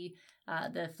back to the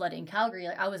flood in Calgary,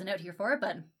 like I wasn't out here for it,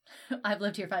 but I've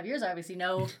lived here 5 years. I obviously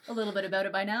know a little bit about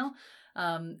it by now.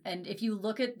 And if you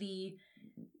look at if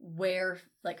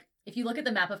you look at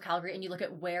the map of Calgary and you look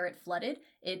at where it flooded,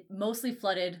 it mostly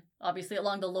flooded, obviously,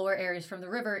 along the lower areas from the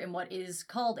river in what is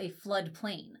called a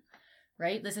floodplain.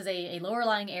 Right? This is a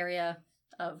lower-lying area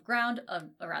of ground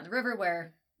around the river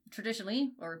where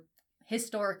traditionally or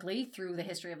historically through the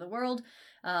history of the world,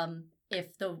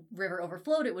 if the river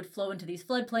overflowed, it would flow into these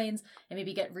floodplains and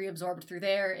maybe get reabsorbed through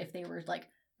there if they were like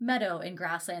meadow and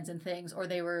grasslands and things, or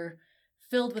they were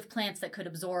filled with plants that could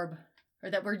absorb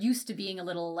or that were used to being a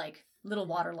little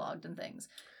waterlogged and things.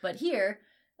 But here,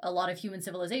 a lot of human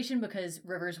civilization, because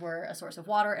rivers were a source of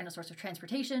water and a source of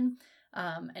transportation,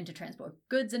 and to transport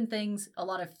goods and things, a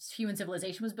lot of human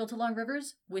civilization was built along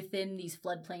rivers within these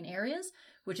floodplain areas,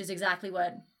 which is exactly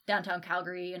what downtown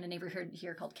Calgary and a neighborhood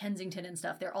here called Kensington and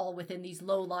stuff, they're all within these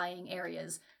low-lying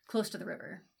areas close to the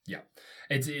river. Yeah.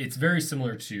 It's very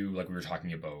similar to, like we were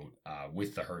talking about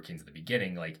with the hurricanes at the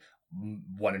beginning, like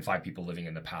 1 in 5 people living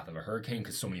in the path of a hurricane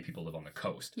because so many people live on the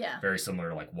coast. Yeah. Very similar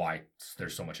to like why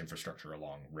there's so much infrastructure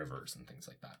along rivers and things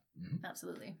like that. Mm-hmm.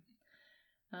 Absolutely.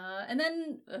 And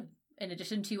then in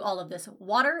addition to all of this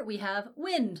water, we have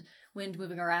wind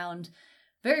moving around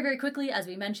very, very quickly. As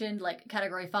we mentioned, like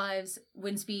Category 5's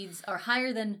wind speeds are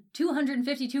higher than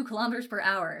 252 kilometers per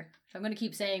hour. Which I'm going to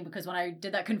keep saying because when I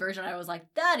did that conversion, I was like,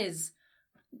 that is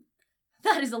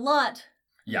a lot.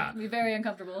 Yeah. It'd be very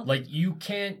uncomfortable. Like you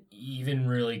can't even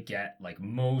really get like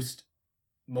most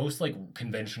like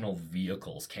conventional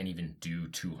vehicles can't even do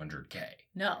 200K.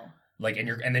 No. Like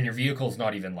and then your vehicle's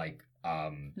not even like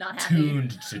not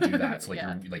tuned to do that. So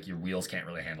like your wheels can't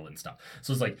really handle it and stuff.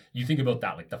 So it's like you think about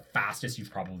that, like the fastest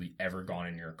you've probably ever gone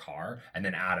in your car, and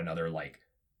then add another like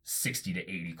 60 to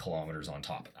 80 kilometers on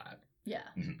top of that. Yeah.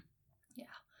 Mm-hmm.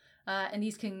 Yeah. And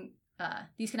these can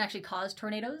actually cause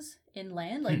tornadoes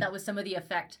inland. Like that was some of the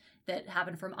effect that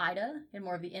happened from Ida in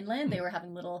more of the inland. They were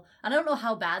having I don't know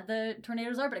how bad the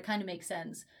tornadoes are, but it kind of makes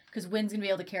sense because wind's going to be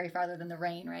able to carry farther than the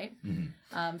rain, right?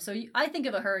 Mm-hmm. So I think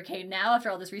of a hurricane now, after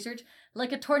all this research,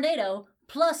 like a tornado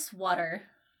plus water.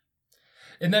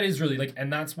 And that is really like,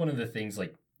 and that's one of the things,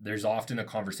 like, there's often a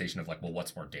conversation of like, well,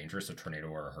 what's more dangerous, a tornado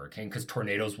or a hurricane? Because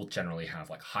tornadoes will generally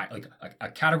have like a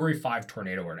Category 5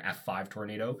 tornado or an F5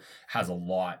 tornado has a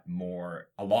lot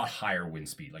higher wind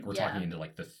speed. Like we're talking into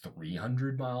like the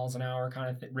 300 miles an hour kind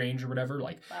of range or whatever.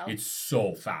 Like It's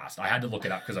so fast. I had to look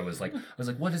it up because I was like,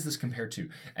 what does this compare to?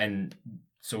 And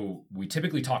so we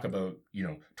typically talk about,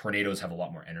 tornadoes have a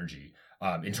lot more energy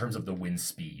in terms of the wind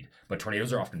speed, but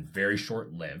tornadoes are often very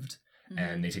short-lived.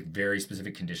 And they take very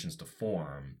specific conditions to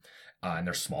form, and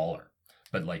they're smaller.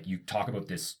 But like you talk about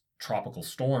this tropical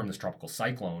storm, this tropical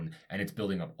cyclone, and it's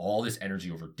building up all this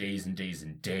energy over days and days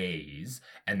and days,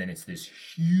 and then it's this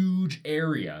huge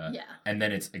area. Yeah. And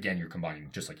then it's, again, you're combining,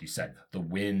 just like you said, the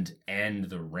wind and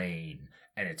the rain,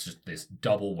 and it's just this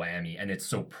double whammy, and it's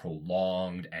so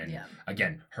prolonged. And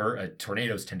again,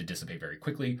 tornadoes tend to dissipate very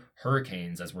quickly.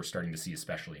 Hurricanes, as we're starting to see,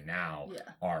 especially now,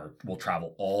 will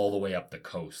travel all the way up the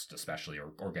coast, especially,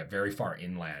 or get very far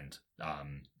inland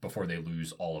before they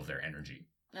lose all of their energy.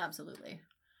 Absolutely.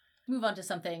 Move on to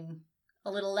something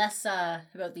a little less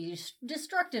about the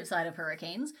destructive side of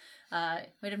hurricanes. You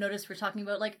might have noticed we're talking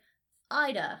about like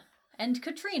Ida and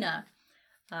Katrina.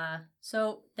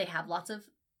 So they have lots of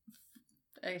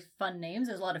fun names.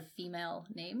 There's a lot of female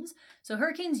names. So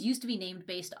hurricanes used to be named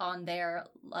based on their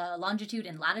longitude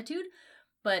and latitude,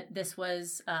 but this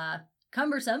was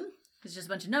cumbersome. It's just a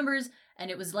bunch of numbers, and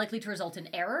it was likely to result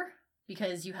in error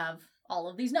because you have all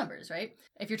of these numbers, right?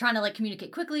 If you're trying to like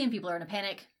communicate quickly and people are in a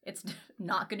panic, it's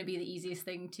not going to be the easiest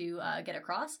thing to get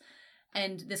across.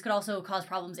 And this could also cause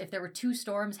problems if there were two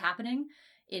storms happening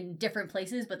in different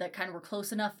places, but that kind of were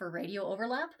close enough for radio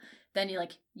overlap. Then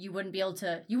you wouldn't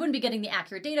be getting the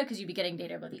accurate data because you'd be getting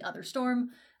data about the other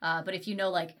storm. But if you know,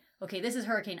 like, okay, this is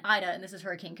Hurricane Ida and this is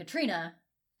Hurricane Katrina,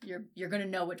 you're going to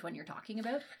know which one you're talking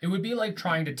about. It would be like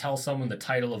trying to tell someone the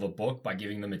title of a book by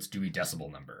giving them its Dewey Decimal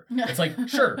number. It's like,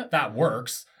 sure, that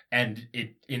works. And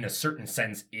it, in a certain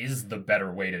sense, is the better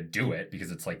way to do it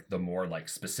because it's like the more like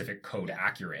specific code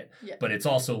accurate, but it's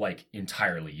also like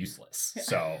entirely useless. Yeah.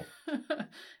 So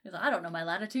I don't know my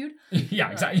latitude.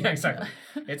 Yeah, exactly.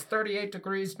 It's 38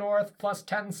 degrees north plus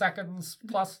 10 seconds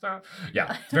plus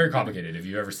yeah, it's very complicated. If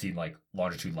you've ever seen like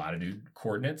longitude latitude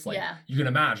coordinates, like you can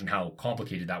imagine how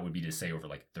complicated that would be to say over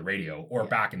like the radio or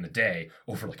back in the day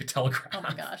over like a telegraph. Oh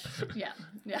my gosh. Yeah.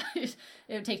 It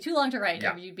would take too long to write.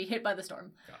 Yeah. You'd be hit by the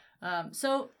storm. Yeah.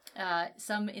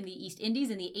 Some in the East Indies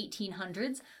in the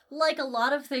 1800s, like a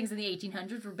lot of things in the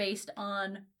 1800s, were based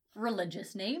on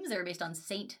religious names. They were based on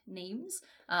saint names.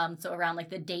 So around like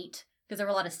the date, because there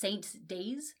were a lot of saints'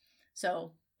 days.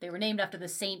 So they were named after the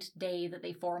saint day that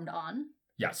they formed on.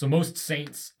 Yeah, so most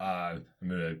saints, I'm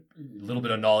going to, a little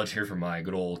bit of knowledge here from my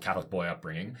good old Catholic boy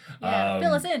upbringing. Yeah,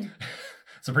 fill us in.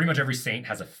 So pretty much every saint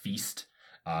has a feast.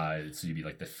 So you'd be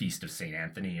like the Feast of St.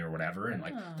 Anthony or whatever, and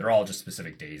like they're all just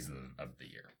specific days of the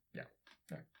year. Yeah.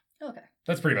 Okay.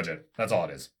 That's pretty much it. That's all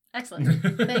it is.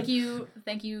 Excellent. Thank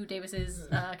you, Davis's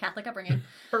Catholic upbringing.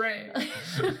 Hooray!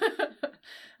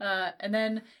 And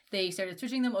then they started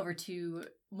switching them over to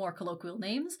more colloquial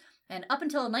names, and up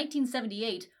until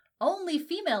 1978, only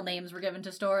female names were given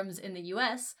to storms in the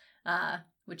U.S.,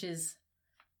 which is,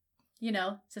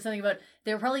 says something about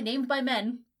they were probably named by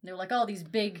men. They were like, oh, these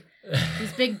big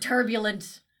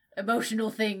turbulent, emotional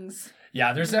things.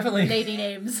 Yeah, there's definitely lady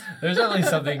names. There's definitely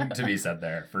something to be said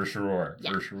there, for sure.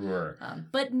 Yeah. For sure.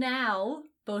 But now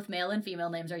both male and female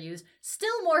names are used.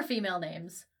 Still more female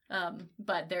names,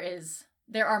 but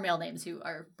there are male names who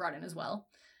are brought in as well.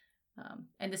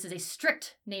 And this is a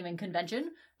strict naming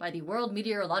convention by the World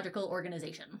Meteorological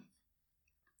Organization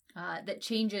that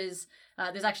changes.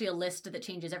 There's actually a list that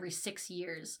changes every 6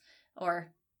 years,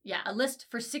 a list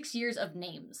for 6 years of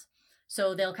names.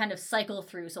 So they'll kind of cycle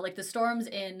through. So like the storms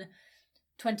in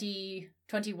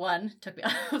 2021 took me,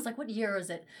 I was like, what year is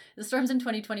it? The storms in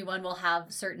 2021 will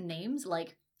have certain names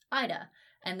like Ida.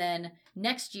 And then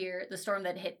next year, the storm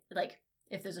that hit, like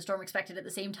if there's a storm expected at the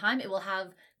same time, it will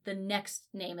have the next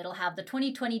name. It'll have the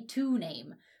 2022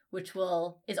 name, which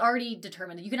is already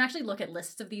determined. You can actually look at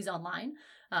lists of these online,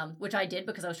 which I did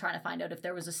because I was trying to find out if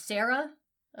there was a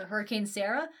Hurricane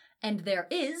Sarah. And there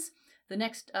is. The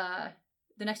next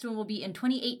one will be in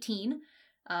 2018.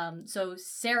 So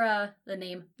Sarah, the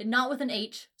name, not with an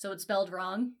H, so it's spelled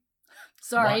wrong.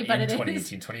 Sorry, but it 2018. is.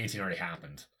 2018 already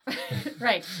happened.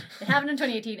 Right. It happened in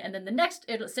 2018. And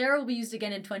then Sarah will be used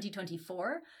again in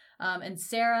 2024. And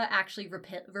Sarah actually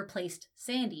replaced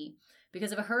Sandy.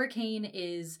 Because if a hurricane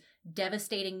is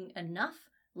devastating enough,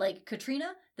 like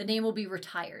Katrina, the name will be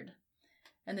retired.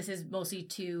 And this is mostly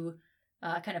to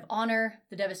kind of honor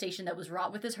the devastation that was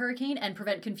wrought with this hurricane and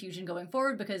prevent confusion going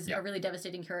forward, because a really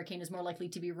devastating hurricane is more likely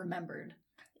to be remembered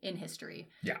in history.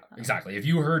 Yeah, exactly. If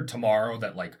you heard tomorrow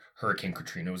that like Hurricane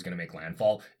Katrina was going to make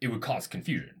landfall, it would cause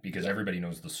confusion because everybody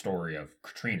knows the story of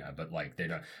Katrina, but like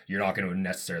you're not going to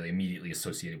necessarily immediately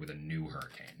associate it with a new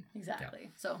hurricane. Exactly. Yeah.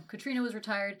 So Katrina was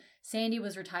retired. Sandy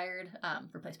was retired,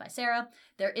 replaced by Sarah.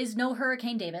 There is no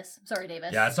Hurricane Davis. Sorry,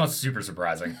 Davis. Yeah, it's not super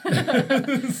surprising.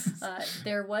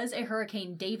 There was a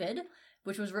Hurricane David,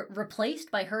 which was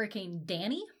replaced by Hurricane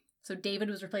Danny. So David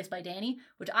was replaced by Danny,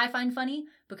 which I find funny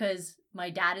because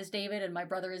my dad is David and my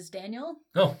brother is Daniel.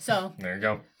 Oh, so there you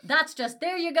go. That's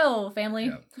there you go, family.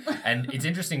 Yeah. And it's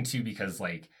interesting too because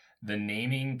like the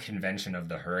naming convention of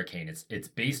the hurricane, it's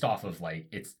based off of like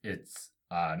it's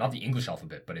not the English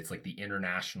alphabet, but it's like the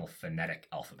International Phonetic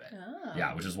Alphabet. Oh.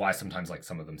 Yeah, which is why sometimes like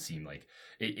some of them seem like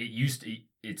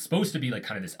it's supposed to be like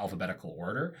kind of this alphabetical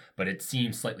order, but it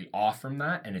seems slightly off from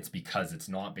that, and it's because it's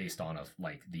not based on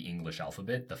like the English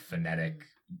alphabet, the phonetic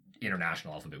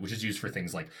international alphabet, which is used for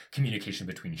things like communication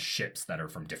between ships that are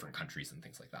from different countries and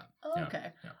things like that. Oh,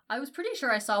 okay. Yeah. I was pretty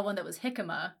sure I saw one that was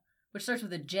Jicama, which starts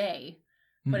with a J,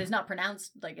 but it's not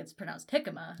pronounced like it's pronounced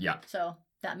Jicama. Yeah. So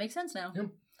that makes sense now. Yep.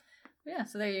 Yeah,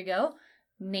 so there you go.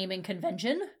 Naming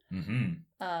convention. Mm-hmm.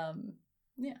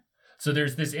 Yeah. So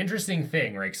there's this interesting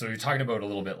thing, right? So you're talking about a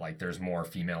little bit like there's more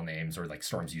female names, or like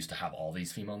storms used to have all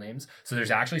these female names. So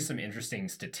there's actually some interesting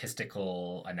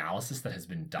statistical analysis that has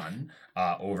been done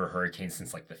over hurricanes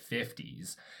since like the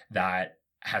 50s that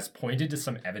has pointed to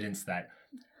some evidence that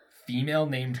female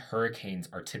named hurricanes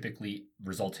are typically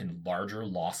result in larger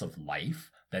loss of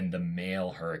life than the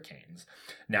male hurricanes.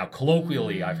 Now,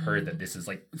 colloquially, I've heard that this is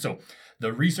like, so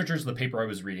the researchers, the paper I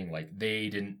was reading, like they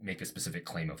didn't make a specific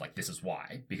claim of like, this is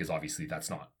why, because obviously that's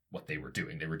not what they were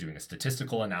doing. They were doing a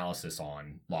statistical analysis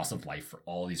on loss of life for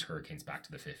all these hurricanes back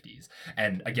to the 50s.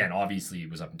 And again, obviously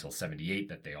it was up until 78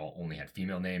 that they all only had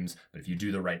female names. But if you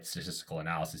do the right statistical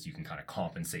analysis, you can kind of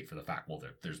compensate for the fact, well,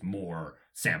 there's more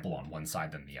sample on one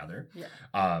side than the other. Yeah.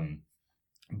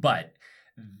 But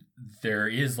there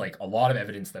is like a lot of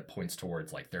evidence that points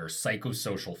towards like there are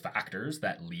psychosocial factors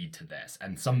that lead to this.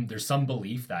 And there's some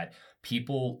belief that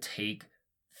people take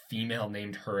female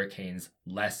named hurricanes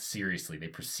less seriously. They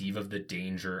perceive of the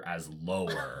danger as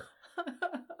lower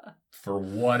for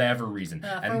whatever reason.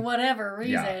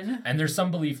 Yeah. And there's some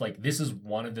belief like this is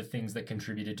one of the things that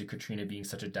contributed to Katrina being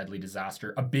such a deadly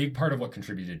disaster. A big part of what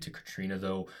contributed to Katrina,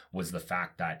 though, was the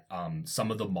fact that some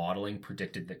of the modeling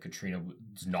predicted that Katrina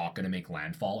was not going to make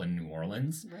landfall in New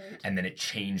Orleans. Right. And then it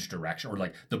changed direction, or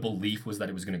like the belief was that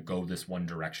it was going to go this one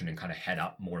direction and kind of head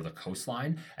up more the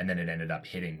coastline. And then it ended up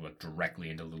hitting like directly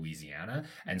into Louisiana.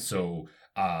 And so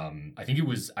I think it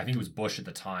was Bush at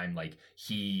the time, like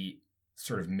he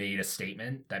sort of made a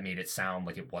statement that made it sound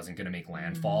like it wasn't going to make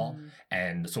landfall.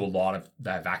 And so a lot of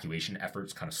the evacuation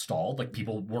efforts kind of stalled. Like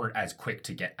people weren't as quick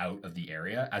to get out of the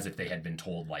area as if they had been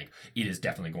told like, it is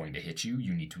definitely going to hit you,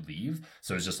 you need to leave.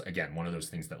 So it's just, again, one of those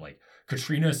things that like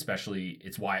Katrina especially,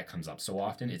 it's why it comes up so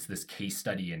often. It's this case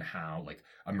study in how like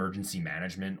emergency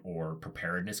management or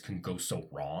preparedness can go so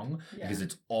wrong because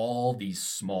it's all these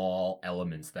small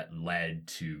elements that led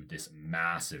to this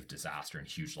massive disaster and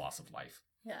huge loss of life.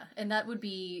 Yeah, and that would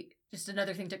be just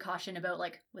another thing to caution about,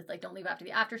 like, with, like, don't leave after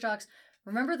the aftershocks.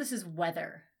 Remember, this is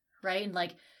weather, right? And,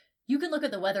 like, you can look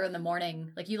at the weather in the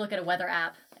morning, like, you look at a weather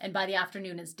app, and by the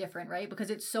afternoon it's different, right?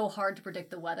 Because it's so hard to predict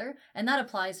the weather, and that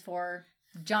applies for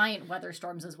giant weather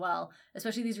storms as well,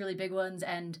 especially these really big ones,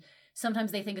 and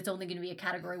sometimes they think it's only going to be a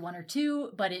category 1 or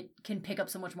 2, but it can pick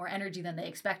up so much more energy than they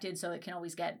expected, so it can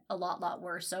always get a lot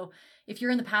worse. So if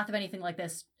you're in the path of anything like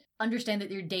this, understand that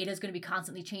your data is going to be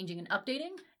constantly changing and updating,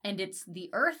 and it's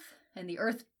the Earth, and the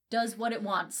Earth does what it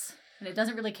wants, and it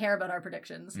doesn't really care about our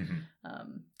predictions.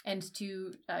 And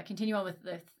to continue on with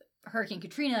the Hurricane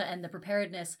Katrina and the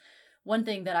preparedness, one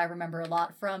thing that I remember a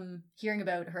lot from hearing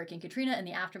about Hurricane Katrina and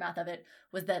the aftermath of it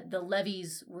was that the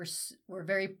levees were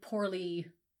very poorly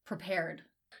prepared.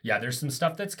 Yeah, there's some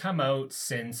stuff that's come out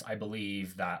since, I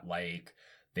believe, that like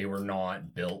they were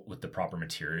not built with the proper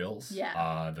materials.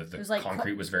 Yeah. The like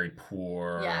concrete was very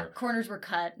poor. Yeah, corners were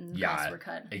cut and costs were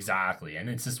cut. Exactly. And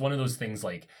it's just one of those things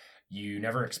like you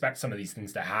never expect some of these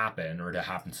things to happen or to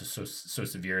happen so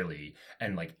severely.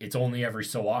 And like it's only every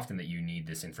so often that you need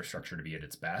this infrastructure to be at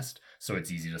its best. So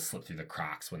it's easy to slip through the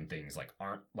cracks when things like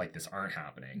aren't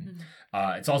happening.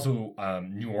 It's also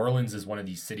New Orleans is one of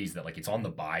these cities that like it's on the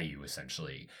bayou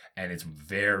essentially, and it's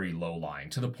very low lying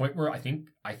to the point where I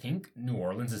think New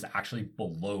Orleans is actually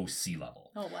below sea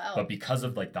level. Oh wow. But because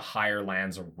of like the higher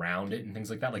lands around it and things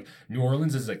like that, like New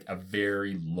Orleans is like a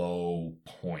very low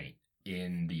point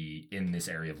in this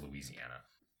area of Louisiana.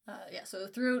 So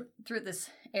through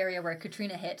this area where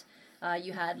Katrina hit,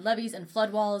 you had levees and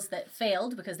flood walls that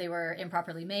failed because they were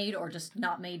improperly made or just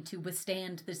not made to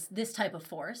withstand this type of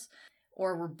force,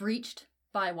 or were breached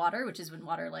by water, which is when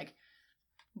water like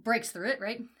breaks through it,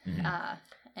 right?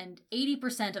 And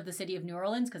 80% of the city of New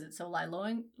Orleans, because it's so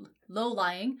low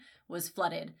lying, was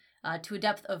flooded to a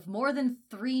depth of more than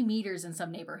 3 meters in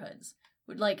some neighborhoods.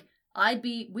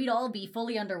 We'd all be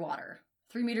fully underwater.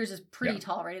 3 meters is pretty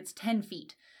tall, right? It's 10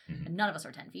 feet. And none of us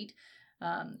are 10 feet.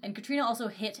 And Katrina also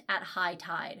hit at high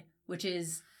tide, which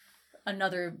is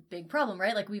another big problem,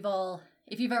 right? Like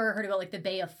if you've ever heard about like the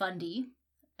Bay of Fundy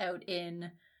out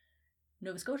in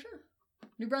Nova Scotia,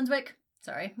 New Brunswick,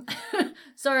 sorry,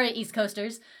 East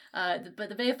Coasters. But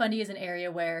the Bay of Fundy is an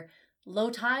area where low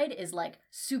tide is like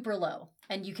super low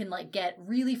and you can like get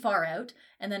really far out,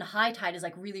 and then high tide is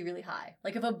like really, really high.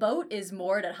 Like if a boat is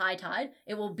moored at high tide,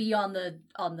 it will be on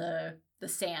the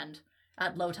sand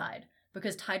at low tide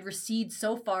because tide recedes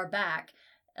so far back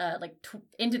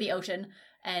into the ocean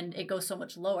and it goes so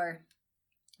much lower.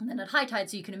 And then at high tide,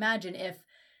 so you can imagine if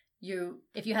you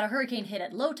had a hurricane hit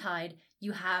at low tide,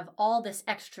 you have all this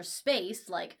extra space,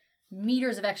 like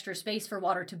meters of extra space for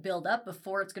water to build up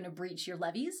before it's going to breach your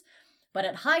levees. But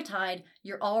at high tide,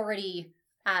 you're already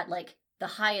at like the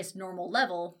highest normal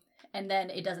level, and then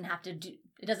it doesn't have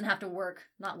to work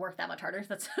that much harder.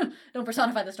 That's don't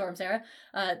personify the storm, Sarah.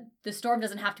 The storm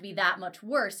doesn't have to be that much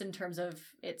worse in terms of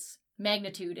its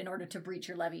magnitude in order to breach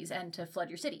your levees and to flood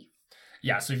your city.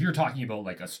 Yeah, so if you're talking about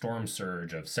like a storm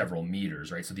surge of several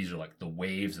meters, right? So these are like the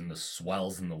waves and the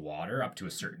swells in the water up to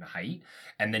a certain height.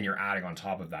 And then you're adding on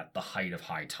top of that the height of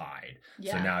high tide.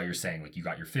 Yeah. So now you're saying like you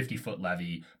got your 50-foot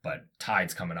levee, but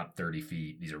tide's coming up 30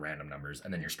 feet. These are random numbers.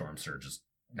 And then your storm surge is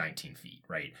 19 feet,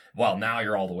 right? Well, now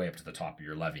you're all the way up to the top of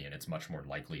your levee, and it's much more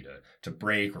likely to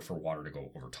break or for water to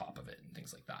go over top of it and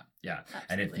things like that. Yeah. Absolutely.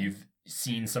 And if you've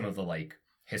seen some of the like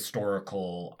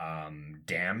historical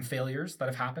dam failures that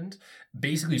have happened,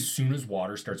 basically as soon as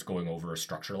water starts going over a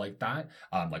structure like that,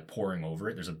 like pouring over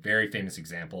it, there's a very famous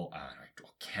example, I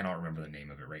cannot remember the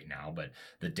name of it right now, but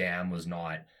the dam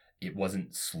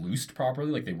wasn't sluiced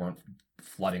properly, like they weren't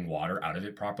flooding water out of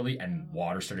it properly, and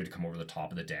water started to come over the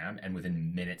top of the dam, and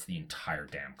within minutes the entire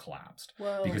dam collapsed.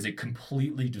 Whoa. Because it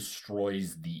completely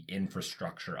destroys the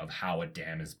infrastructure of how a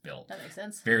dam is built. That makes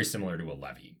sense. Very similar to a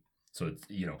levee. So it's,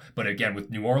 but again, with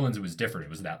New Orleans, it was different. It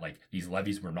was that like these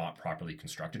levees were not properly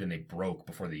constructed and they broke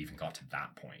before they even got to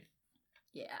that point.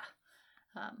 Yeah.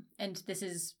 And this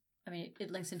is,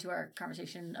 it links into our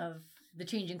conversation of the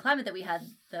changing climate that we had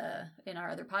in our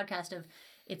other podcast of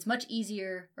it's much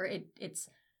easier, or it's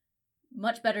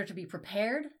much better to be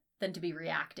prepared than to be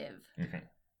reactive. Mm-hmm.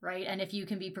 Right? And if you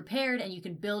can be prepared and you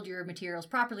can build your materials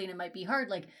properly, and it might be hard,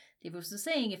 like David was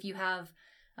saying, if you have,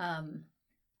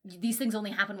 these things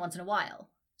only happen once in a while.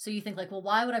 So you think like, well,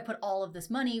 why would I put all of this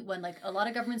money when like a lot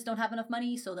of governments don't have enough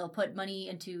money? So they'll put money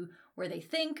into where they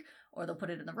think, or they'll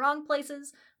put it in the wrong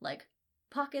places, like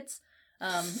pockets,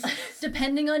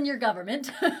 depending on your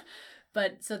government.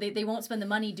 But so they won't spend the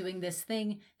money doing this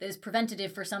thing that is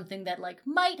preventative for something that like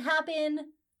might happen,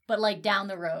 but like down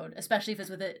the road, especially if it's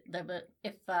with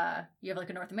if you have like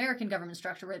a North American government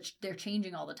structure, which they're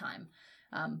changing all the time.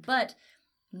 But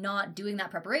not doing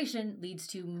that preparation leads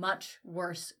to much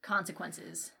worse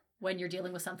consequences when you're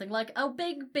dealing with something like a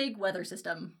big weather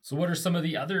system. So what are some of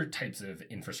the other types of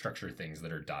infrastructure things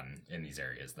that are done in these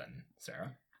areas then,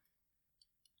 Sarah?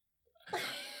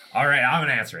 All right, I'm going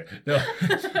to answer it.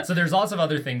 No. So there's lots of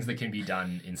other things that can be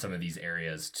done in some of these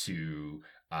areas to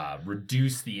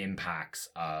reduce the impacts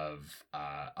of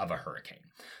a hurricane.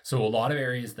 So a lot of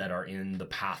areas that are in the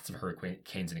paths of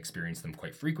hurricanes and experience them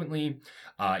quite frequently,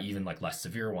 even like less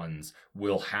severe ones,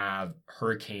 will have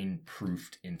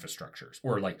hurricane-proofed infrastructures.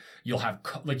 Or like you'll have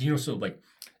so like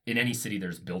in any city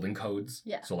there's building codes.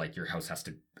 Yeah. So like your house has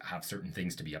to have certain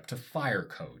things to be up to fire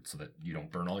code so that you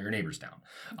don't burn all your neighbors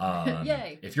down.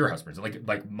 Yay. If your house burns,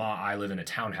 I live in a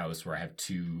townhouse where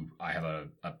I have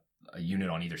a unit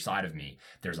on either side of me.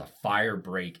 There's a fire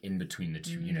break in between the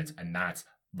two units, and that's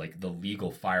like the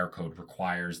legal fire code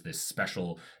requires this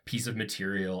special piece of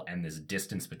material and this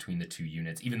distance between the two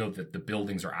units. Even though the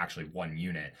buildings are actually one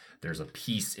unit, there's a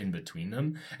piece in between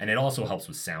them. And it also helps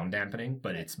with sound dampening,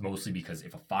 but it's mostly because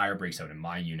if a fire breaks out in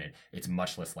my unit, it's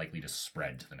much less likely to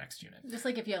spread to the next unit. Just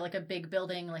like if you have like a big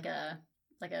building, like a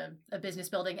business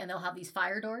building, and they'll have these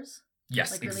fire doors.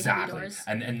 Yes, like really exactly. heavy doors.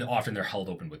 And often they're held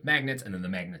open with magnets, and then the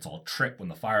magnets all trip when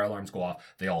the fire alarms go off.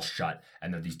 They all shut,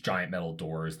 and they're these giant metal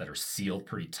doors that are sealed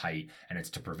pretty tight, and it's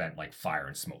to prevent like fire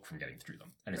and smoke from getting through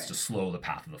them. And it's to slow the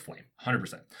path of the flame,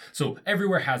 100%. So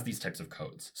everywhere has these types of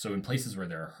codes. So in places where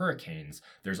there are hurricanes,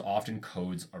 there's often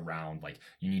codes around like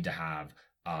you need to have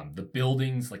the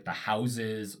buildings, like the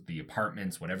houses, the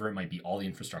apartments, whatever it might be, all the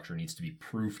infrastructure needs to be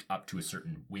proofed up to a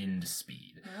certain wind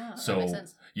speed. Oh, so, that makes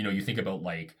sense. You think about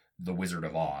like the Wizard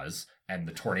of Oz and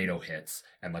the tornado hits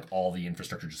and like all the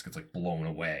infrastructure just gets like blown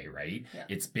away, right? Yeah.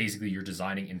 It's basically you're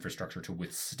designing infrastructure to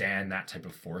withstand that type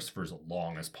of force for as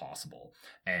long as possible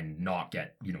and not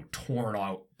get, torn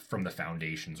out from the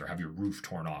foundations or have your roof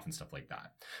torn off and stuff like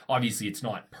that. Obviously it's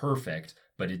not perfect,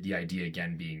 but the idea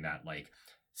again being that like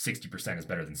 60% is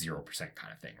better than 0%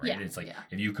 kind of thing, right? Yeah, It's like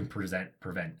if you can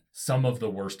prevent some of the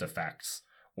worst effects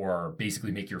or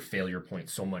basically make your failure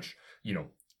point so much,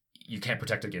 you can't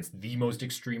protect against the most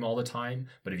extreme all the time,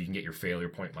 but if you can get your failure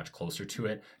point much closer to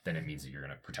it, then it means that you're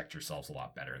going to protect yourselves a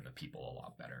lot better and the people a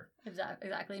lot better.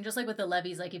 Exactly. And just like with the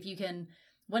levees, like if you can,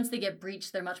 once they get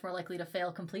breached, they're much more likely to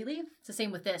fail completely. It's the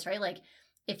same with this, right? Like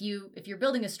if your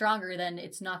building is stronger, then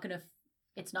it's not going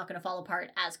to fall apart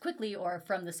as quickly or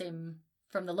from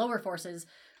the lower forces,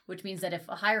 which means that if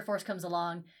a higher force comes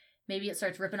along, maybe it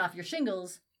starts ripping off your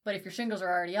shingles. But if your shingles are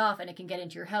already off and it can get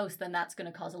into your house, then that's going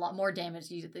to cause a lot more damage.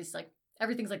 These like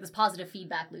everything's like this positive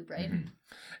feedback loop, right? Mhm.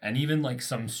 And even like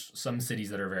some cities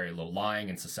that are very low lying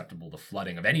and susceptible to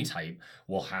flooding of any type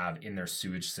will have in their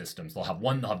sewage systems, they'll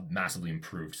have massively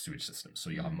improved sewage systems. So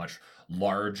you'll have much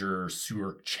larger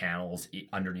sewer channels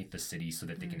underneath the city so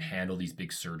that they can handle these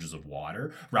big surges of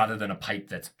water rather than a pipe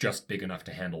that's just big enough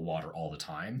to handle water all the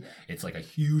time. Yeah. It's like a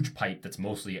huge pipe that's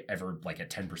mostly ever like at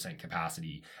 10%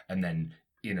 capacity, and then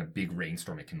in a big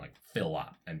rainstorm it can like fill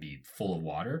up and be full of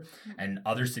water. And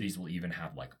other cities will even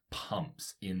have like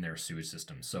pumps in their sewage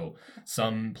system. So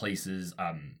some places,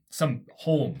 some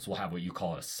homes will have what you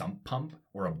call a sump pump,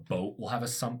 or a boat will have a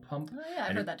sump pump. Oh yeah,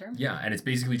 I've heard that term. Yeah, and it's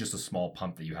basically just a small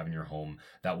pump that you have in your home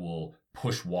that will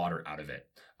push water out of it,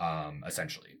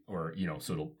 essentially. Or, you know,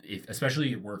 so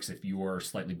especially it works if you are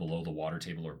slightly below the water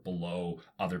table or below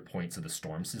other points of the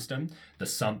storm system. The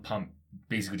sump pump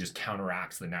basically just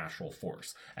counteracts the natural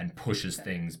force and pushes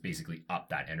things basically up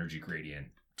that energy gradient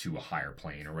to a higher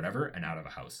plane or whatever and out of a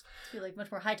house. I feel like much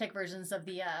more high-tech versions of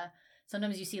the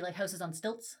sometimes you see like houses on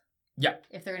stilts. Yeah.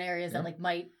 If they're in areas that like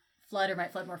might flood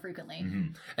more frequently. Mm-hmm.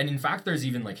 And in fact, there's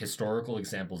even like historical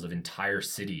examples of entire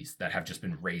cities that have just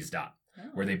been raised up,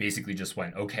 where they basically just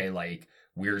went, okay, like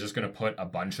we're just going to put a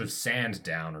bunch of sand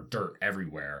down or dirt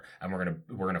everywhere, and we're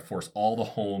going to force all the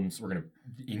homes, we're going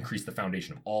to increase the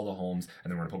foundation of all the homes,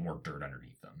 and then we're going to put more dirt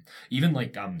underneath them. Even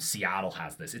like Seattle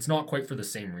has this. It's not quite for the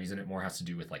same reason. It more has to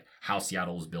do with like how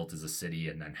Seattle was built as a city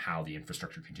and then how the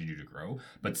infrastructure continued to grow.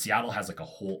 But Seattle has like a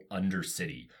whole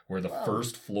undercity where the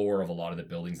first floor of a lot of the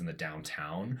buildings in the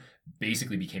downtown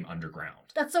basically became underground.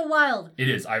 That's so wild. It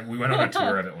is. We went on a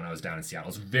tour of it when I was down in Seattle.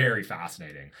 It's very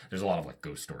fascinating. There's a lot of like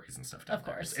ghost stories and stuff down of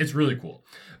there. course. It's really cool.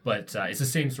 But it's the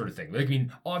same sort of thing. Like, I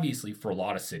mean, obviously for a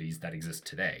lot of cities that exist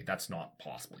today, that's not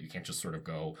possible. You can't just sort of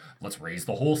go, let's raise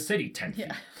the whole city 10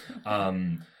 feet.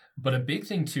 But a big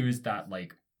thing too is that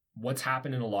like what's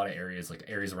happened in a lot of areas, like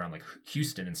areas around like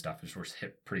Houston and stuff, which was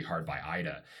hit pretty hard by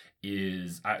Ida,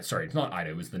 is sorry, it's not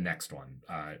Ida, it was the next one.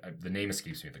 The name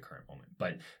escapes me at the current moment,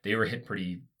 but they were hit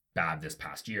pretty bad this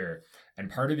past year. And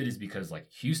part of it is because like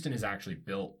Houston is actually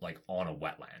built like on a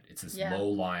wetland. It's this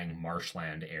low-lying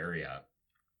marshland area.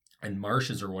 And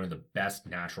marshes are one of the best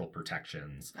natural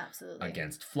protections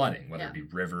against flooding, whether it be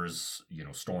rivers, you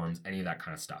know, storms, any of that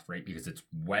kind of stuff, right? Because it's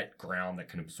wet ground that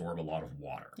can absorb a lot of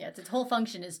water. Yeah, its whole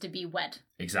function is to be wet.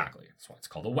 Exactly. That's why it's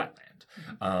called a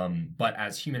wetland. But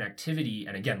as human activity,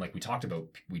 and again, like we talked about,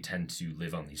 we tend to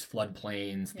live on these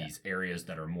floodplains, these areas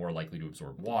that are more likely to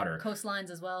absorb water.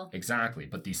 Coastlines as well. Exactly.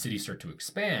 But these cities start to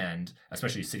expand,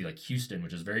 especially a city like Houston,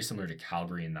 which is very similar to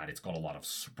Calgary in that it's got a lot of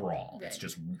sprawl. Right. It's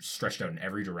just stretched out in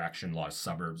every direction. A lot of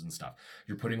suburbs and stuff.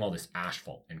 You're putting all this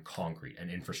asphalt and concrete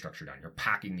and infrastructure down. You're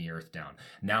packing the earth down.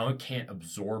 Now it can't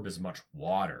absorb as much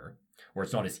water, or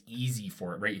it's not as easy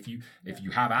for it, right? If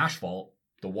you have asphalt,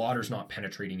 the water's not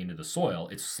penetrating into the soil,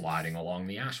 it's sliding along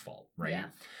the asphalt, right? Yeah.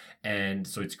 And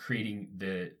so it's creating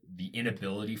the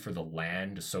inability for the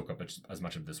land to soak up as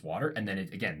much of this water. And then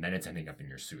it's ending up in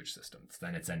your sewage systems.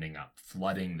 Then it's ending up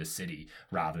flooding the city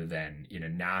rather than in a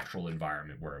natural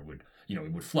environment where it would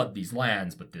flood these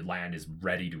lands, but the land is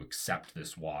ready to accept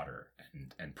this water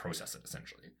and process it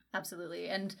essentially. Absolutely.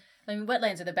 And I mean,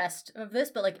 wetlands are the best of this,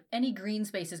 but like any green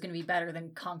space is going to be better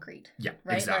than concrete. Yeah,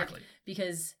 right? Exactly. Like,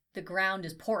 because the ground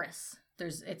is porous.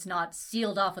 It's not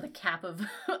sealed off with a cap of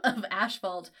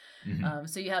asphalt. Mm-hmm.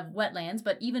 So you have wetlands,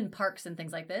 but even parks and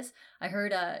things like this. I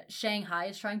heard Shanghai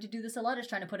is trying to do this a lot. It's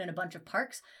trying to put in a bunch of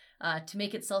parks to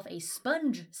make itself a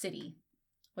sponge city,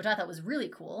 which I thought was really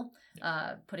cool.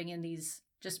 Putting in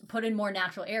just put in more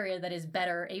natural area that is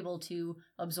better able to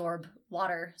absorb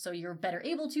water. So you're better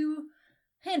able to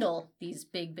handle these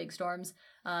big storms.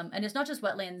 And it's not just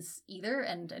wetlands either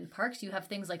and parks. You have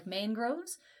things like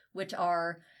mangroves, which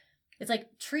are... It's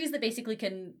like trees that basically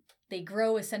they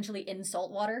grow essentially in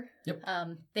salt water. Yep.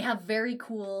 They have very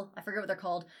cool, I forget what they're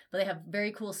called, but they have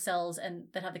very cool cells and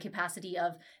that have the capacity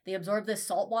of, they absorb this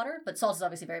salt water, but salt is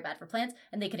obviously very bad for plants,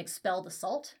 and they can expel the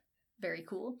salt. Very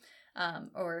cool.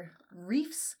 Or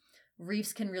reefs.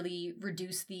 Reefs can really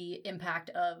reduce the impact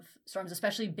of storms,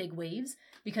 especially big waves,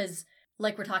 because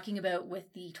like we're talking about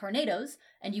with the tornadoes,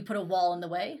 and you put a wall in the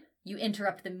way, you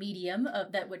interrupt the medium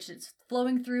of that which it's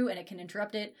flowing through, and it can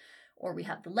interrupt it. Or we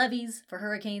have the levees for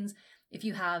hurricanes. If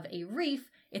you have a reef,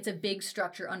 it's a big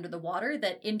structure under the water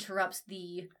that interrupts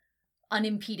the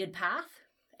unimpeded path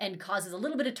and causes a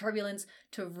little bit of turbulence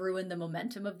to ruin the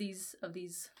momentum of these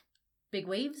big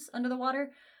waves under the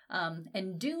water.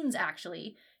 And dunes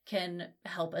actually can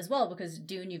help as well, because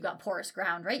dune, you've got porous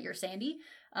ground, right? You're sandy,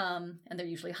 and they're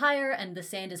usually higher, and the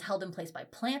sand is held in place by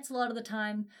plants a lot of the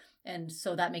time. And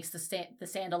so that makes the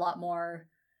sand a lot more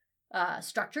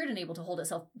structured and able to hold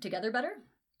itself together better.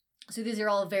 So these are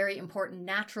all very important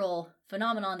natural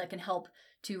phenomenon that can help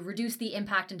to reduce the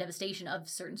impact and devastation of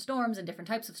certain storms and different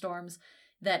types of storms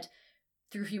that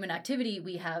through human activity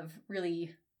we have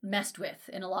really messed with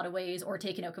in a lot of ways, or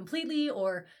taken out completely,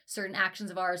 or certain actions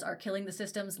of ours are killing the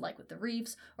systems, like with the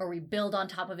reefs, or we build on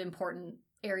top of important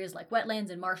areas like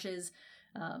wetlands and marshes.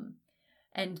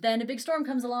 And then a big storm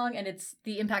comes along and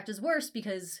the impact is worse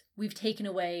because we've taken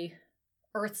away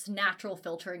Earth's natural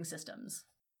filtering systems.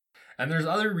 And there's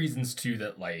other reasons too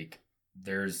that like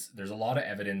there's a lot of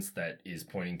evidence that is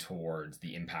pointing towards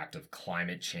the impact of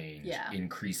climate change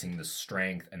increasing the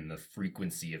strength and the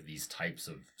frequency of these types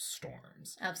of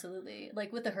storms. Absolutely.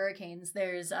 Like with the hurricanes,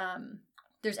 there's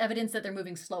evidence that they're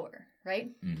moving slower,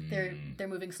 right? Mm-hmm. They're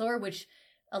moving slower, which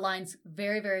aligns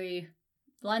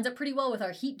lines up pretty well with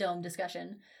our heat dome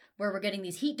discussion, where we're getting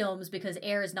these heat domes because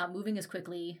air is not moving as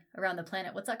quickly around the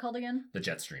planet. What's that called again? The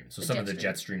jet stream. So some of the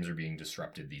jet streams are being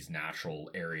disrupted, these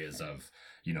natural areas of,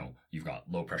 you've got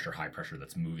low pressure, high pressure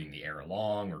that's moving the air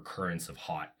along, or currents of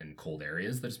hot and cold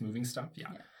areas that's moving stuff. Yeah.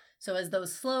 So as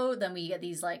those slow, then we get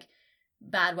these like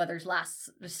bad weather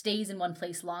stays in one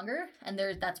place longer. And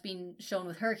that's been shown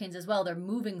with hurricanes as well. They're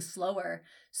moving slower.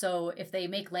 So if they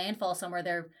make landfall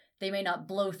somewhere, they may not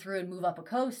blow through and move up a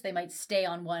coast. They might stay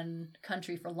on one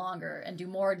country for longer and do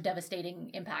more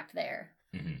devastating impact there.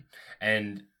 Mm-hmm.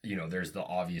 And, there's the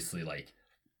obviously like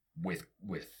with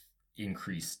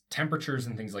increased temperatures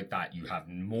and things like that, you have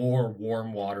more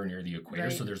warm water near the equator.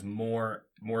 Right. So there's more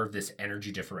of this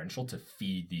energy differential to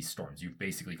feed these storms. You've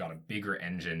basically got a bigger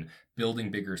engine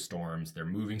building bigger storms. They're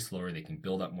moving slower. They can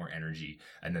build up more energy,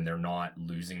 and then they're not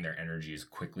losing their energy as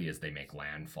quickly as they make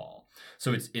landfall.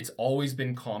 So it's always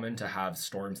been common to have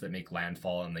storms that make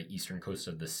landfall on the eastern coast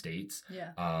of the States,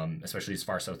 especially as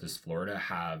far south as Florida,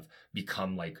 have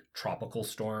become like tropical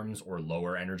storms or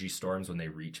lower energy storms when they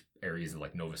reach areas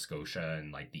like Nova Scotia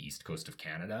and like the east coast of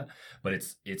Canada. But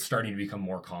it's starting to become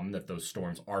more common that those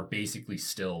storms are basically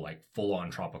still like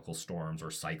full-on tropical storms or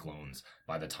cyclones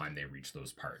by the time they reach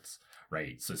those parts,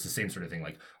 right? So it's the same sort of thing.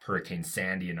 Like Hurricane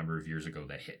Sandy a number of years ago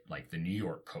that hit like the New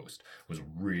York coast was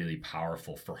really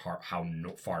powerful for how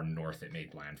far north it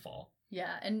made landfall.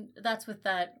 Yeah, and that's with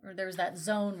that, there's that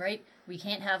zone, right? We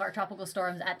can't have our tropical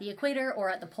storms at the equator or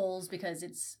at the poles because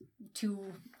it's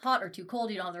too hot or too cold.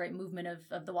 You don't have the right movement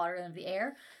of the water and of the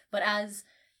air. But as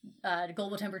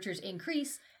global temperatures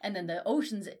increase and then the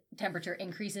ocean's temperature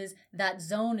increases, that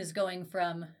zone is going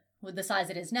from, with the size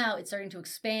it is now, it's starting to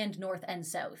expand north and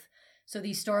south. So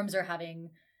these storms are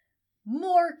having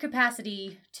more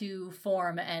capacity to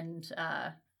form and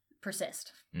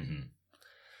persist. Mm-hmm.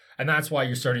 And that's why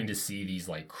you're starting to see these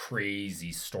like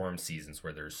crazy storm seasons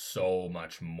where there's so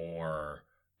much more,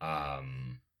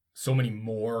 so many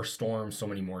more storms, so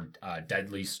many more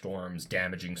deadly storms,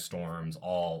 damaging storms,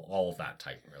 all of that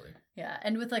type, really. Yeah,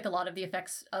 and with like a lot of the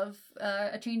effects of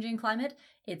a changing climate,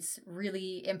 it's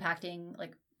really impacting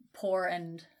like poor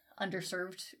and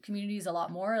underserved communities a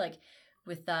lot more. Like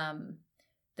with the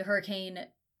hurricane,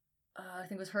 I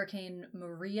think it was Hurricane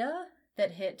Maria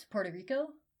that hit Puerto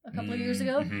Rico a couple of years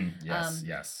ago. Mm-hmm.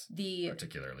 Yes.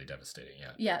 Particularly devastating,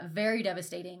 yeah. Yeah, very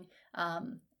devastating.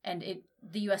 And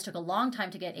the U.S. took a long time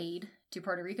to get aid to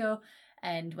Puerto Rico.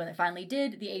 And when it finally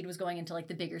did, the aid was going into like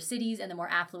the bigger cities and the more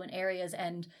affluent areas.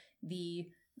 And the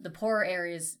poorer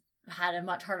areas had a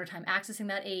much harder time accessing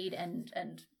that aid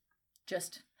and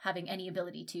just having any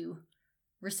ability to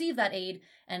receive that aid.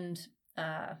 And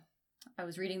I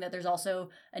was reading that there's also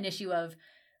an issue of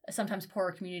sometimes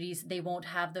poorer communities, they won't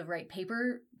have the right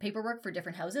paperwork for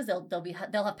different houses.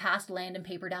 They'll have passed land and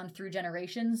paper down through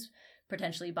generations,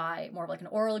 potentially by more of like an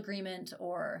oral agreement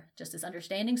or just this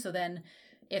understanding. So then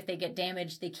if they get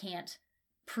damaged, they can't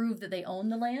prove that they own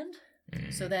the land. Mm-hmm.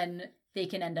 So then they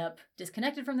can end up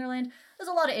disconnected from their land. There's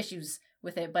a lot of issues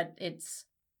with it, but it's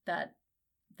that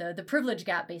the privilege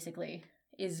gap basically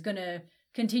is going to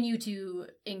continue to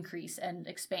increase and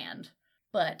expand.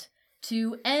 But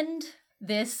to end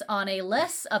this on a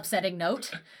less upsetting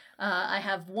note, I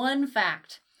have one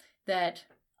fact that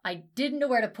I didn't know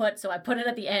where to put, so I put it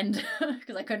at the end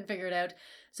because I couldn't figure it out.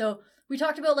 So we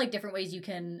talked about like different ways you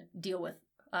can deal with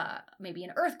maybe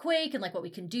an earthquake and like what we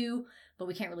can do, but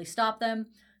we can't really stop them.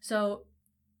 So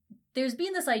there's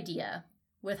been this idea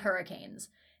with hurricanes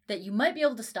that you might be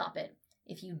able to stop it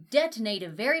if you detonate a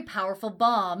very powerful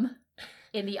bomb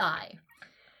in the eye.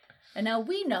 And now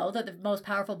we know that the most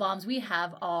powerful bombs we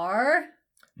have are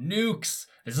nukes.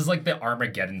 This is like the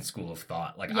Armageddon school of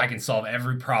thought. Like, I can solve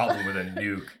every problem with a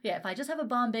nuke. Yeah, if I just have a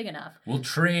bomb big enough. We'll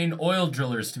train oil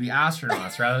drillers to be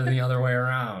astronauts rather than the other way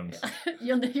around.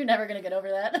 You're never going to get over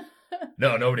that.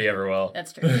 No, nobody ever will.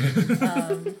 That's true.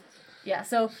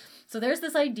 So So there's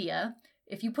this idea.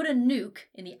 If you put a nuke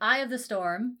in the eye of the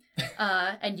storm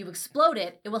and you explode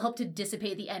it, it will help to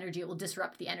dissipate the energy. It will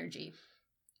disrupt the energy.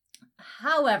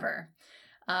 However,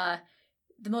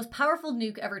 the most powerful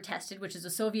nuke ever tested, which is a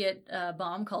Soviet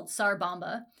bomb called Tsar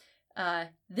Bomba,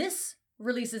 this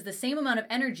releases the same amount of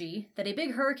energy that a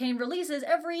big hurricane releases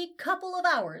every couple of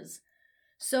hours.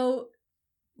 So,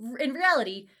 in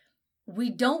reality, we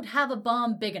don't have a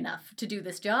bomb big enough to do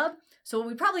this job. So what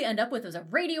we probably end up with is a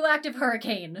radioactive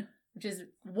hurricane, which is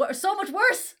so much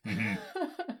worse. Mm-hmm.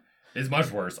 It's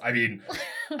much worse. I mean,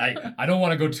 I don't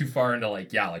want to go too far into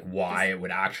why it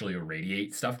would actually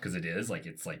irradiate stuff, because it is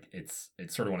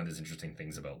it's sort of one of those interesting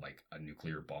things about like a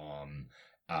nuclear bomb.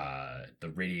 The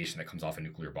radiation that comes off a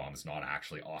nuclear bomb is not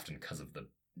actually often because of the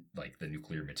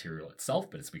nuclear material itself,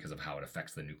 but it's because of how it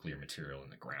affects the nuclear material in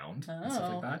the ground and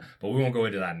stuff like that. But we won't go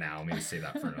into that now. Maybe save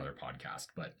that for another podcast.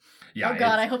 But yeah. Oh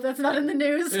God, I hope that's not in the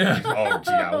news. Yeah. Oh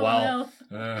yeah. Well,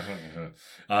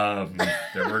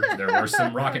 there were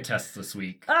some rocket tests this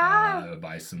week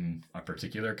by a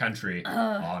particular country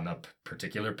on a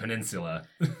particular peninsula.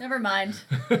 Never mind.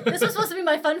 This was supposed to be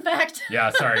my fun fact. Yeah.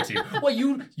 Sorry, team. Well,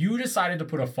 you decided to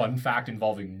put a fun fact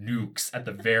involving nukes at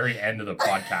the very end of the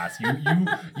podcast.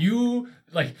 You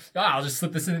I'll just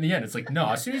slip this in the end. It's like, no,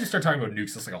 as soon as you start talking about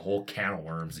nukes, it's like a whole can of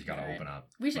worms you gotta open up.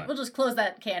 We'll just close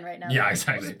that can right now. Yeah,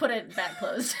 exactly. We'll just put it back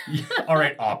closed. Yeah. All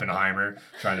right, Oppenheimer,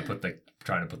 trying to put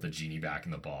the genie back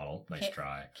in the bottle. Nice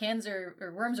try. Cans or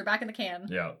worms are back in the can.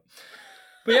 Yeah.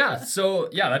 But yeah, so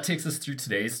yeah, that takes us through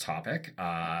today's topic.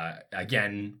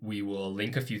 Again, we will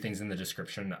link a few things in the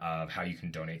description of how you can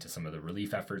donate to some of the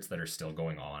relief efforts that are still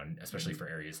going on, especially for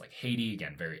areas like Haiti.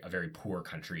 Again, a very poor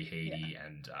country, Haiti,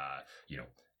 and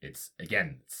it's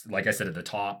like I said at the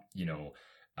top,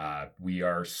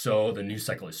 the news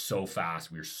cycle is so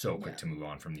fast. We are so quick to move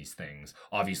on from these things.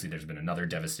 Obviously, there's been another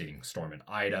devastating storm in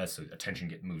Ida, so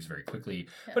attention moves very quickly.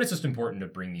 Yeah. But it's just important to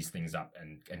bring these things up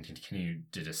and continue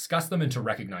to discuss them and to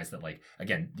recognize that,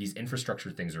 these infrastructure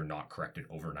things are not corrected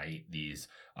overnight. These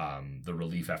the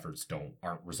relief efforts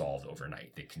aren't resolved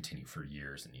overnight. They continue for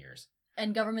years and years.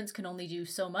 And governments can only do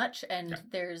so much, and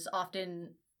there's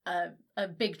often a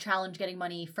big challenge getting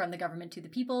money from the government to the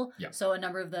people. Yeah. So a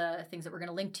number of the things that we're going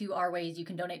to link to are ways you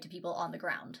can donate to people on the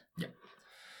ground. Yeah.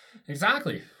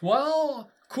 Exactly. Well,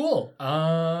 cool.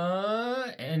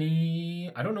 I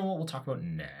don't know what we'll talk about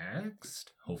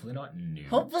next. Hopefully not nukes.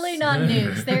 Hopefully not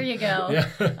nukes. There you go. Yeah.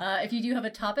 If you do have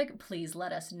a topic, please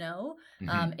let us know.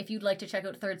 Mm-hmm. If you'd like to check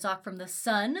out Third Sock from the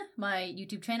Sun, my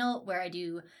YouTube channel, where I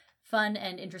do fun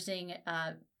and interesting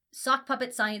sock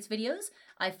puppet science videos.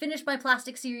 I finished my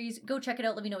plastic series. Go check it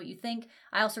out. Let me know what you think.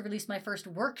 I also released my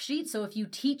first worksheet. So if you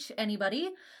teach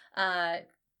anybody,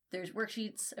 there's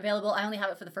worksheets available. I only have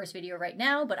it for the first video right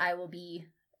now, but I will be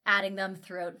adding them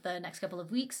throughout the next couple of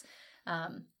weeks.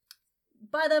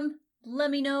 Buy them.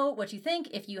 Let me know what you think.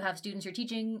 If you have students you're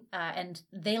teaching and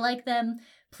they like them,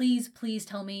 please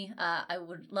tell me. I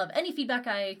would love any feedback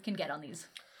I can get on these.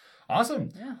 Awesome.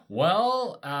 Yeah.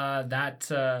 Well, and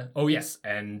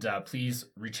please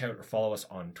reach out or follow us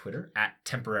on Twitter at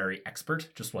Temporary Expert,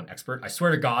 just one expert. I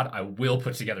swear to God, I will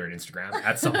put together an Instagram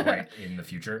at some point in the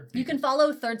future. You can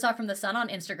follow Third Sock from the Sun on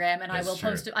Instagram, and I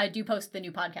do post the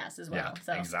new podcast as well. Yeah,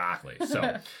 so. Exactly.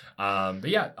 So,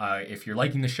 if you're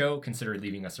liking the show, consider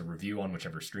leaving us a review on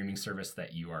whichever streaming service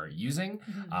that you are using.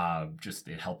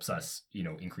 Mm-hmm. It helps us,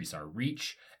 increase our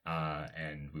reach.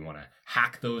 And we want to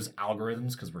hack those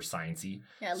algorithms because we're sciencey.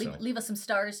 Yeah, leave us some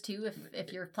stars too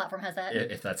if your platform has that.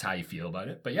 If that's how you feel about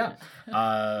it. But yeah,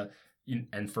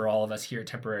 and for all of us here at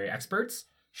Temporary Experts,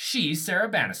 she's Sarah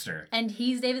Bannister. And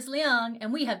he's Davis Leong,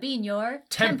 and we have been your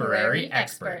Temporary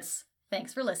Experts.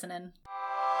 Thanks for listening.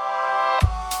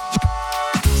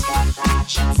 Step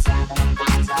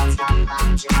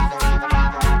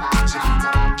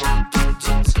back,